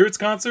Robot Spirits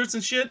concerts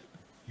and shit?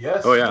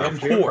 Yes. Oh yeah, of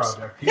course.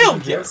 Hell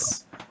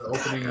yes. The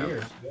opening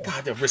years. Yeah.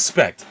 God, the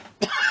respect.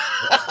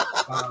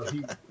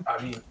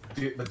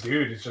 The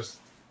dude is just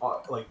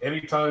like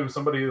anytime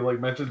somebody like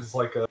mentions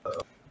like a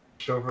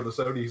show for the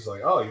 70s, he's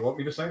like, "Oh, you want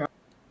me to sing?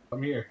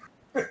 I'm here."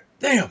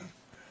 Damn,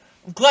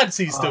 I'm glad to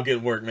see he's still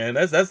getting work, man.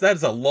 That's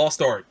a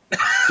lost art.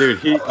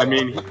 Dude,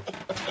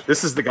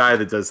 this is the guy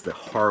that does the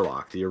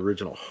Harlock, the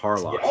original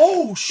Harlock.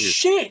 Oh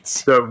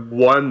shit! The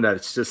one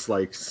that's just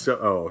like so.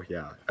 Oh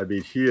yeah, I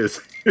mean he is.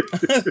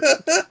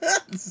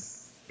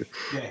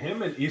 Yeah,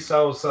 him and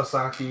Isao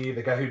Sasaki,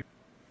 the guy who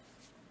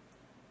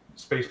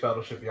Space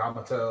Battleship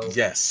Yamato.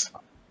 Yes.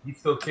 He's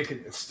still kicking.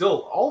 It's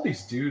still all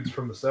these dudes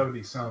from the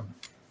 70s sound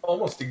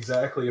almost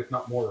exactly, if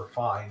not more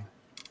refined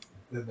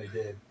than they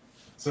did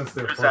since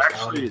their first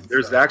album.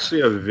 There's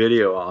actually a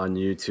video on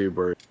YouTube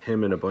where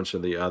him and a bunch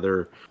of the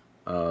other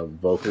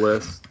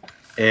vocalists,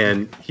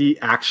 and he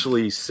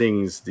actually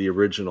sings the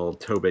original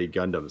Tobey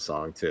Gundam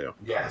song too.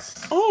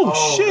 Yes.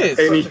 Oh shit!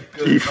 And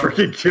he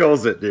freaking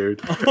kills it, dude.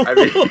 I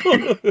mean,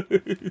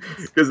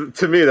 because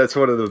to me that's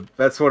one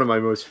of my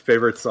most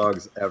favorite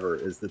songs ever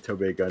is the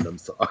Tobey Gundam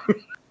song.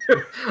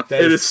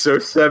 It is so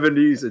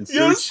 70s and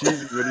so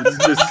cheesy, but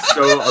it's just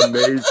so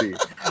amazing.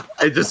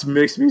 It just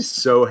makes me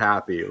so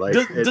happy. Like,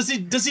 does he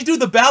do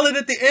the ballad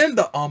at the end?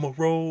 The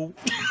Amaro.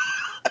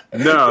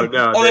 No.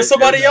 Oh, there's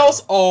somebody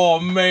else. Oh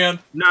man.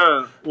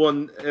 No,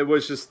 well, it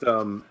was just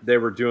they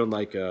were doing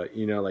like they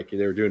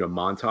were doing a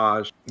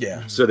montage.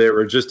 Yeah. So they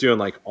were just doing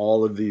like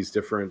all of these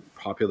different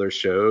popular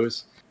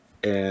shows,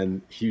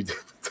 and he did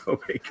the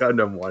Tobey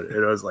Gundam one,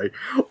 and I was like,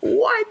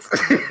 what?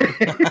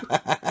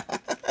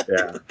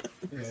 Yeah.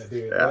 Yeah,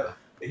 dude. Yeah.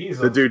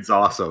 The dude's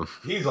awesome.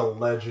 He's a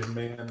legend,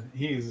 man.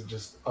 He's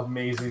just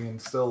amazing, and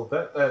still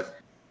that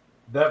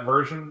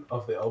version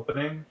of the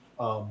opening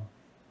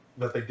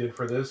that they did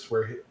for this,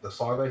 where the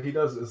song that he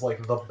does is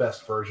like the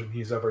best version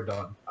he's ever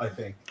done. I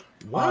think.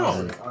 Wow.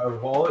 Honestly, out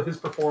of all of his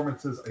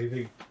performances, I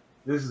think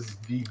this is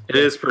the. It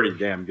is pretty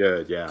damn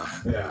good. Yeah.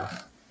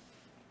 Yeah.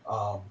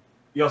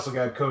 You also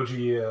got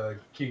Koji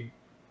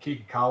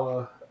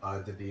Kikikawa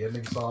did the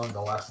ending song,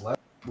 "The Last Letter,"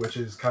 which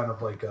is kind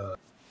of like a.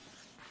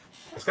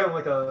 It's kind of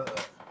like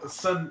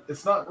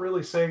it's not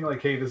really saying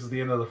like, hey, this is the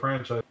end of the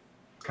franchise.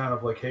 It's kind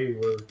of like, hey,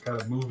 we're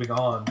kind of moving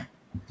on.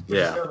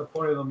 Yeah. That's kind of the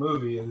point of the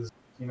movie is,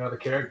 the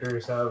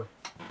characters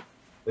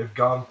they've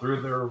gone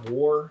through their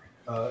war,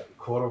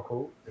 quote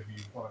unquote, if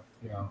you want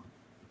to,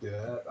 do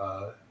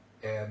that.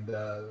 And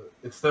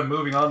it's them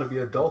moving on to be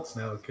adults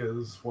now,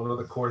 because one of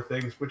the core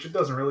things, which it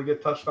doesn't really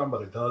get touched on,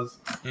 but it does,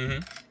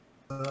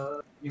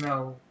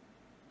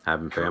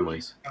 having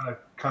families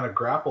kind of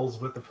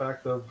grapples with the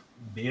fact of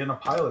being a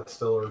pilot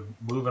still, or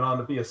moving on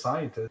to be a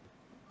scientist,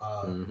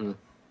 and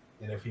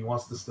if he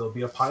wants to still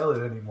be a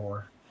pilot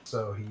anymore.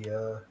 So he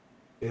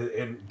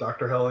and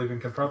Dr. Hell even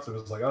confronts him.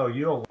 It's like, oh,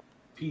 you don't like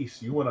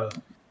peace, you want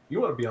to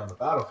be on the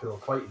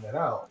battlefield fighting it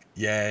out.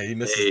 Yeah, he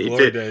misses the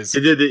glory days.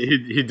 He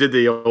did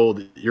the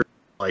old "you're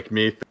like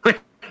me" thing.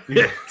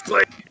 Yeah. It's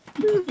like,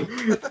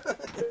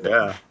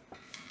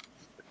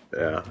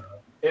 yeah.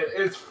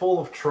 It's full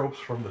of tropes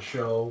from the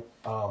show.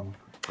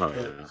 Oh,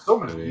 yeah. So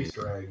many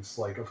Easter eggs.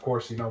 Like, of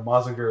course, you know,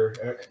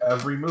 Mazinger.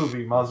 Every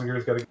movie,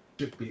 Mazinger's got to get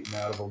shit beaten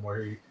out of him,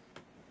 where he, you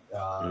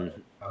know,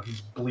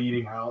 he's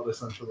bleeding out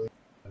essentially,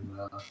 and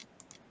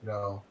you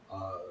know,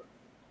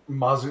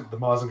 the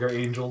Mazinger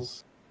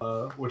Angels,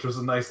 which was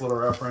a nice little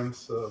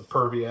reference.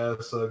 Pervy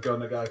ass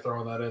Gundam guy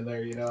throwing that in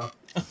there, you know.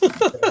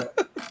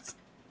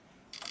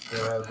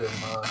 There have been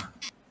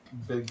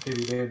big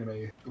titty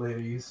anime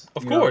ladies,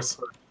 of course.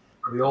 Know,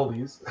 for the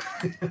oldies.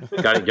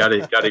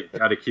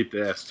 gotta keep the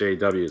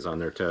SJWs on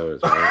their toes,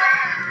 right?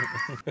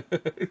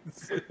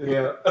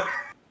 Yeah.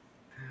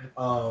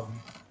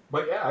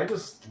 But yeah, I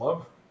just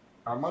love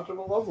how much of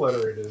a love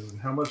letter it is,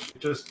 and how much it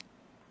just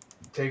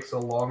takes a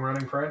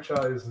long-running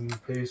franchise and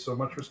pays so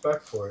much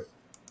respect for it.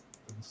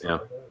 Yeah.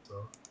 Like that,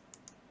 so.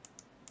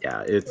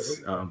 Yeah,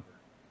 it's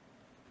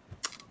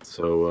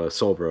so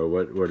Soulbro,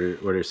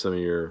 what are some of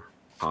your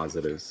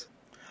positives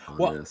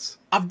on this?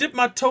 I've dipped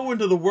my toe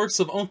into the works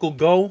of Uncle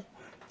Go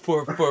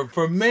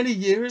for many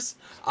years.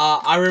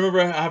 I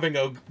remember having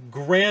a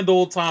grand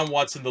old time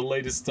watching the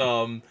latest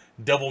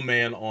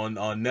Devilman on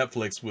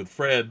Netflix with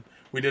Fred.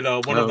 We did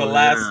one of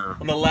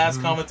the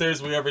last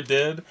commentaries we ever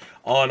did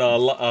on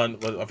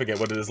I forget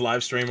what it is,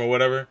 live stream or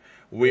whatever.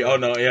 We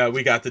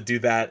got to do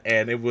that,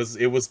 and it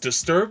was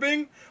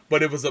disturbing,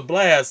 but it was a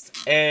blast.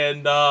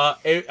 And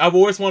I've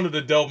always wanted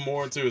to delve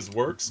more into his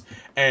works,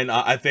 and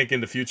I think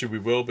in the future we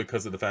will,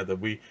 because of the fact that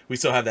we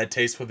still have that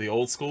taste for the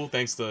old school,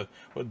 thanks to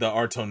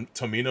our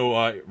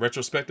Tomino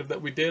retrospective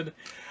that we did.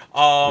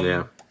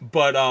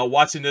 But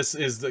watching this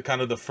is the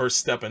kind of the first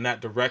step in that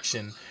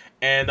direction.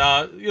 And,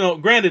 you know,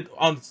 granted,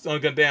 on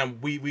Gundam,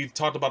 we've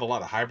talked about a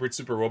lot of hybrid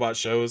Super Robot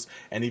shows,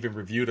 and even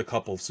reviewed a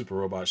couple of Super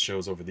Robot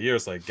shows over the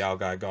years, like Gal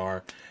Gai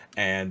Gar,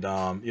 and,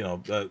 you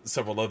know,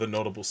 several other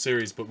notable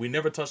series. But we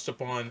never touched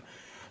upon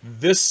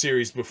this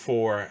series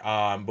before,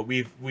 but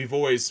we've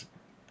always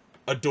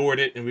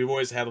adored it, and we've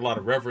always had a lot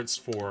of reverence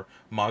for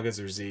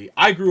Mazinger Z.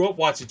 I grew up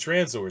watching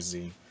Tranzor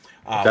Z.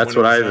 That's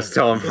what I was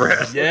telling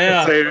Fred.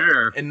 Yeah. Same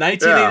here. In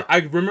 1980, I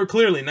remember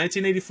clearly,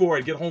 1984,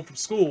 I'd get home from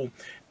school,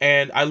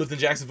 and I lived in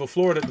Jacksonville,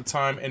 Florida at the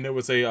time, and there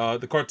was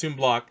the cartoon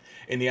block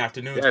in the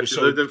afternoons. Yeah, if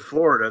you lived in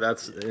Florida,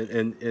 that's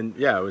and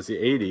yeah, it was the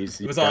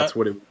 80s. That's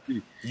what it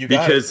would be.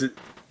 Because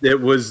it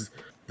was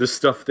the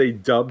stuff they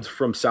dubbed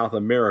from South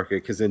America,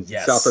 because in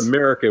South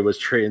America it was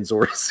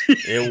Tranzor Z.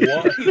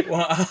 It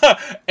was.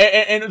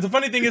 and the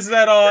funny thing is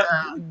that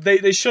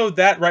they showed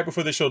that right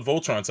before they showed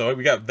Voltron, so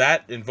we got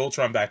that and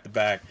Voltron back to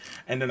back,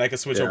 and then I could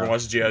switch over and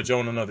watch G.I. Joe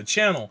on another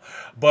channel.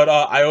 But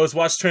I always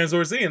watched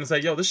Tranzor Z, and it's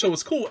like, yo, this show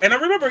was cool. And I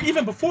remember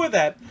even before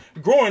that,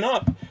 growing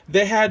up,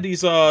 they had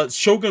these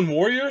Shogun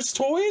Warriors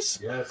toys.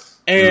 Yes.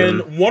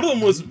 And one of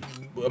them was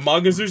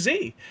Mazinger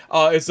Z.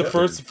 It's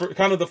the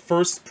kind of the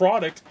first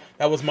product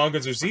that was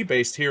Mazinger Z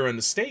based here in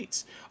the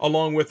States,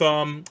 along with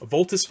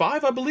Voltus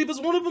 5, I believe,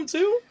 is one of them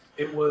too.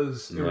 It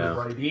was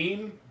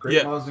Raideen,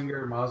 Great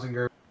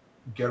Mazinger,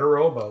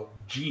 Getter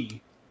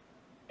G,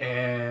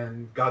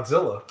 and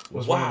Godzilla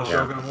was one of the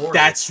Shogun Warriors.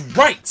 That's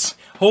right.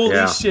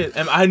 Holy shit!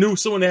 And I knew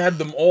someone that had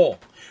them all.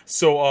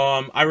 So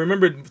I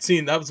remember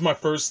seeing, that was my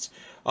first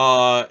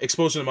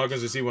exposure to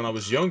Mazinger Z when I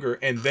was younger,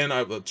 and then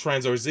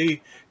Tranzor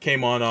Z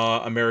came on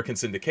American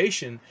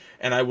syndication,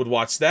 and I would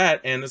watch that,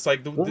 and it's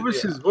like what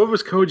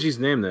was Koji's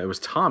name? That it was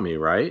Tommy,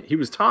 right? He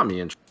was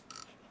Tommy.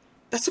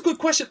 That's a good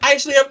question. I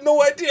actually have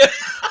no idea.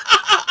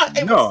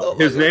 No,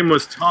 his name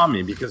was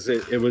Tommy because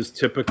it was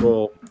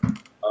typical.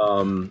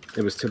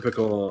 It was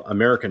typical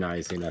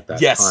Americanizing at that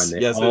time.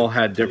 They all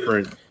had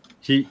different.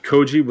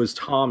 Koji was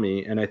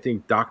Tommy, and I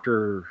think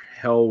Dr.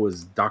 Hell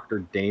was Dr.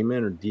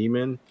 Damon or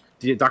Demon.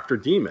 Dr.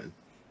 Demon.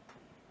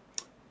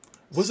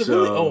 Was it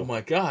really? Oh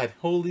my god!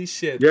 Holy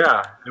shit!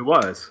 Yeah, it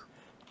was.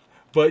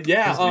 But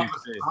yeah,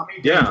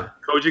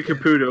 Koji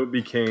Kabuto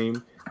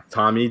became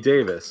Tommy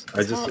Davis.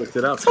 I just looked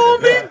it up.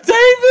 Tommy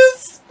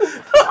Davis.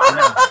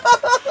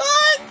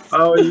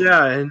 Oh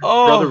yeah, and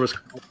brother was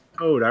called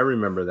Toad. I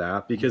remember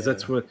that because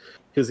that's what.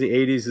 Because the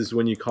 80s is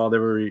when you called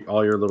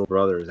all your little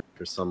brothers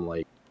after some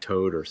like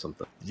Toad or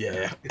something.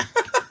 Yeah.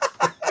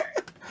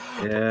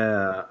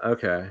 Yeah.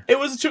 Okay. It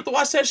was a trip to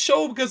watch that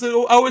show because I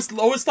always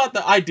thought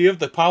the idea of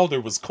the powder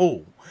was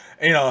cool.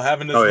 You know,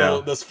 having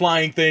this this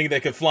flying thing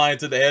that could fly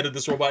into the head of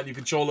this robot and you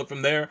control it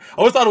from there. I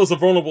always thought it was a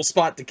vulnerable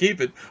spot to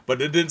keep it,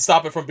 but it didn't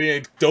stop it from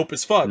being dope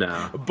as fuck.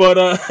 No. But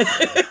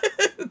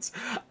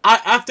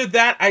after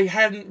that, I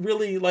hadn't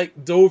really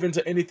like dove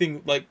into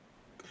anything like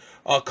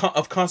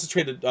of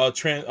concentrated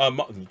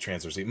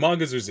Tranzor Z,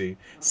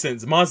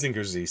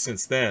 Mazinger Z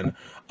since then.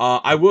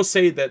 I will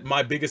say that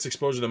my biggest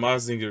exposure to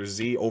Mazinger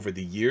Z over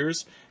the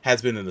years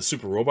has been in the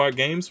Super Robot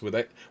games, where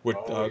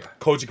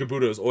Koji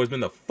Kabuto has always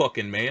been the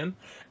fucking man,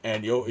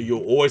 and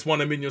you'll always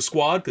want him in your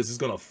squad because he's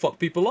gonna fuck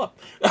people up.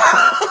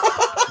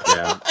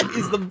 Yeah,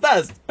 he's the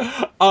best,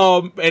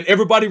 and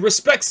everybody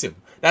respects him.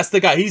 That's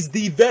the guy. He's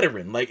the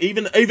veteran. Like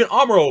even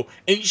Amuro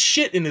ain't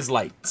shit in his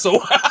light.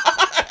 So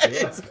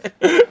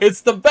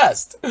It's the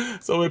best.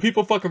 So when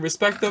people fucking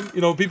respect them,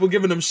 you know, people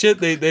giving them shit,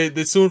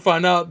 they soon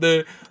find out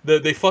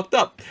they fucked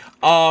up.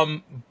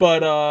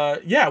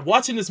 Yeah,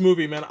 watching this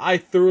movie, man, I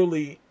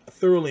thoroughly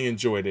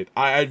enjoyed it.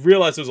 I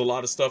realized there's a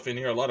lot of stuff in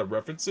here, a lot of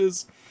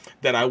references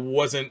that I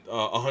wasn't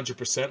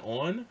 100%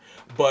 on,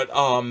 but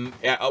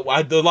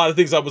a lot of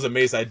things I was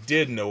amazed I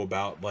did know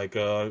about, like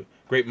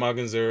Great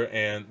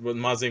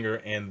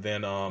Mazinger, and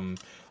then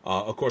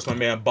of course my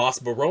man Boss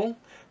Baron.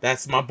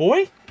 That's my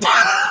boy.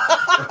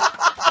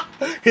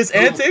 His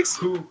antics.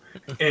 Who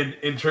in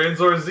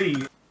Tranzor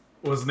Z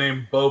was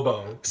named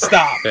Bobo.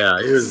 Stop.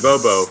 Yeah, he was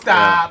Bobo.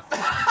 Stop.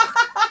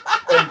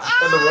 And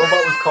the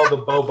robot was called the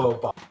Bobo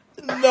Bot.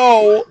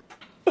 No.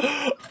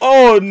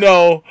 Oh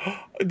no.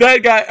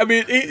 That guy, I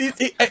mean,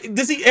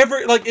 does he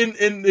ever, like,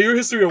 in your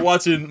history of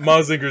watching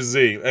Mazinger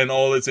Z and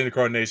all its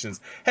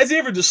incarnations, has he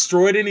ever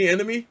destroyed any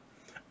enemy?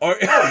 Or,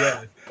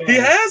 yeah. He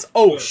has?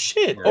 Oh, yeah.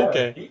 Shit. Yeah.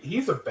 Okay.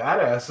 He's a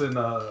badass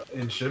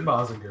in Shin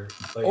Mazinger.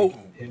 Like,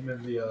 him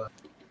and the,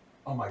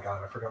 oh my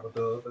god, I forgot what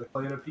the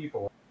clan of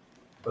people.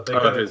 But they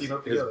got to team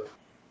up together.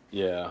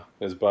 Yeah,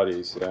 his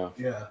buddies, yeah.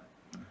 Yeah.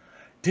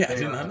 Yeah, I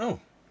did not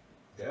know.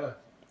 Yeah.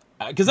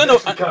 Because I know.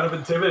 Kind of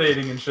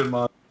intimidating in Shin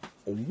Mazinger.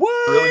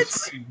 What? Really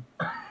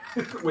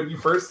when you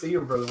first see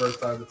him for the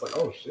first time, it's like,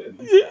 oh shit,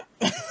 he's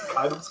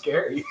kind of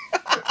scary.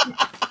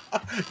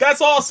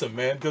 That's awesome,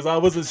 man. Because I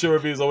wasn't sure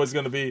if he was always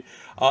going to be,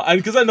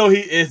 because I know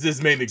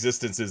his main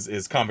existence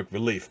is comic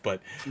relief.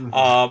 But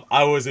I've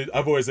always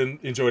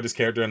enjoyed his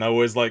character, and I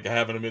always like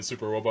having him in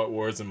Super Robot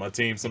Wars in my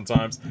team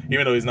sometimes,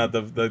 even though he's not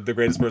the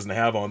greatest person to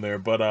have on there.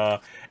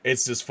 But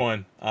it's just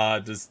fun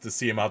just to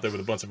see him out there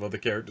with a bunch of other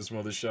characters from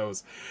other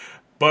shows.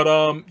 But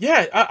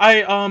yeah,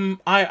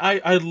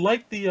 I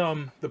like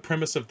the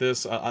premise of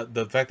this.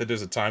 The fact that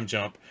there's a time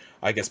jump,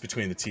 I guess,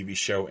 between the TV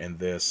show and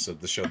this,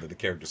 the show that the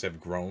characters have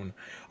grown.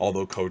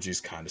 Although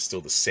Koji's kind of still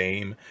the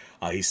same,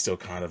 he's still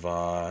kind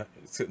of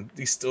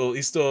he's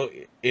still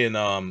in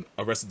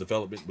Arrested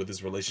Development with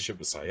his relationship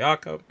with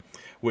Sayaka,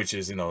 which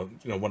is you know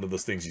one of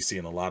those things you see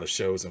in a lot of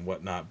shows and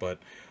whatnot. But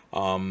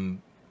I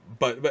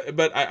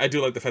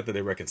do like the fact that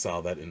they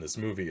reconcile that in this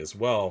movie as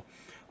well.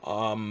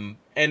 And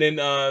then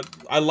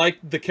I like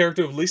the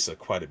character of Lisa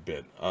quite a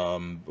bit.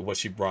 What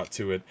she brought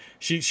to it.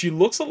 She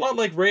looks a lot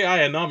like Rei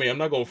Ayanami. I'm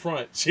not gonna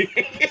front. She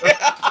What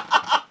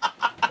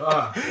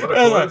a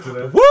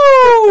coincidence. Woo!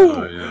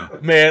 Oh, yeah.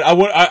 Man,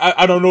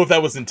 I don't know if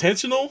that was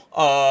intentional,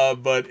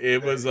 but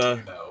it was No.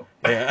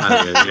 yeah.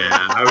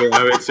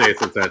 I would say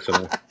it's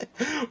intentional.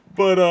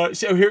 But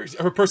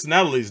her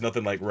personality is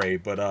nothing like Rei,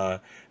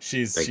 but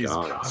she's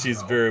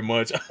very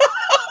much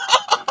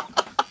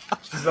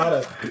She's not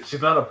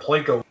a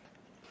Planko.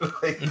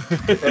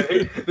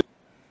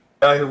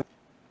 Guy who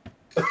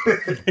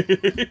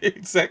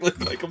exactly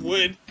like a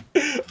wood.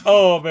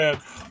 Oh man,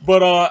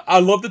 but I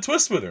love the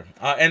twist with her,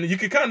 and you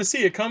can kind of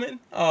see it coming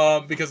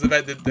because of the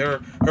fact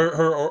that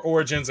her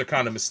origins are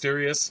kind of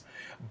mysterious.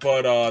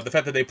 But the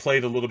fact that they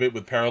played a little bit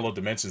with parallel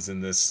dimensions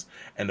in this,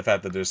 and the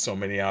fact that there's so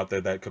many out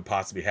there that could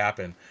possibly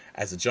happen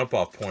as a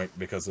jump-off point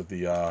because of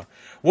the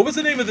what was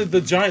the name of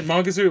the giant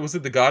Mazinger? Was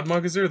it the God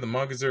Mazinger? The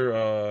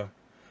Mazinger?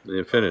 The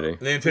Infinity.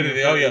 The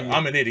Infinity. Oh yeah,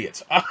 I'm an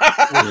idiot.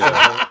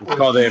 Yeah, it's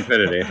called the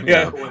Infinity.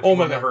 Yeah. Oh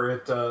my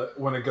God.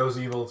 When it goes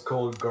evil, it's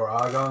called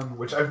Goragon,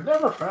 which I've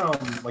never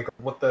found like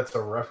what that's a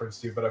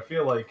reference to, but I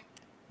feel like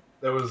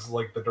that was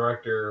like the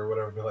director or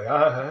whatever be like,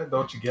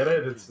 don't you get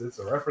it? It's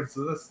a reference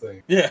to this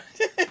thing. Yeah.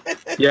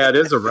 Yeah, it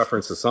is a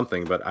reference to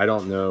something, but I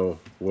don't know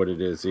what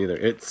it is either.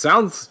 It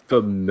sounds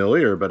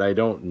familiar, but I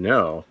don't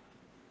know.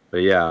 But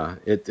yeah,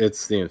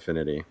 it's the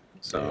Infinity.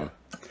 So. Yeah.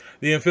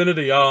 The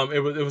Infinity,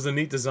 it was a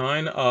neat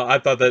design. I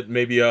thought that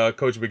maybe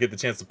Coach would get the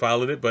chance to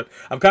pilot it, but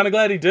I'm kind of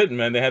glad he didn't,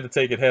 man. They had to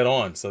take it head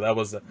on, so that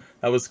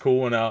was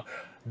cool. And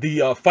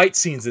the fight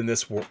scenes in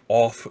this were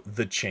off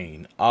the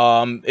chain,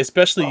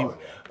 especially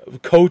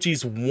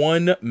Koji's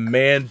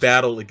one-man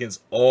battle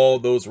against all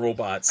those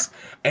robots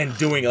and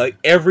doing like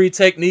every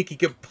technique he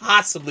could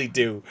possibly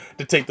do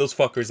to take those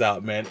fuckers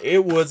out, man.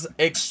 It was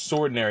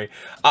extraordinary.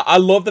 I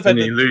love the fact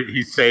that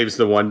he saves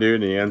the one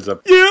dude and he ends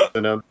up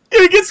him.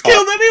 He gets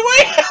killed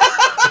anyway.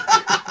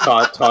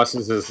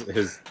 Tosses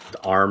his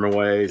arm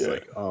away. He's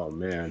like, oh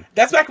man.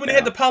 That's back when they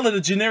had to pilot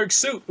a generic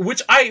suit,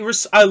 which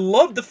I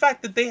love the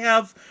fact that they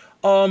have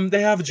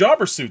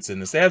jobber suits in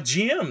this. They have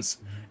GMs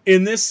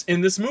in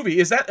this movie.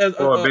 Is that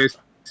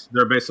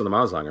they're based on the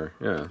Mazinger?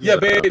 Yeah. Yeah,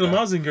 based on the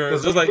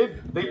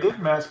Mazinger. They did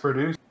mass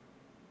produce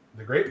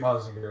the Great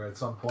Mazinger at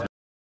some point.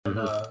 And,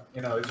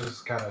 it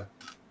just kind of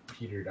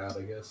petered out,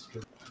 I guess.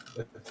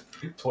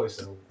 Toy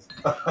sales.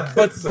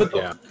 But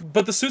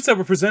the suits that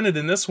were presented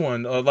in this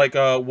one,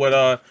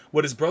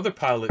 what his brother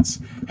pilots,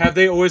 have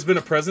they always been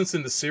a presence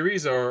in the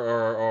series,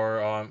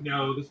 or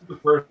No, this is the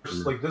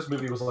first. Like this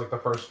movie was like the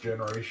first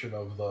generation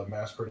of the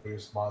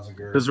mass-produced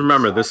Mazinger. Because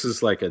remember, this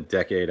is like a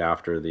decade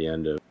after the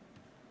end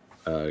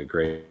of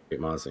Great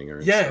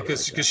Mazinger. Yeah,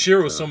 because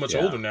Shira was so much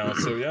older now.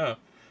 So yeah,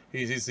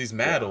 He's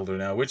mad older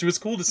now, which was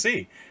cool to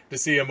see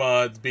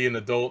him be an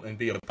adult and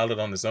be a pilot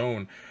on his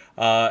own.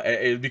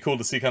 It'd be cool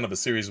to see kind of a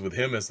series with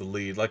him as the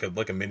lead, like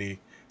a mini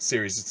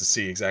series, just to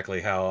see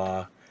exactly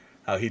how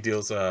he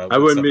deals. I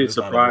wouldn't be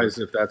surprised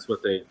if that's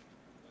what they.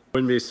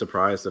 Wouldn't be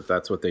surprised if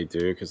that's what they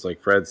do, because like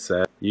Fred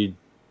said, you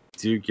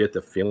do get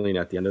the feeling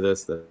at the end of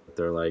this that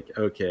they're like,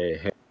 okay,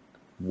 hey,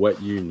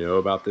 what you know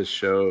about this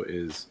show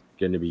is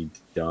going to be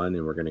done,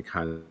 and we're going to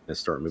kind of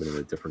start moving in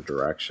a different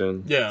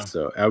direction. Yeah.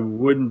 So I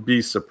wouldn't be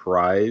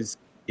surprised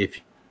if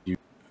you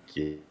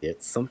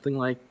get something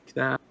like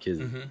that,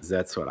 because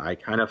that's what I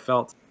kind of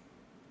felt.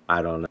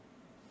 I don't know.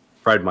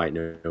 Fred might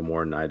know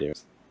more than I do.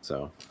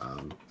 So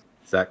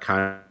is that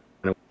kind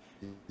of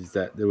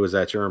was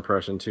that your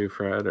impression too,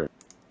 Fred? Or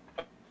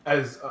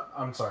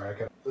I'm sorry,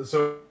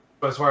 so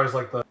as far as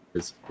like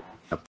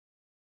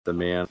the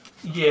man,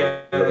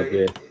 yeah,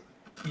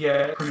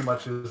 pretty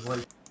much is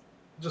like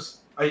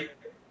it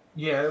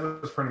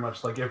was pretty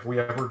much like if we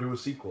ever do a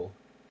sequel,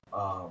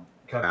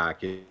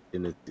 back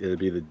and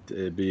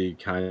it'd be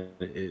kind of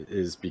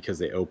is because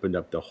they opened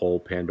up the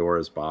whole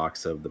Pandora's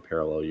box of the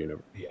parallel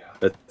universe. Yeah,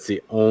 that's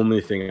the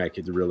only thing I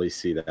could really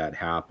see that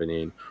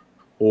happening.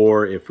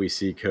 Or if we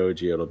see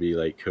Koji, it'll be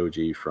like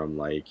Koji from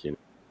like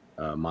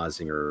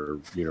Mazinger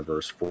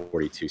Universe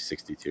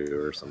 4262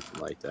 or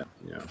something like that.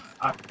 You know,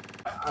 I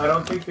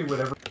don't think they would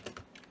ever.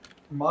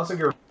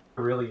 Mazinger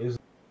really is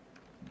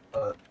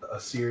a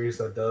series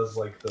that does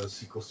like the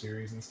sequel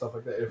series and stuff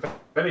like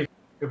that.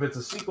 If it's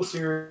a sequel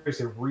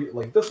series,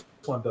 like this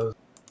one does,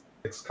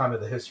 it's kind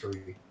of the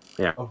history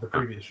of the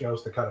previous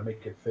shows to kind of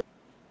make it fit.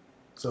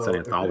 So it's an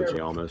anthology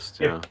almost.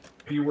 Yeah.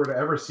 If you were to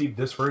ever see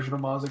this version of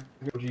Mazinger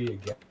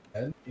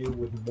again, it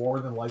would more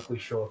than likely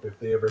show up if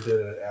they ever did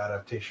an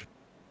adaptation.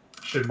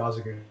 Shin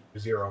Mazinger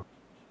Zero,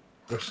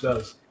 which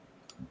does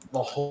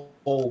the whole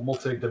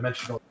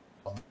multi-dimensional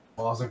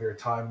Mazinger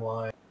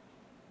timeline.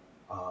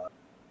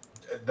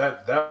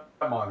 That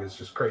manga is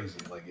just crazy.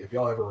 Like, if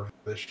y'all ever review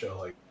this show,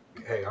 like,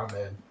 hey, I'm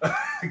in,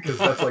 because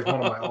that's like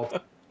one of my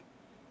all-time.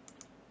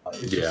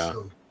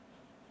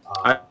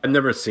 I've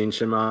never seen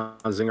Shin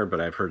Mazinger, but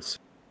I've heard.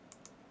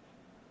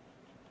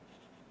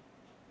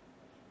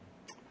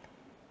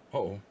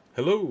 Oh,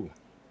 hello,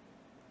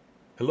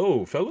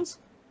 fellas.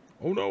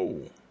 Oh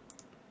no.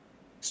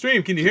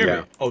 Stream, can you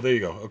hear me? Oh, there you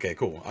go. Okay,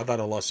 cool. I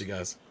thought I lost you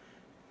guys.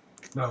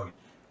 No.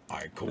 All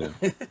right, cool.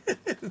 Yeah.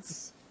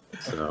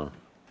 So,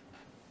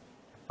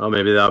 well,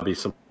 maybe that'll be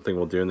something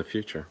we'll do in the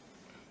future.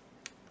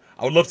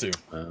 I would love to.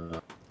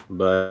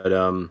 But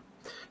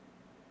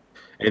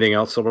anything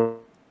else?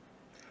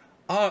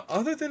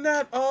 Other than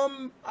that,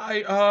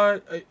 I'd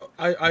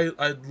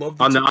love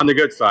to on the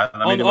good side.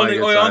 On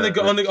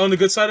the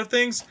good side of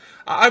things,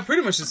 I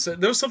pretty much just said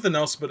there was something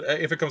else, but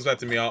if it comes back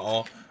to me,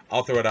 I'll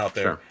throw it out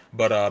there. Sure.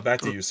 But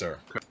back to you, sir.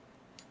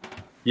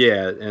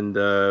 Yeah, and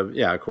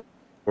of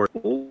course,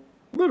 a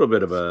little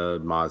bit of a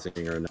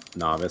Mazinger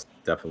novice,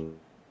 definitely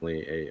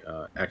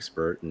a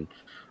expert, and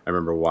I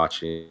remember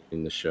watching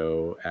the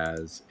show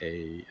as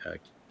I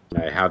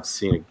have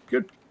seen a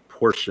good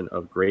portion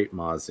of Great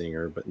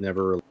Mazinger, but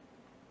never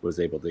was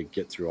able to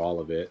get through all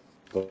of it.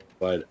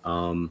 But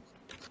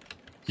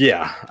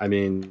yeah, I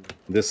mean,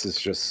 this is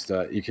just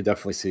you could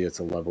definitely see it's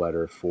a love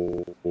letter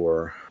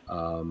for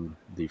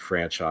the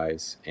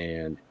franchise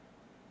and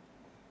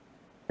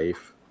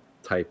life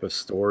type of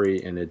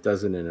story, and it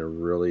does it in a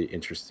really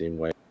interesting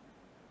way.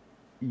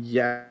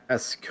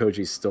 Yes,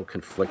 Koji's still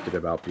conflicted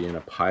about being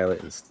a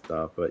pilot and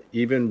stuff, but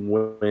even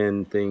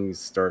when things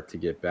start to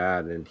get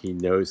bad and he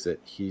knows that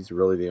he's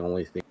really the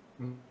only thing,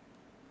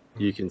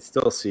 you can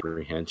still see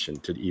apprehension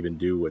to even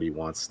do what he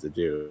wants to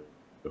do,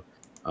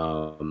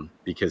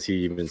 because he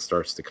even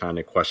starts to kind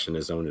of question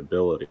his own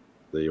ability.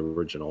 The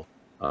original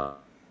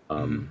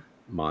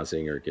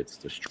Mazinger gets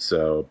destroyed.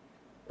 So,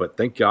 but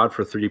thank God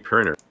for 3D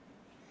printer.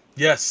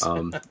 Yes.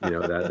 You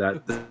know,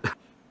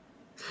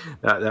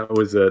 that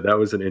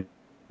was an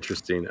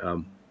interesting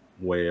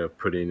way of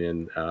putting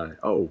in.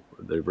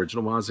 The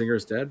original Mazinger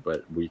is dead,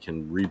 but we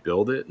can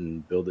rebuild it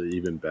and build it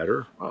even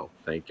better. Oh,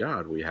 thank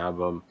God we have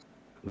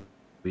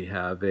we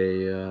have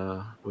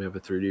a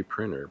 3D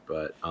printer.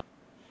 But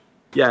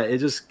yeah, it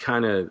just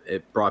kind of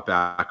brought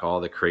back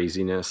all the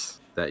craziness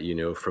that you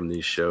know from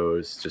these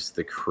shows, just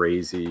the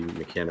crazy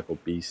mechanical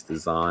beast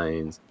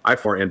designs. I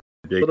a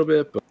little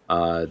bit, but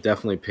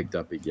definitely picked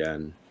up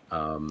again.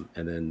 And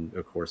then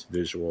of course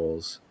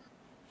visuals,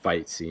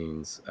 fight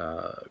scenes,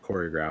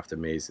 choreographed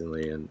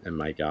amazingly, and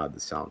my God, the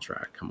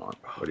soundtrack! Come on,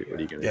 what are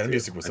you gonna do? Yeah, the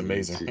music was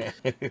amazing.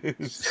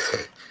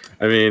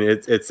 I mean,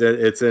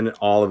 it's in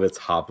all of its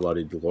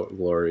hot-blooded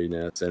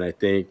gloriness, and I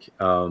think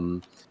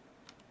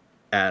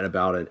at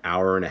about an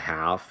hour and a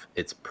half,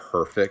 it's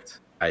perfect.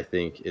 I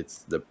think it's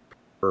the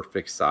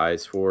perfect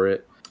size for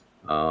it.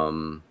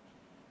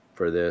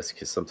 For this,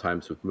 because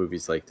sometimes with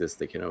movies like this,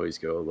 they can always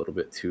go a little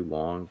bit too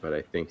long, but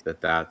I think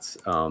that's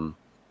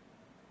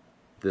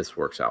this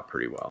works out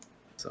pretty well.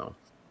 So,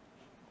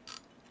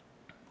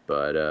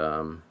 but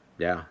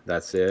yeah,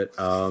 that's it.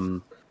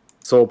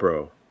 Soul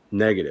Bro,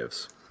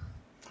 negatives.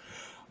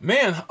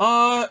 Man,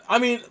 I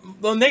mean,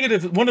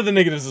 one of the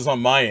negatives is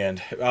on my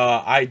end.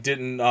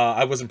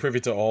 I wasn't privy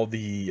to all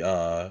the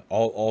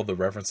all the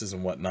references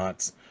and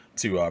whatnot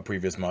to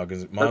previous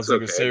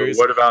Mazinger series.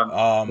 What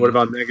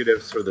about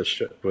negatives for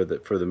the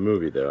for the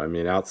movie though? I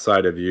mean,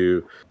 outside of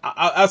you,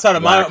 outside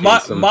of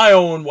my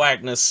own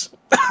whackness.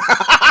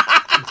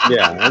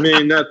 Yeah, I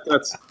mean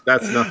that's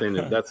nothing.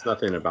 That's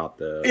nothing about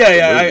the.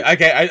 Yeah.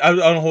 I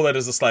don't hold that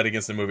as a slight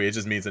against the movie. It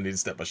just means I need to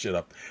step my shit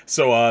up.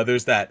 So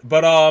there's that.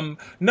 But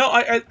no,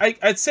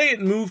 I'd say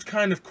it moved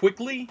kind of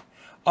quickly.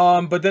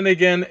 But then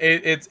again,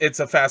 it's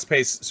a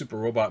fast-paced super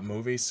robot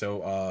movie,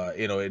 so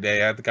they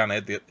had to kind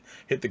of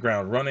hit the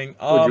ground running.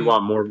 Would you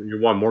want more? You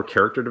want more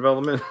character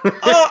development?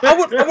 I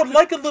would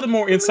like a little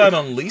more insight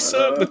on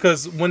Lisa,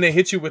 because when they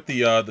hit you with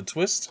the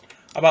twist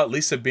about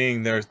Lisa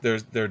being their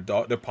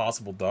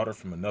possible daughter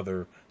from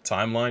another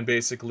timeline,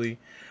 basically,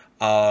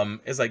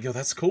 it's like, yo,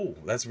 that's cool.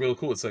 That's real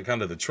cool. It's like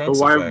kind of the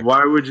Trunks effect.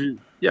 Why would you?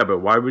 Yeah, but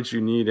why would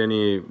you need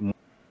any?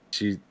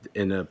 She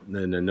in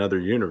another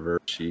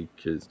universe.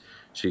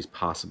 She's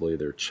possibly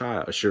their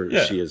child. Sure,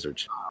 yeah. She is their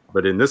child.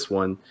 But in this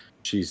one,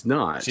 she's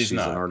not. She's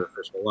not. An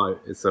artificial life.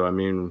 So, I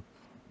mean,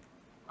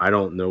 I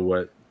don't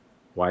know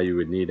why you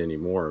would need any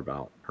more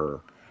about her.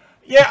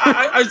 Yeah,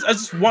 I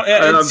just want...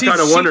 and I'm kind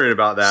of wondering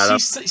about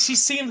that. She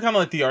seemed kind of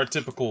like the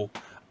archetypical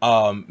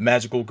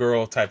magical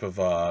girl type of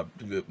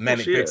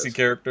manic pixie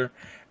character.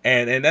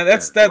 And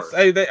that's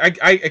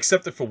I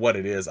accept it for what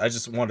it is. I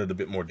just wanted a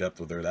bit more depth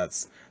with her.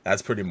 That's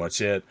pretty much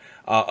it.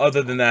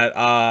 Other than that,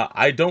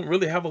 I don't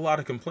really have a lot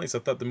of complaints. I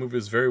thought the movie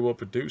was very well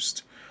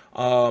produced.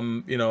 I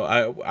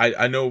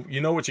know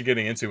what you're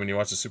getting into when you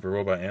watch a super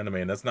robot anime,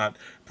 and that's not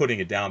putting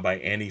it down by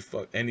any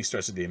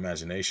stretch of the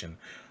imagination.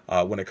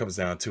 When it comes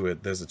down to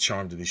it, there's a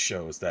charm to these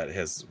shows that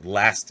has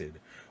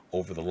lasted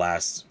over the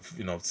last,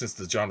 since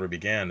the genre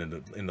began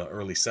in the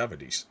early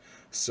 70s.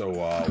 So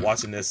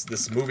watching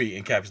this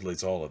movie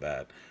encapsulates all of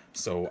that.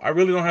 So I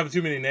really don't have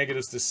too many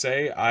negatives to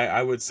say.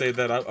 I would say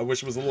that I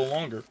wish it was a little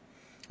longer.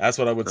 That's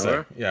what I would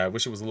say. Yeah, I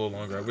wish it was a little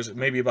longer. I wish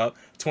maybe about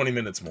 20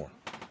 minutes more.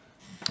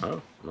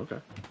 Oh, okay.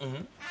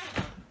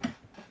 Mm-hmm.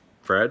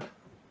 Fred?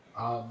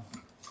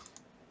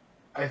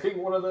 I think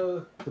one of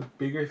the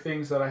bigger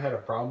things that I had a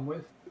problem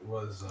with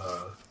was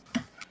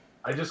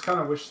I just kind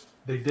of wish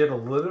they did a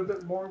little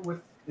bit more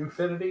with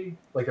Infinity.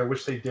 Like, I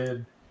wish they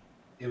did.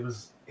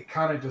 It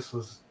kind of just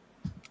was...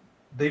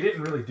 They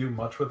didn't really do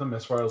much with him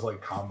as far as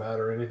like combat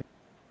or anything.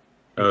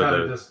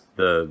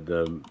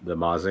 The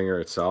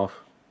Mazinger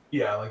itself.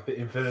 Yeah, like the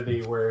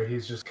Infinity, where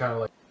he's just kind of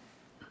like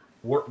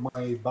warp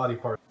my body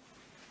part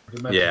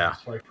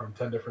dimensions, like from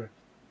 10 different.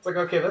 It's like,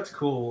 okay, that's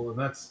cool and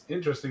that's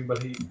interesting,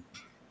 but he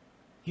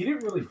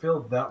didn't really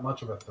feel that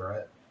much of a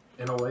threat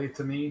in a way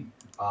to me.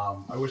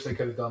 I wish they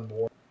could have done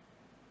more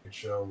to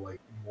show like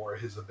more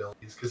of his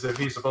abilities, because if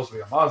he's supposed to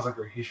be a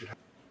Mazinger, he should have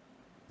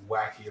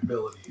wacky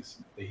abilities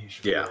that he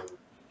should. Yeah.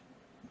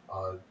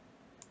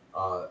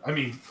 I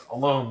mean,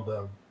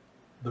 alone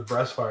the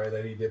breast fire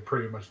that he did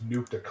pretty much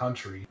nuked a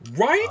country.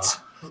 Right?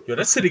 Yo,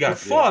 that city got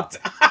fucked.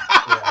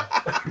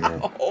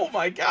 Yeah. Oh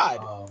my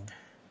god.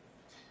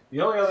 The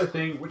only other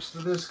thing, which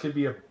this could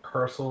be a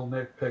personal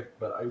nitpick,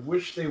 but I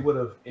wish they would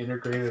have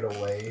integrated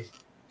a way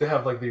to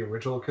have like the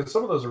original, because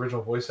some of those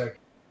original voice actors,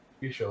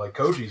 like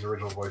Koji's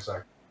original voice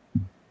actor,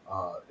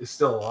 is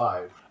still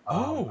alive. I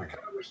kind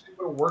of wish they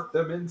would have worked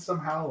them in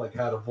somehow, like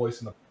had a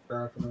voice in the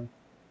background for them,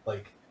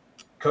 like.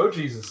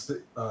 Koji's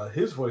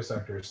his voice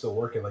actor is still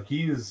working. Like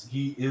he is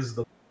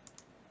the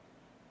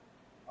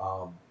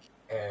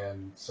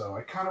and so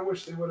I kind of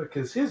wish they would have,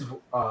 because his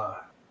I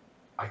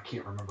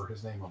can't remember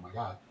his name. Oh my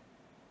god,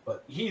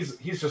 but he's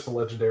just a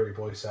legendary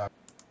voice actor.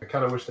 I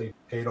kind of wish they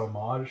paid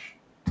homage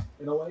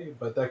in a way,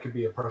 but that could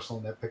be a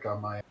personal nitpick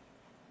on my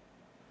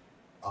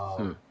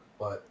end.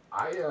 But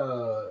I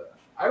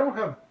don't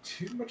have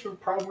too much of a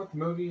problem with the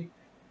movie.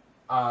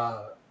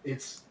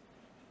 It's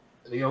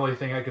the only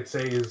thing I could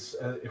say is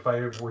if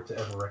I were to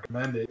ever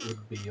recommend it,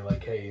 would be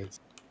like, hey, it's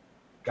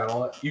got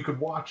all that. You could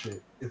watch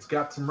it. It's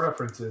got some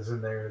references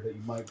in there that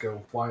you might go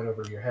flying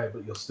over your head,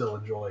 but you'll still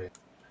enjoy it.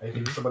 I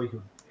think somebody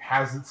who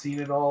hasn't seen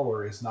it all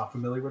or is not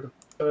familiar with the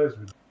franchise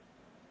would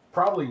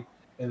probably,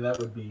 and that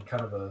would be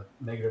kind of a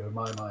negative in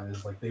my mind,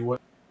 is like they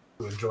wouldn't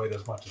enjoy it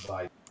as much as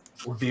I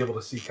would be able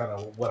to see kind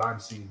of what I'm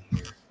seeing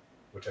here,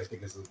 which I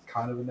think is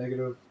kind of a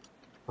negative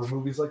for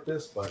movies like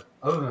this. But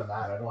other than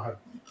that, I don't have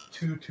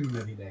too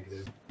many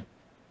negatives.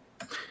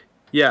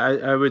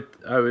 Yeah,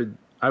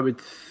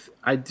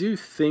 I do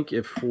think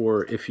if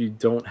you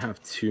don't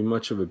have too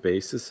much of a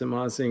basis in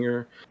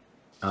Mazinger,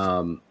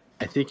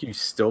 I think you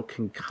still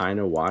can kind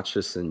of watch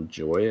this and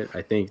enjoy it.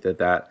 I think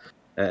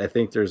I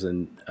think there's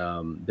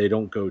they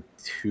don't go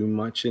too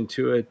much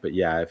into it, but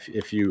yeah,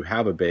 if you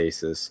have a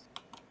basis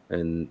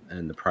and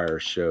the prior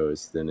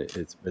shows, then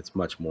it's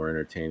much more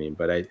entertaining.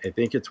 But I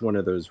think it's one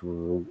of those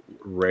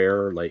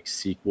rare like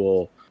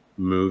sequel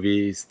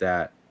movies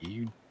that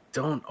you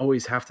don't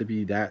always have to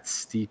be that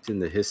steeped in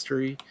the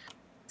history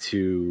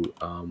to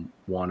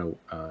want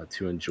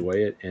to enjoy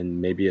it,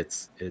 and maybe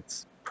it's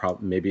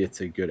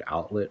a good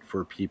outlet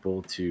for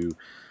people to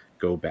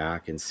go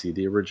back and see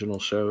the original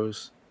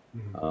shows.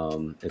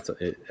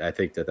 Mm-hmm. I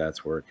think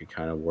that's where it could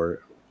kind of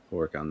work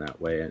on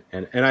that way.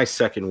 And I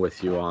second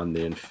with you on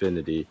the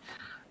Infinity.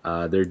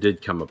 There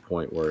did come a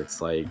point where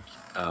it's like,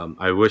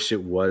 I wish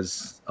it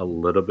was a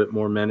little bit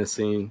more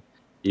menacing,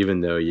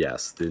 even though,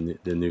 yes, the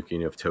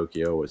nuking of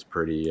Tokyo was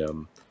pretty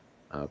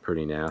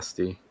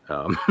nasty.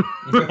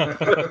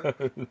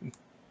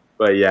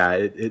 But yeah,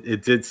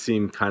 it did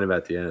seem kind of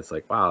at the end, it's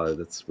like, wow,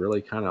 that's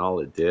really kind of all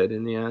it did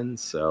in the end.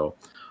 So,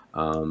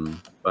 and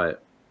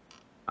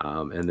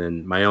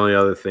then my only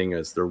other thing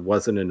is there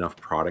wasn't enough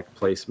product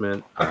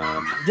placement.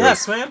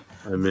 Yes, man.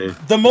 I mean,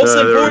 the most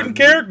important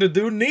character,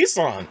 dude,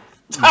 Nissan.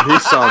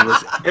 Nissan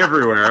was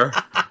everywhere.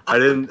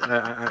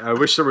 I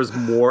wish there was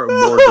more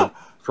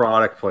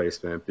product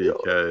placement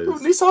because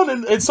Nissan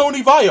and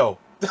Sony Vaio.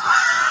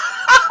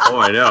 Oh,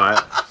 I know.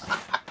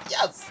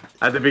 Yes.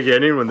 At the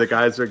beginning, when the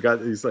guys he's got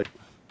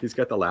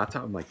the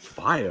laptop. I'm like,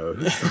 Vaio.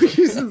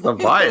 He's the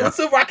Vaio. What's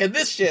still rocking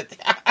this shit?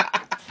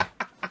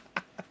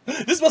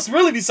 This must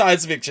really be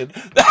science fiction.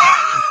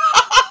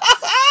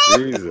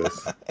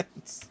 Jesus,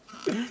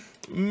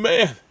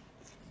 man.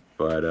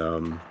 But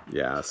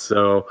yeah.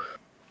 So,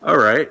 all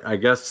right. I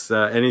guess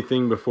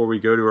anything else before we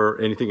go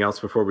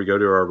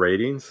to our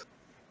ratings?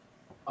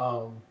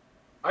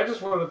 I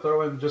just wanted to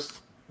throw in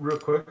just real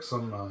quick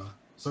some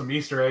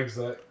Easter eggs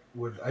that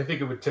I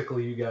think it would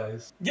tickle you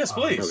guys. Yes,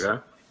 please. Okay.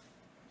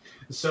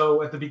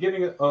 So at the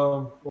beginning,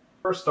 we'll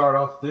first start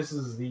off. This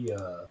is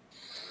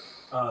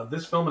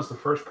this film is the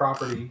first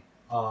property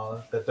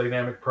that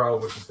Dynamic Pro,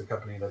 which is the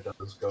company that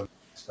does Go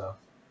stuff,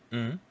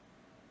 mm-hmm.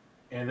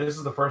 and this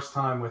is the first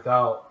time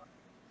without,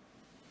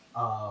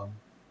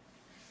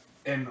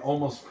 in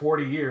almost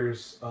 40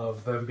 years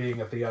of them being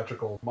a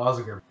theatrical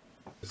Mazinger,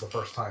 is the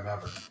first time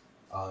ever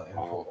in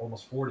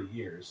almost 40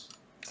 years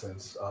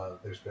since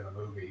there's been a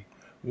movie.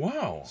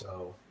 Wow.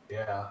 So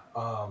yeah,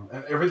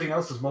 and everything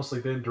else has mostly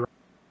been direct.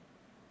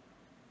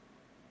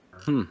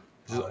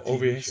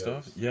 OVA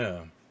stuff.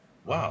 Yeah.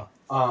 Wow.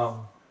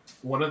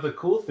 One of the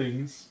cool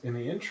things in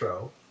the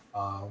intro,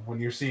 when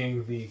you're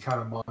seeing the kind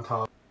of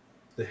montage,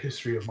 the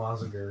history of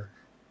Mazinger,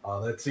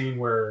 that scene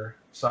where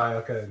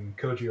Sayaka and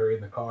Koji are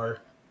in the car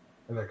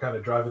and they're kind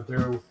of driving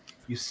through,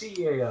 you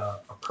see a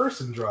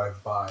person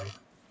drive by,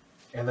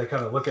 and they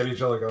kind of look at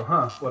each other, and go,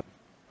 "Huh, what?"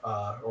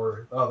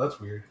 Or, "Oh, that's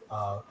weird."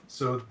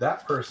 So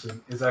that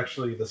person is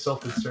actually the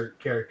self-insert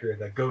character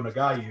that Go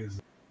Nagai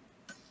uses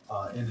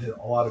in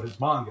a lot of his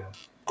manga.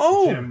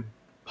 Oh, it's him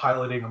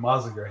piloting a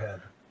Mazinger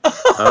head.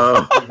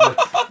 Oh,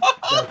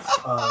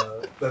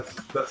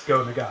 that's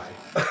Go Nagai.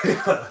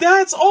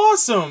 That's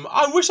awesome!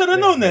 I wish I'd have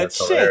known that.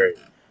 That's Shit. Hilarious.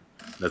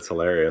 That's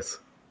hilarious.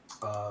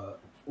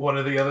 One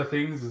of the other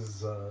things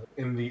is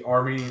in the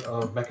army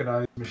of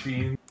mechanized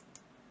machines,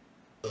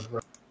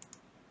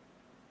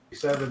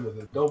 7 with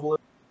the Doblet,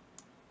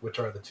 which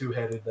are the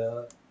two-headed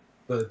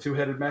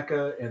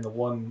mecha, and the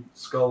one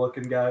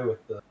skull-looking guy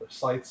with the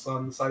sights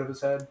on the side of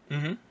his head.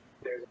 Mm-hmm.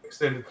 There's an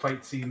extended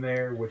fight scene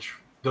there, which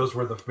those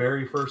were the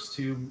very first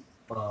 2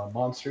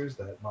 monsters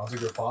that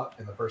Mazinger fought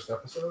in the first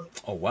episode.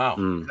 Oh, wow.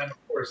 And then,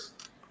 of course,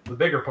 the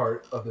bigger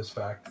part of this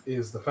fact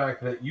is the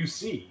fact that you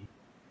see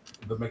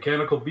the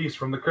mechanical beast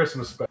from the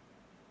Christmas special.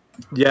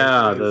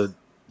 Yeah,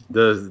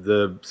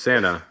 the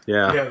Santa.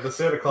 Yeah. Yeah, the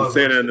Santa Claus.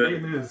 The Santa the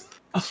name is,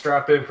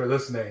 strap in for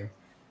this name.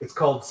 It's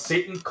called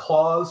Satan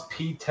Claus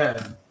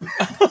P10.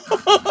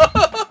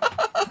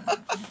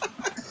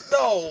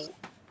 No.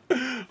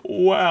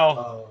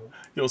 Wow.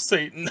 Yo,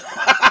 Satan.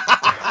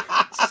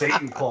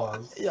 Satan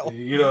Claus. Yo.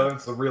 You know,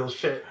 it's the real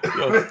shit.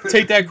 Yo,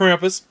 take that,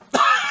 Krampus.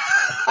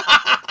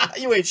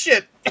 You ain't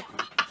shit.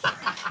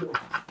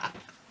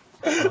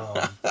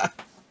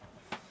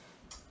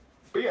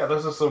 But yeah,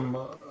 those are some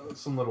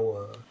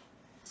little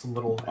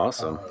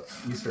awesome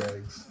Easter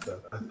eggs that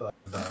I thought.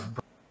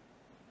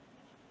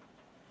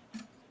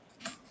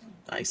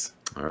 Nice.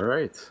 All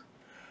right.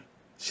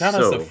 Shout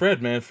out to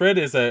Fred, man. Fred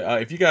is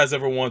if you guys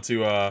ever want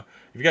to, if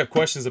you got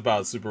questions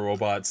about Super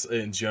Robots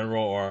in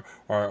general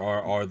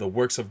or the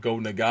works of Go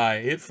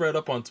Nagai, hit Fred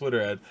up on Twitter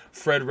at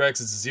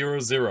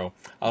FredRex00.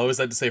 I always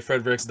like to say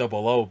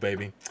FredRex00,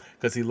 baby,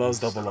 because he loves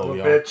 00,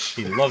 y'all. Bitch.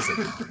 He loves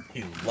it.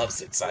 He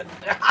loves it, son.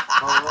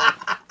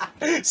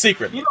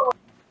 Secret. You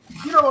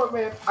know what,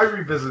 man? I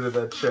revisited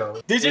that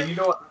show. Did you? And you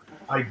know what?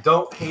 I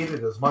don't hate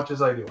it as much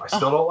as I do. I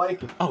still don't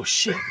like it. Oh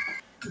shit.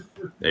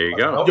 There you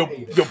go.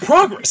 Your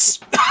progress.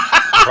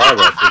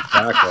 Progress,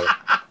 exactly.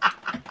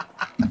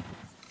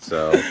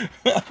 So,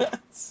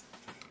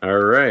 all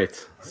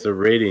right. So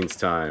ratings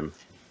time.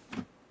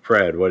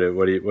 Fred, what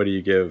do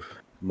you give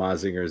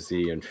Mazinger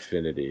Z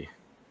Infinity?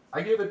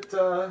 I give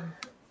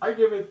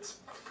it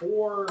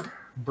 4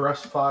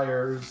 breast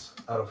fires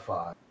out of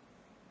 5.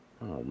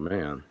 Oh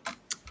man.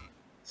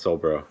 So,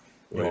 bro,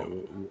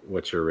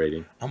 what's your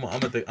rating? I'm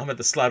at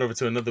the slide over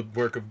to another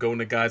work of Go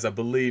Nagai's, I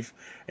believe,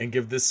 and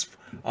give this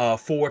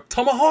 4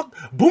 tomahawk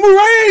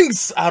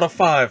boomerangs out of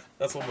 5.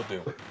 That's what we'll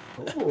do.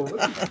 Ooh,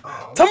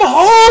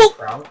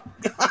 Tomahawk!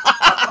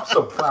 I'm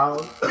so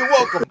proud. You're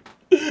welcome.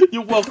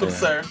 You're welcome,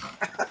 sir.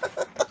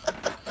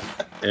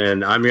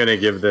 And I'm gonna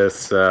give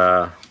this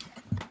 4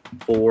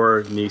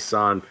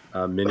 Nissan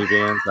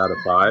minivans out of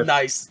 5.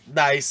 Nice.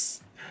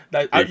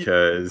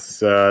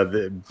 Because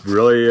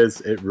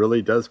it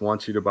really does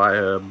want you to buy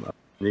a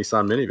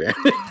Nissan minivan.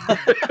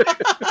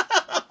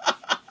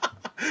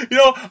 You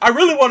know, I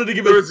really wanted to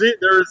give it.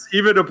 There was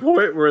even a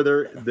point where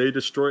they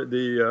destroyed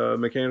the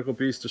Mechanical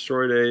Beast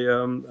destroyed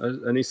a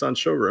Nissan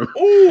showroom.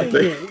 Ooh,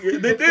 they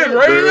did,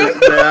 right?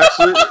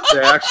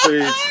 They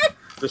actually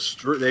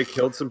they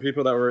killed some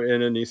people that were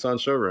in a Nissan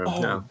showroom.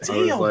 Oh, yeah, damn.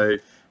 I was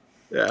like,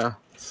 yeah.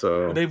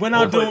 So they went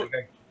out doing.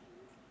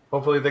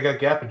 Hopefully they got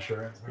gap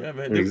insurance. Yeah,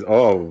 man.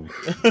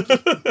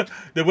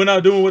 They went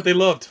out doing what they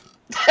loved.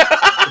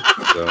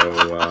 So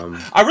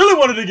I really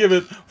wanted to give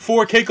it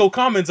 4 Keiko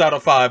comments out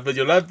of 5, but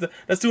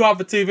that's too hot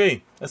for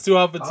TV. That's too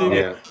hot for TV.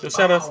 Yeah. Yo,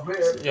 shout out,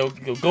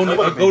 go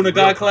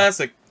Nagai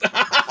Classic.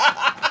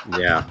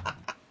 Yeah.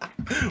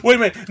 Wait a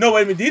minute.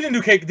 Did he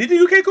do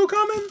Keiko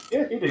comment?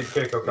 Yeah, he did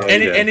Keiko comment.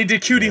 And he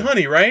did Cutie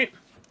Honey, right?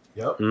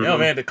 Yep. Mm-hmm. Yo,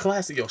 man, the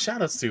classic. Yo,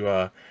 shout outs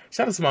to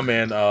my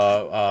man.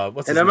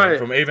 What's his name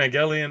from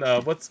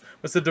Evangelion? What's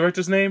the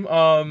director's name?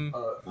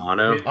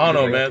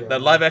 Ano, man,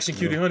 that live action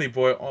Cutie Honey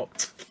boy. Oh,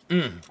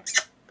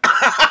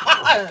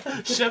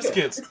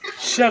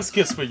 Chef's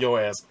kiss for your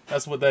ass.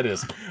 That's what that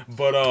is.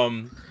 But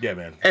yeah,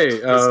 man. Hey,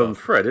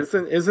 Fred,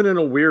 isn't it in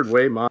a weird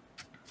way,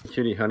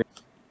 Cutie Honey?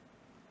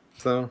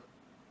 So.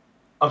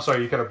 I'm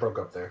sorry, you kind of broke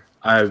up there.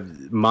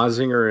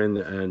 Mazinger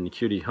and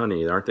Cutie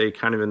Honey, aren't they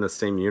kind of in the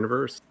same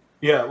universe?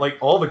 Yeah, like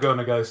all the Go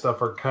Nagai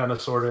stuff are kind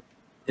of sort of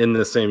in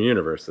the same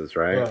universes,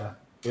 right?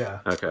 Yeah.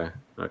 Okay.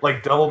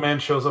 Like Devilman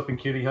shows up in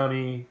Cutie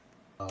Honey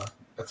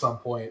at some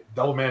point.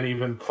 Devilman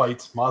even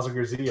fights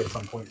Mazinger Z at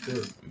some point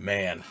too.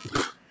 Man.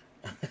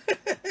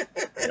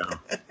 Yeah.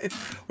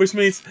 Which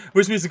means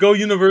the Go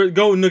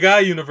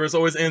Nagai universe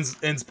always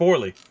ends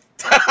poorly.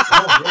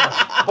 Oh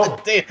yeah. Oh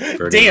damn.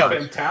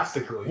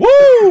 Fantastically.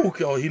 Woo!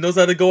 Oh, he knows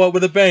how to go out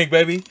with a bang,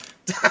 baby.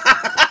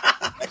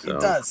 He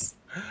does.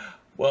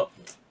 Well,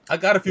 I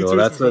got a few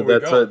tweets before we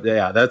go.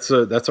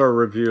 That's our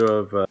review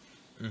of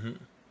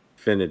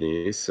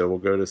Infinity. So we'll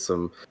go to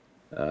some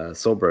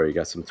Soulbro. You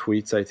got some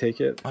tweets, I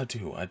take it? I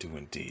do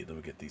indeed. Let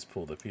me get these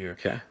pulled up here.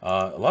 Okay.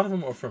 A lot of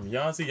them are from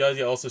Yazi.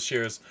 Yazi also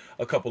shares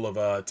a couple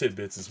of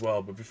tidbits as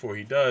well. But before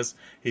he does,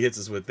 he hits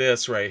us with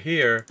this right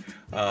here.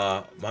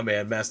 My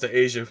man, Master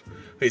Asia,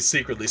 he's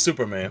secretly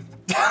Superman.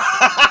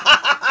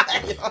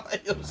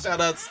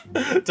 Shout outs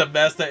to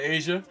Master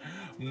Asia.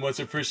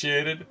 Much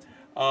appreciated.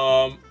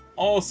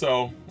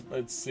 Also,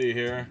 let's see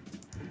here.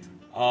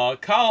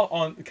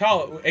 Kyle,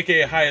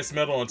 aka Highest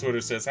Metal on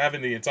Twitter, says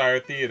having the entire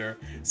theater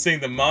sing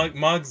the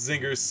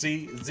Mazinger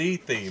Z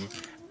theme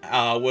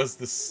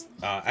was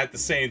at the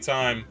same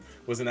time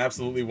was an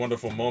absolutely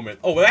wonderful moment.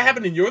 Oh, well, that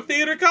happened in your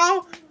theater,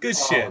 Kyle? Good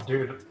shit,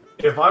 dude.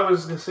 If I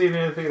was to see it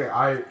in the theater,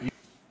 I'd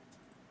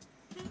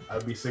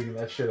be singing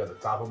that shit at the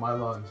top of my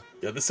lungs.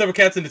 Yeah, the several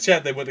cats in the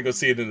chat, they went to go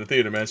see it in the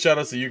theater, man. Shout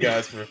out to you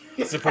guys for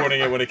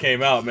supporting it when it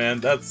came out, man.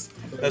 That's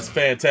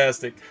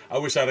fantastic. I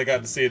wish I'd have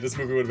gotten to see it. This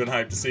movie would have been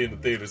hyped to see in the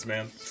theaters,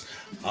 man.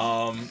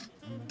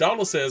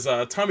 Donald says,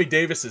 Tommy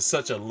Davis is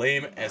such a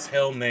lame as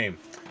hell name.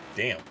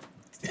 Damn.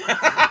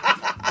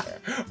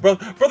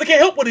 Brother can't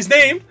help what his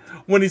name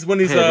when he's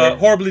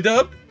horribly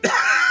dubbed.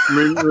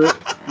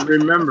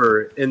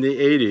 Remember, in the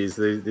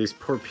 80s, these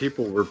poor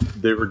people were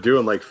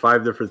doing like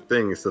 5 different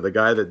things. So the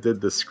guy that did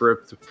the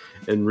script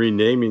and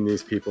renaming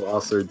these people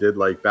also did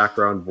like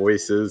background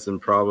voices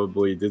and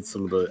probably did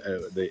some of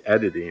the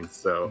editing.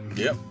 So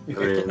yep, I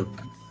mean,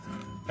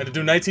 had to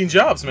do 19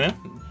 jobs, man.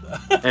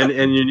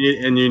 and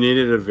you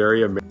needed a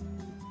very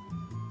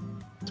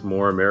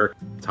more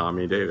American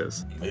Tommy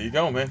Davis. There you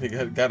go, man.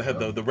 You gotta have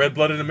the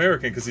red-blooded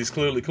American because he's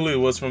clearly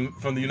was from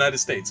the United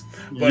States.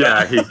 But,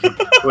 yeah, he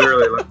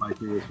clearly looked like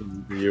he was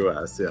from the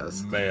U.S.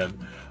 Yes, man.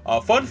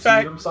 Fun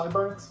fact: them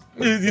sideburns?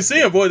 You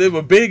see them, boy? They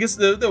were big as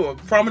they were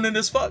prominent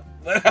as fuck.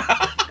 But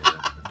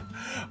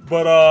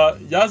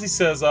Yazi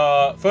says,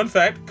 fun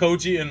fact: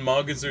 Koji in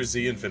Mazinger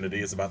Z Infinity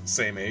is about the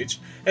same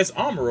age as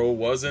Amuro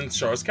was in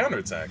Char's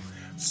Counterattack.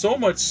 So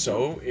much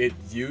so, it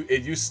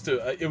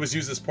was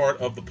used as part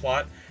of the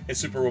plot in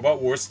Super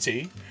Robot Wars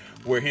T,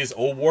 where his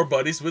old war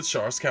buddies with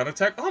Char's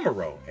Counterattack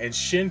Amuro and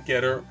Shin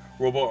Getter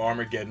Robo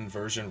Armageddon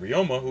version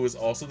Ryoma, who is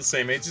also the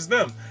same age as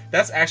them.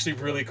 That's actually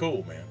really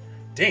cool, man.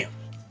 Damn.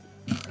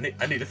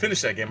 I need to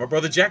finish that game. My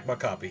brother jacked my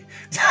copy.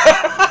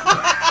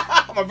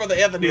 My brother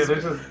Anthony.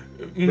 Yeah,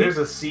 there's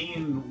a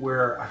scene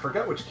where I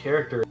forgot which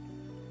character,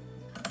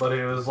 but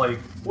it was like,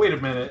 wait a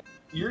minute,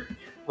 you're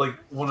like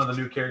one of the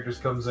new characters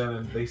comes in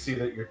and they see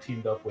that you're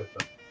teamed up with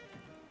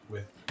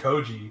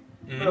Koji.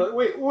 Mm-hmm.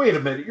 Like, wait a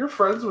minute, you're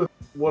friends with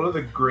one of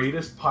the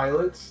greatest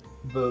pilots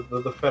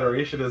the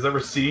Federation has ever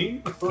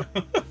seen?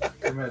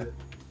 A minute.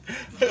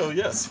 Hell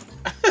yes.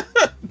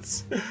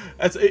 Is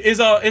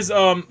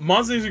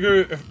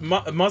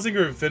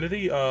Mazinger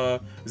Infinity,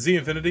 Z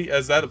Infinity,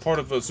 is that a part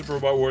of Super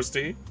Robot Wars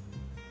T?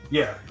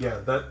 Yeah.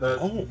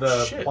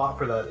 The plot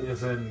for that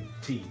is in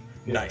T.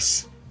 Yeah.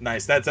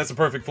 Nice. That's a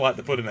perfect plot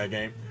to put in that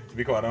game. To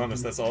be quite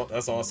honest, that's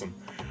awesome.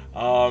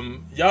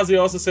 Yazi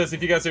also says,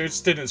 if you guys are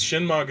interested in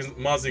Shin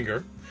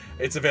Mazinger,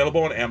 it's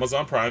available on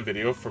Amazon Prime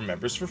Video for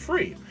members for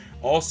free.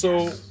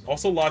 Also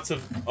lots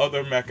of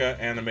other mecha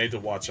anime to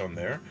watch on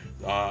there,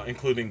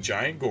 including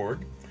Giant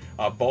Gorg,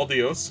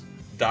 Baldios,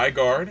 Die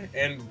Guard,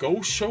 and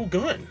Go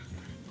Shogun.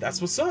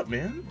 That's what's up,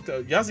 man.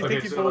 Yazi,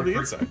 thank you for all the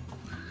insight.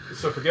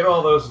 So forget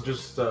all those and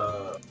just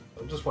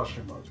watch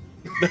Shin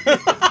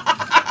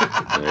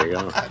There you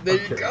go. There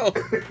you go.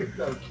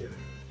 I'm kidding.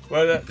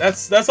 Well,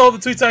 that's all the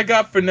tweets I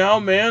got for now,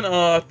 man.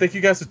 Thank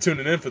you guys for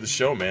tuning in for the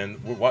show, man.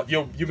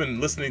 You've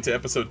been listening to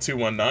episode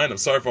 219. I'm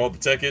sorry for all the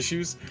tech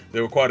issues.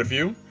 There were quite a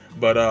few,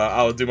 but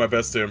I'll do my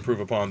best to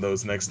improve upon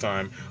those next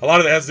time. A lot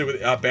of it has to do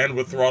with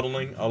bandwidth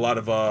throttling. A lot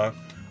of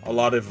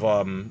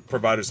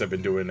providers have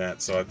been doing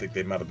that, so I think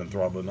they might have been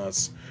throttling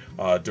us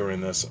during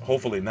this.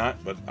 Hopefully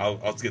not, but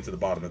I'll get to the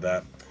bottom of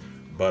that.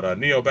 But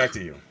Neo, back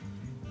to you.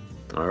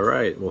 All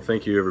right. Well,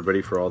 thank you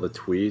everybody for all the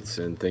tweets,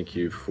 and thank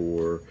you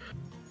for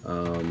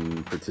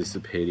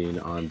participating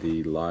on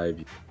the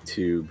live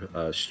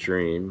YouTube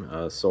stream.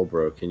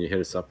 Soulbro, can you hit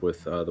us up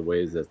with the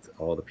ways that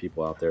all the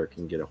people out there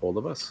can get a hold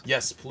of us?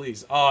 Yes,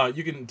 please.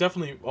 You can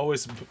definitely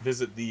always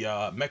visit the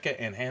Mecha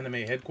and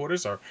Anime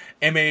headquarters, or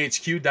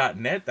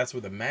mahq.net. That's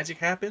where the magic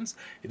happens.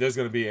 There's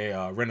going to be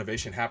a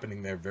renovation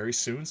happening there very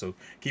soon, so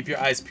keep your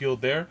eyes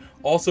peeled there.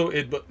 Also,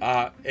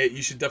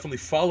 you should definitely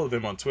follow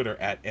them on Twitter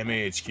at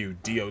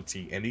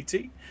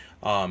mahq.dotnet.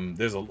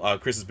 There's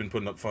Chris has been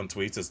putting up fun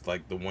tweets, as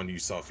like the one you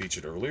saw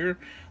featured earlier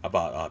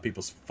about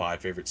people's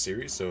 5 favorite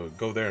series. So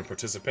go there and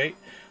participate.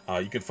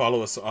 You can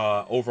follow us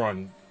over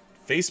on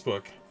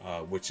Facebook,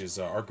 which is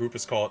our group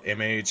is called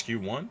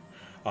MAHQ1.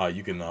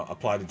 You can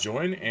apply to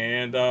join,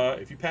 and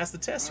if you pass the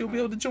test, you'll be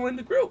able to join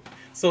the group.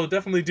 So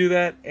definitely do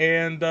that.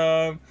 And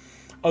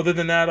other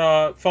than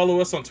that,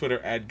 follow us on Twitter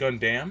at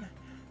Gundam,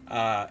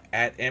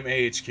 at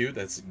MAHQ.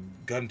 That's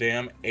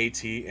Gundam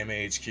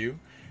ATMAHQ.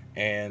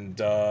 And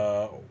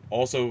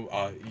also,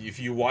 if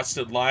you watched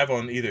it live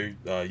on either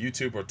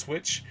YouTube or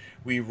Twitch,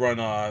 we run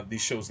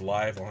these shows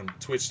live on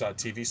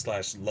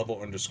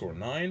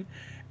twitch.tv/level_9,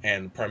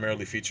 and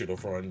primarily featured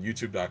over on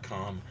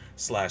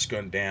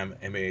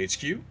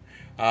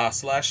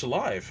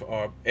youtube.com/GundamMAHQ/live.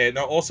 And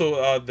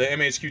also the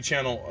MAHQ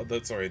channel,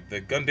 the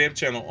Gundam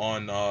channel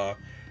on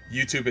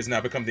YouTube has now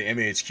become the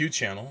MAHQ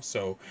channel,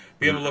 so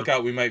be on the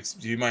lookout.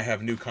 You might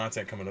have new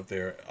content coming up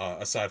there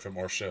aside from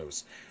our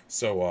shows.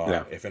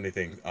 So if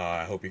anything,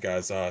 I hope you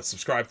guys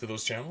subscribe to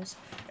those channels,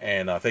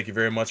 and thank you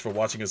very much for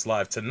watching us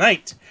live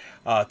tonight.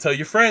 Tell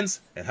your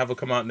friends, and have them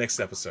come out next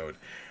episode.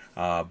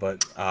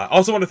 But I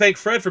also want to thank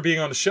Fred for being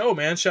on the show,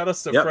 man. Shout out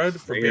to Fred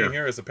for being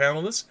here as a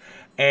panelist.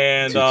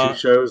 And 2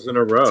 shows in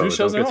a row. 2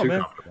 shows in a row,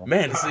 man.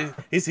 Man,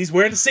 he's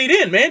wearing the seat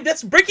in, man.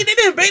 That's breaking it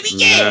in, baby.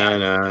 Yeah.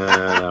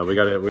 No. We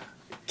got it.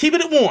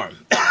 Keeping it warm.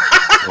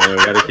 Yeah, we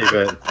got to keep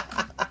it.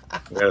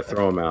 We got to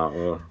throw them out.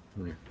 We'll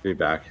be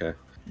back.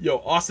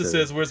 Yo, Austin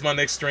says, "Where's my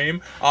next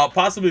stream?"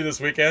 Possibly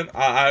this weekend.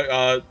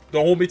 I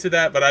don't hold me to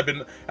that, but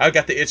I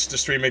got the itch to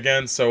stream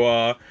again.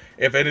 So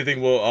if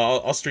anything,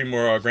 I'll stream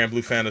more Grand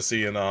Blue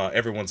Fantasy and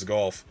everybody's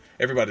golf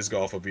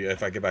will be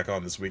if I get back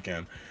on this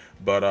weekend.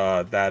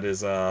 But that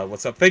is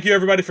what's up. Thank you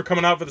everybody for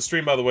coming out for the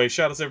stream. By the way,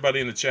 shout out to everybody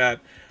in the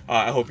chat.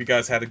 I hope you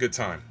guys had a good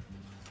time.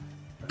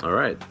 All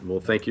right.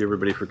 Well, thank you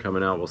everybody for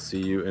coming out. We'll see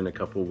you in a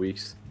couple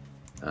weeks.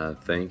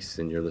 Thanks,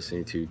 and you're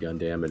listening to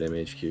Gundam at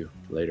MHQ.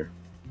 Later.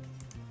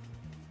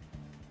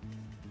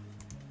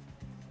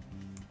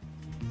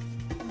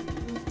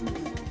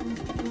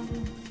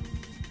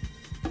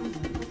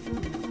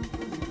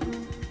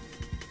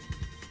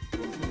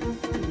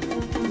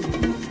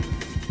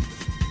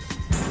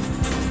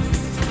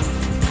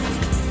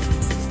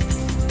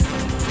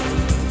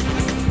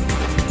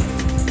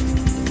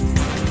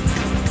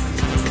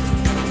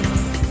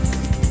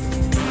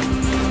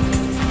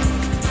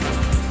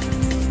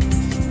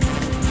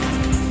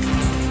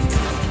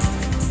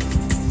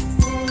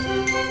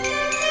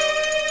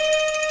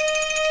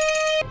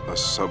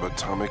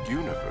 Subatomic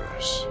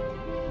universe.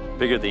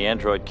 Figure the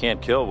android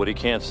can't kill what he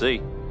can't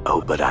see.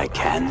 Oh, but I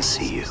can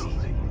see you.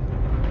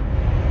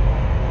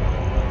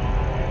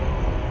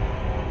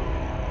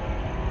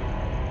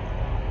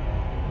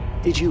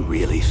 Did you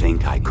really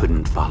think I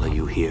couldn't follow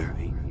you here?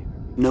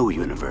 No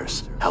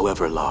universe,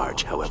 however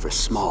large, however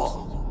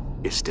small,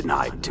 is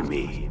denied to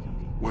me.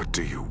 What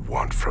do you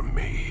want from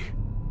me?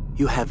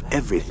 You have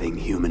everything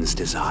humans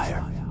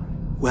desire.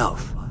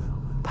 Wealth,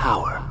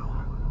 power.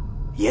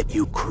 Yet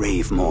you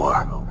crave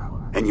more,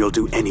 and you'll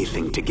do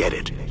anything to get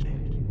it.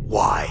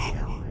 Why?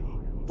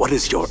 What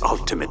is your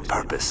ultimate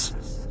purpose?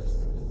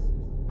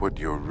 What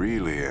you're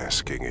really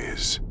asking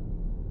is,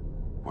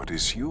 what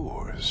is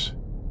yours?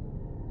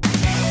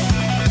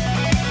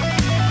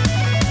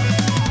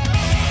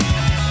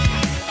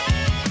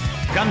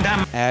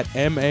 Gundam at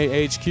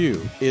MAHQ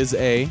is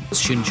a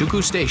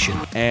Shinjuku Station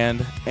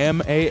and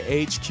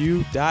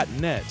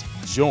MAHQ.net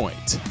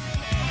joint.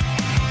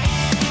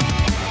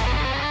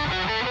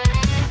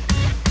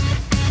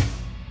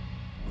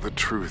 The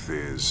truth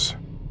is,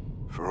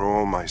 for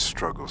all my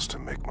struggles to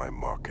make my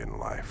mark in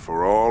life,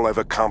 for all I've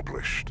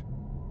accomplished,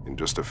 In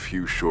just a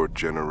few short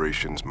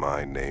generations,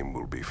 my name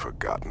will be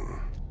forgotten.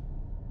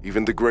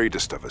 Even the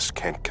greatest of us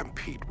can't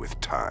compete with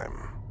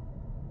time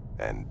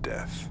and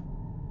death.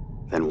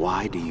 Then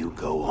why do you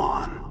go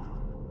on?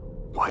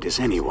 Why does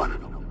anyone?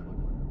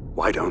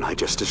 Why don't I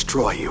just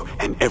destroy you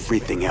and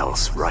everything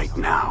else right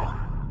now?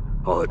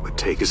 All it would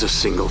take is a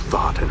single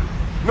thought and...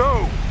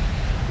 No!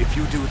 If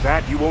you do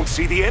that, you won't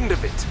see the end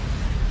of it.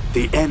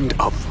 The end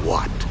of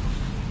what?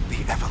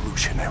 The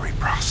evolutionary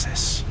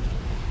process.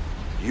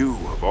 You,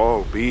 of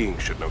all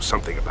beings, should know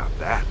something about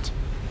that.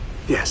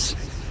 Yes.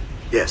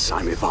 Yes,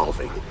 I'm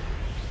evolving.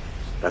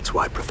 That's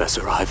why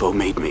Professor Ivo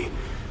made me.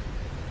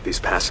 These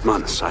past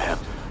months, I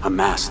have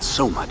amassed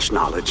so much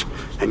knowledge,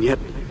 and yet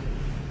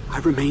I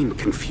remain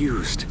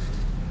confused.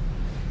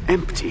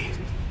 Empty.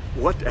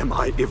 What am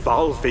I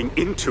evolving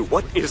into?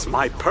 What is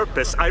my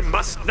purpose? I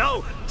must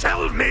know!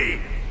 Tell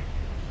me!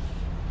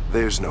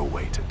 There's no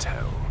way to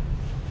tell.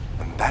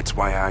 And that's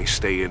why I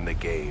stay in the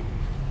game.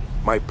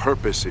 My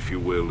purpose, if you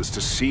will, is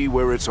to see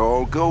where it's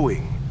all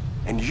going.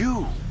 And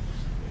you'll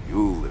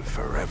live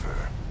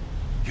forever.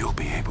 You'll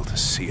be able to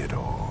see it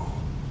all.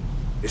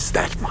 Is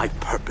that my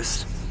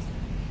purpose?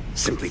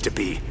 Simply to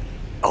be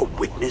a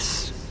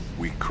witness?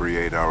 We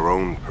create our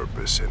own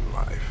purpose in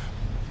life.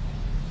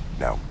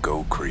 Now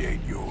go create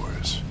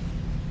yours.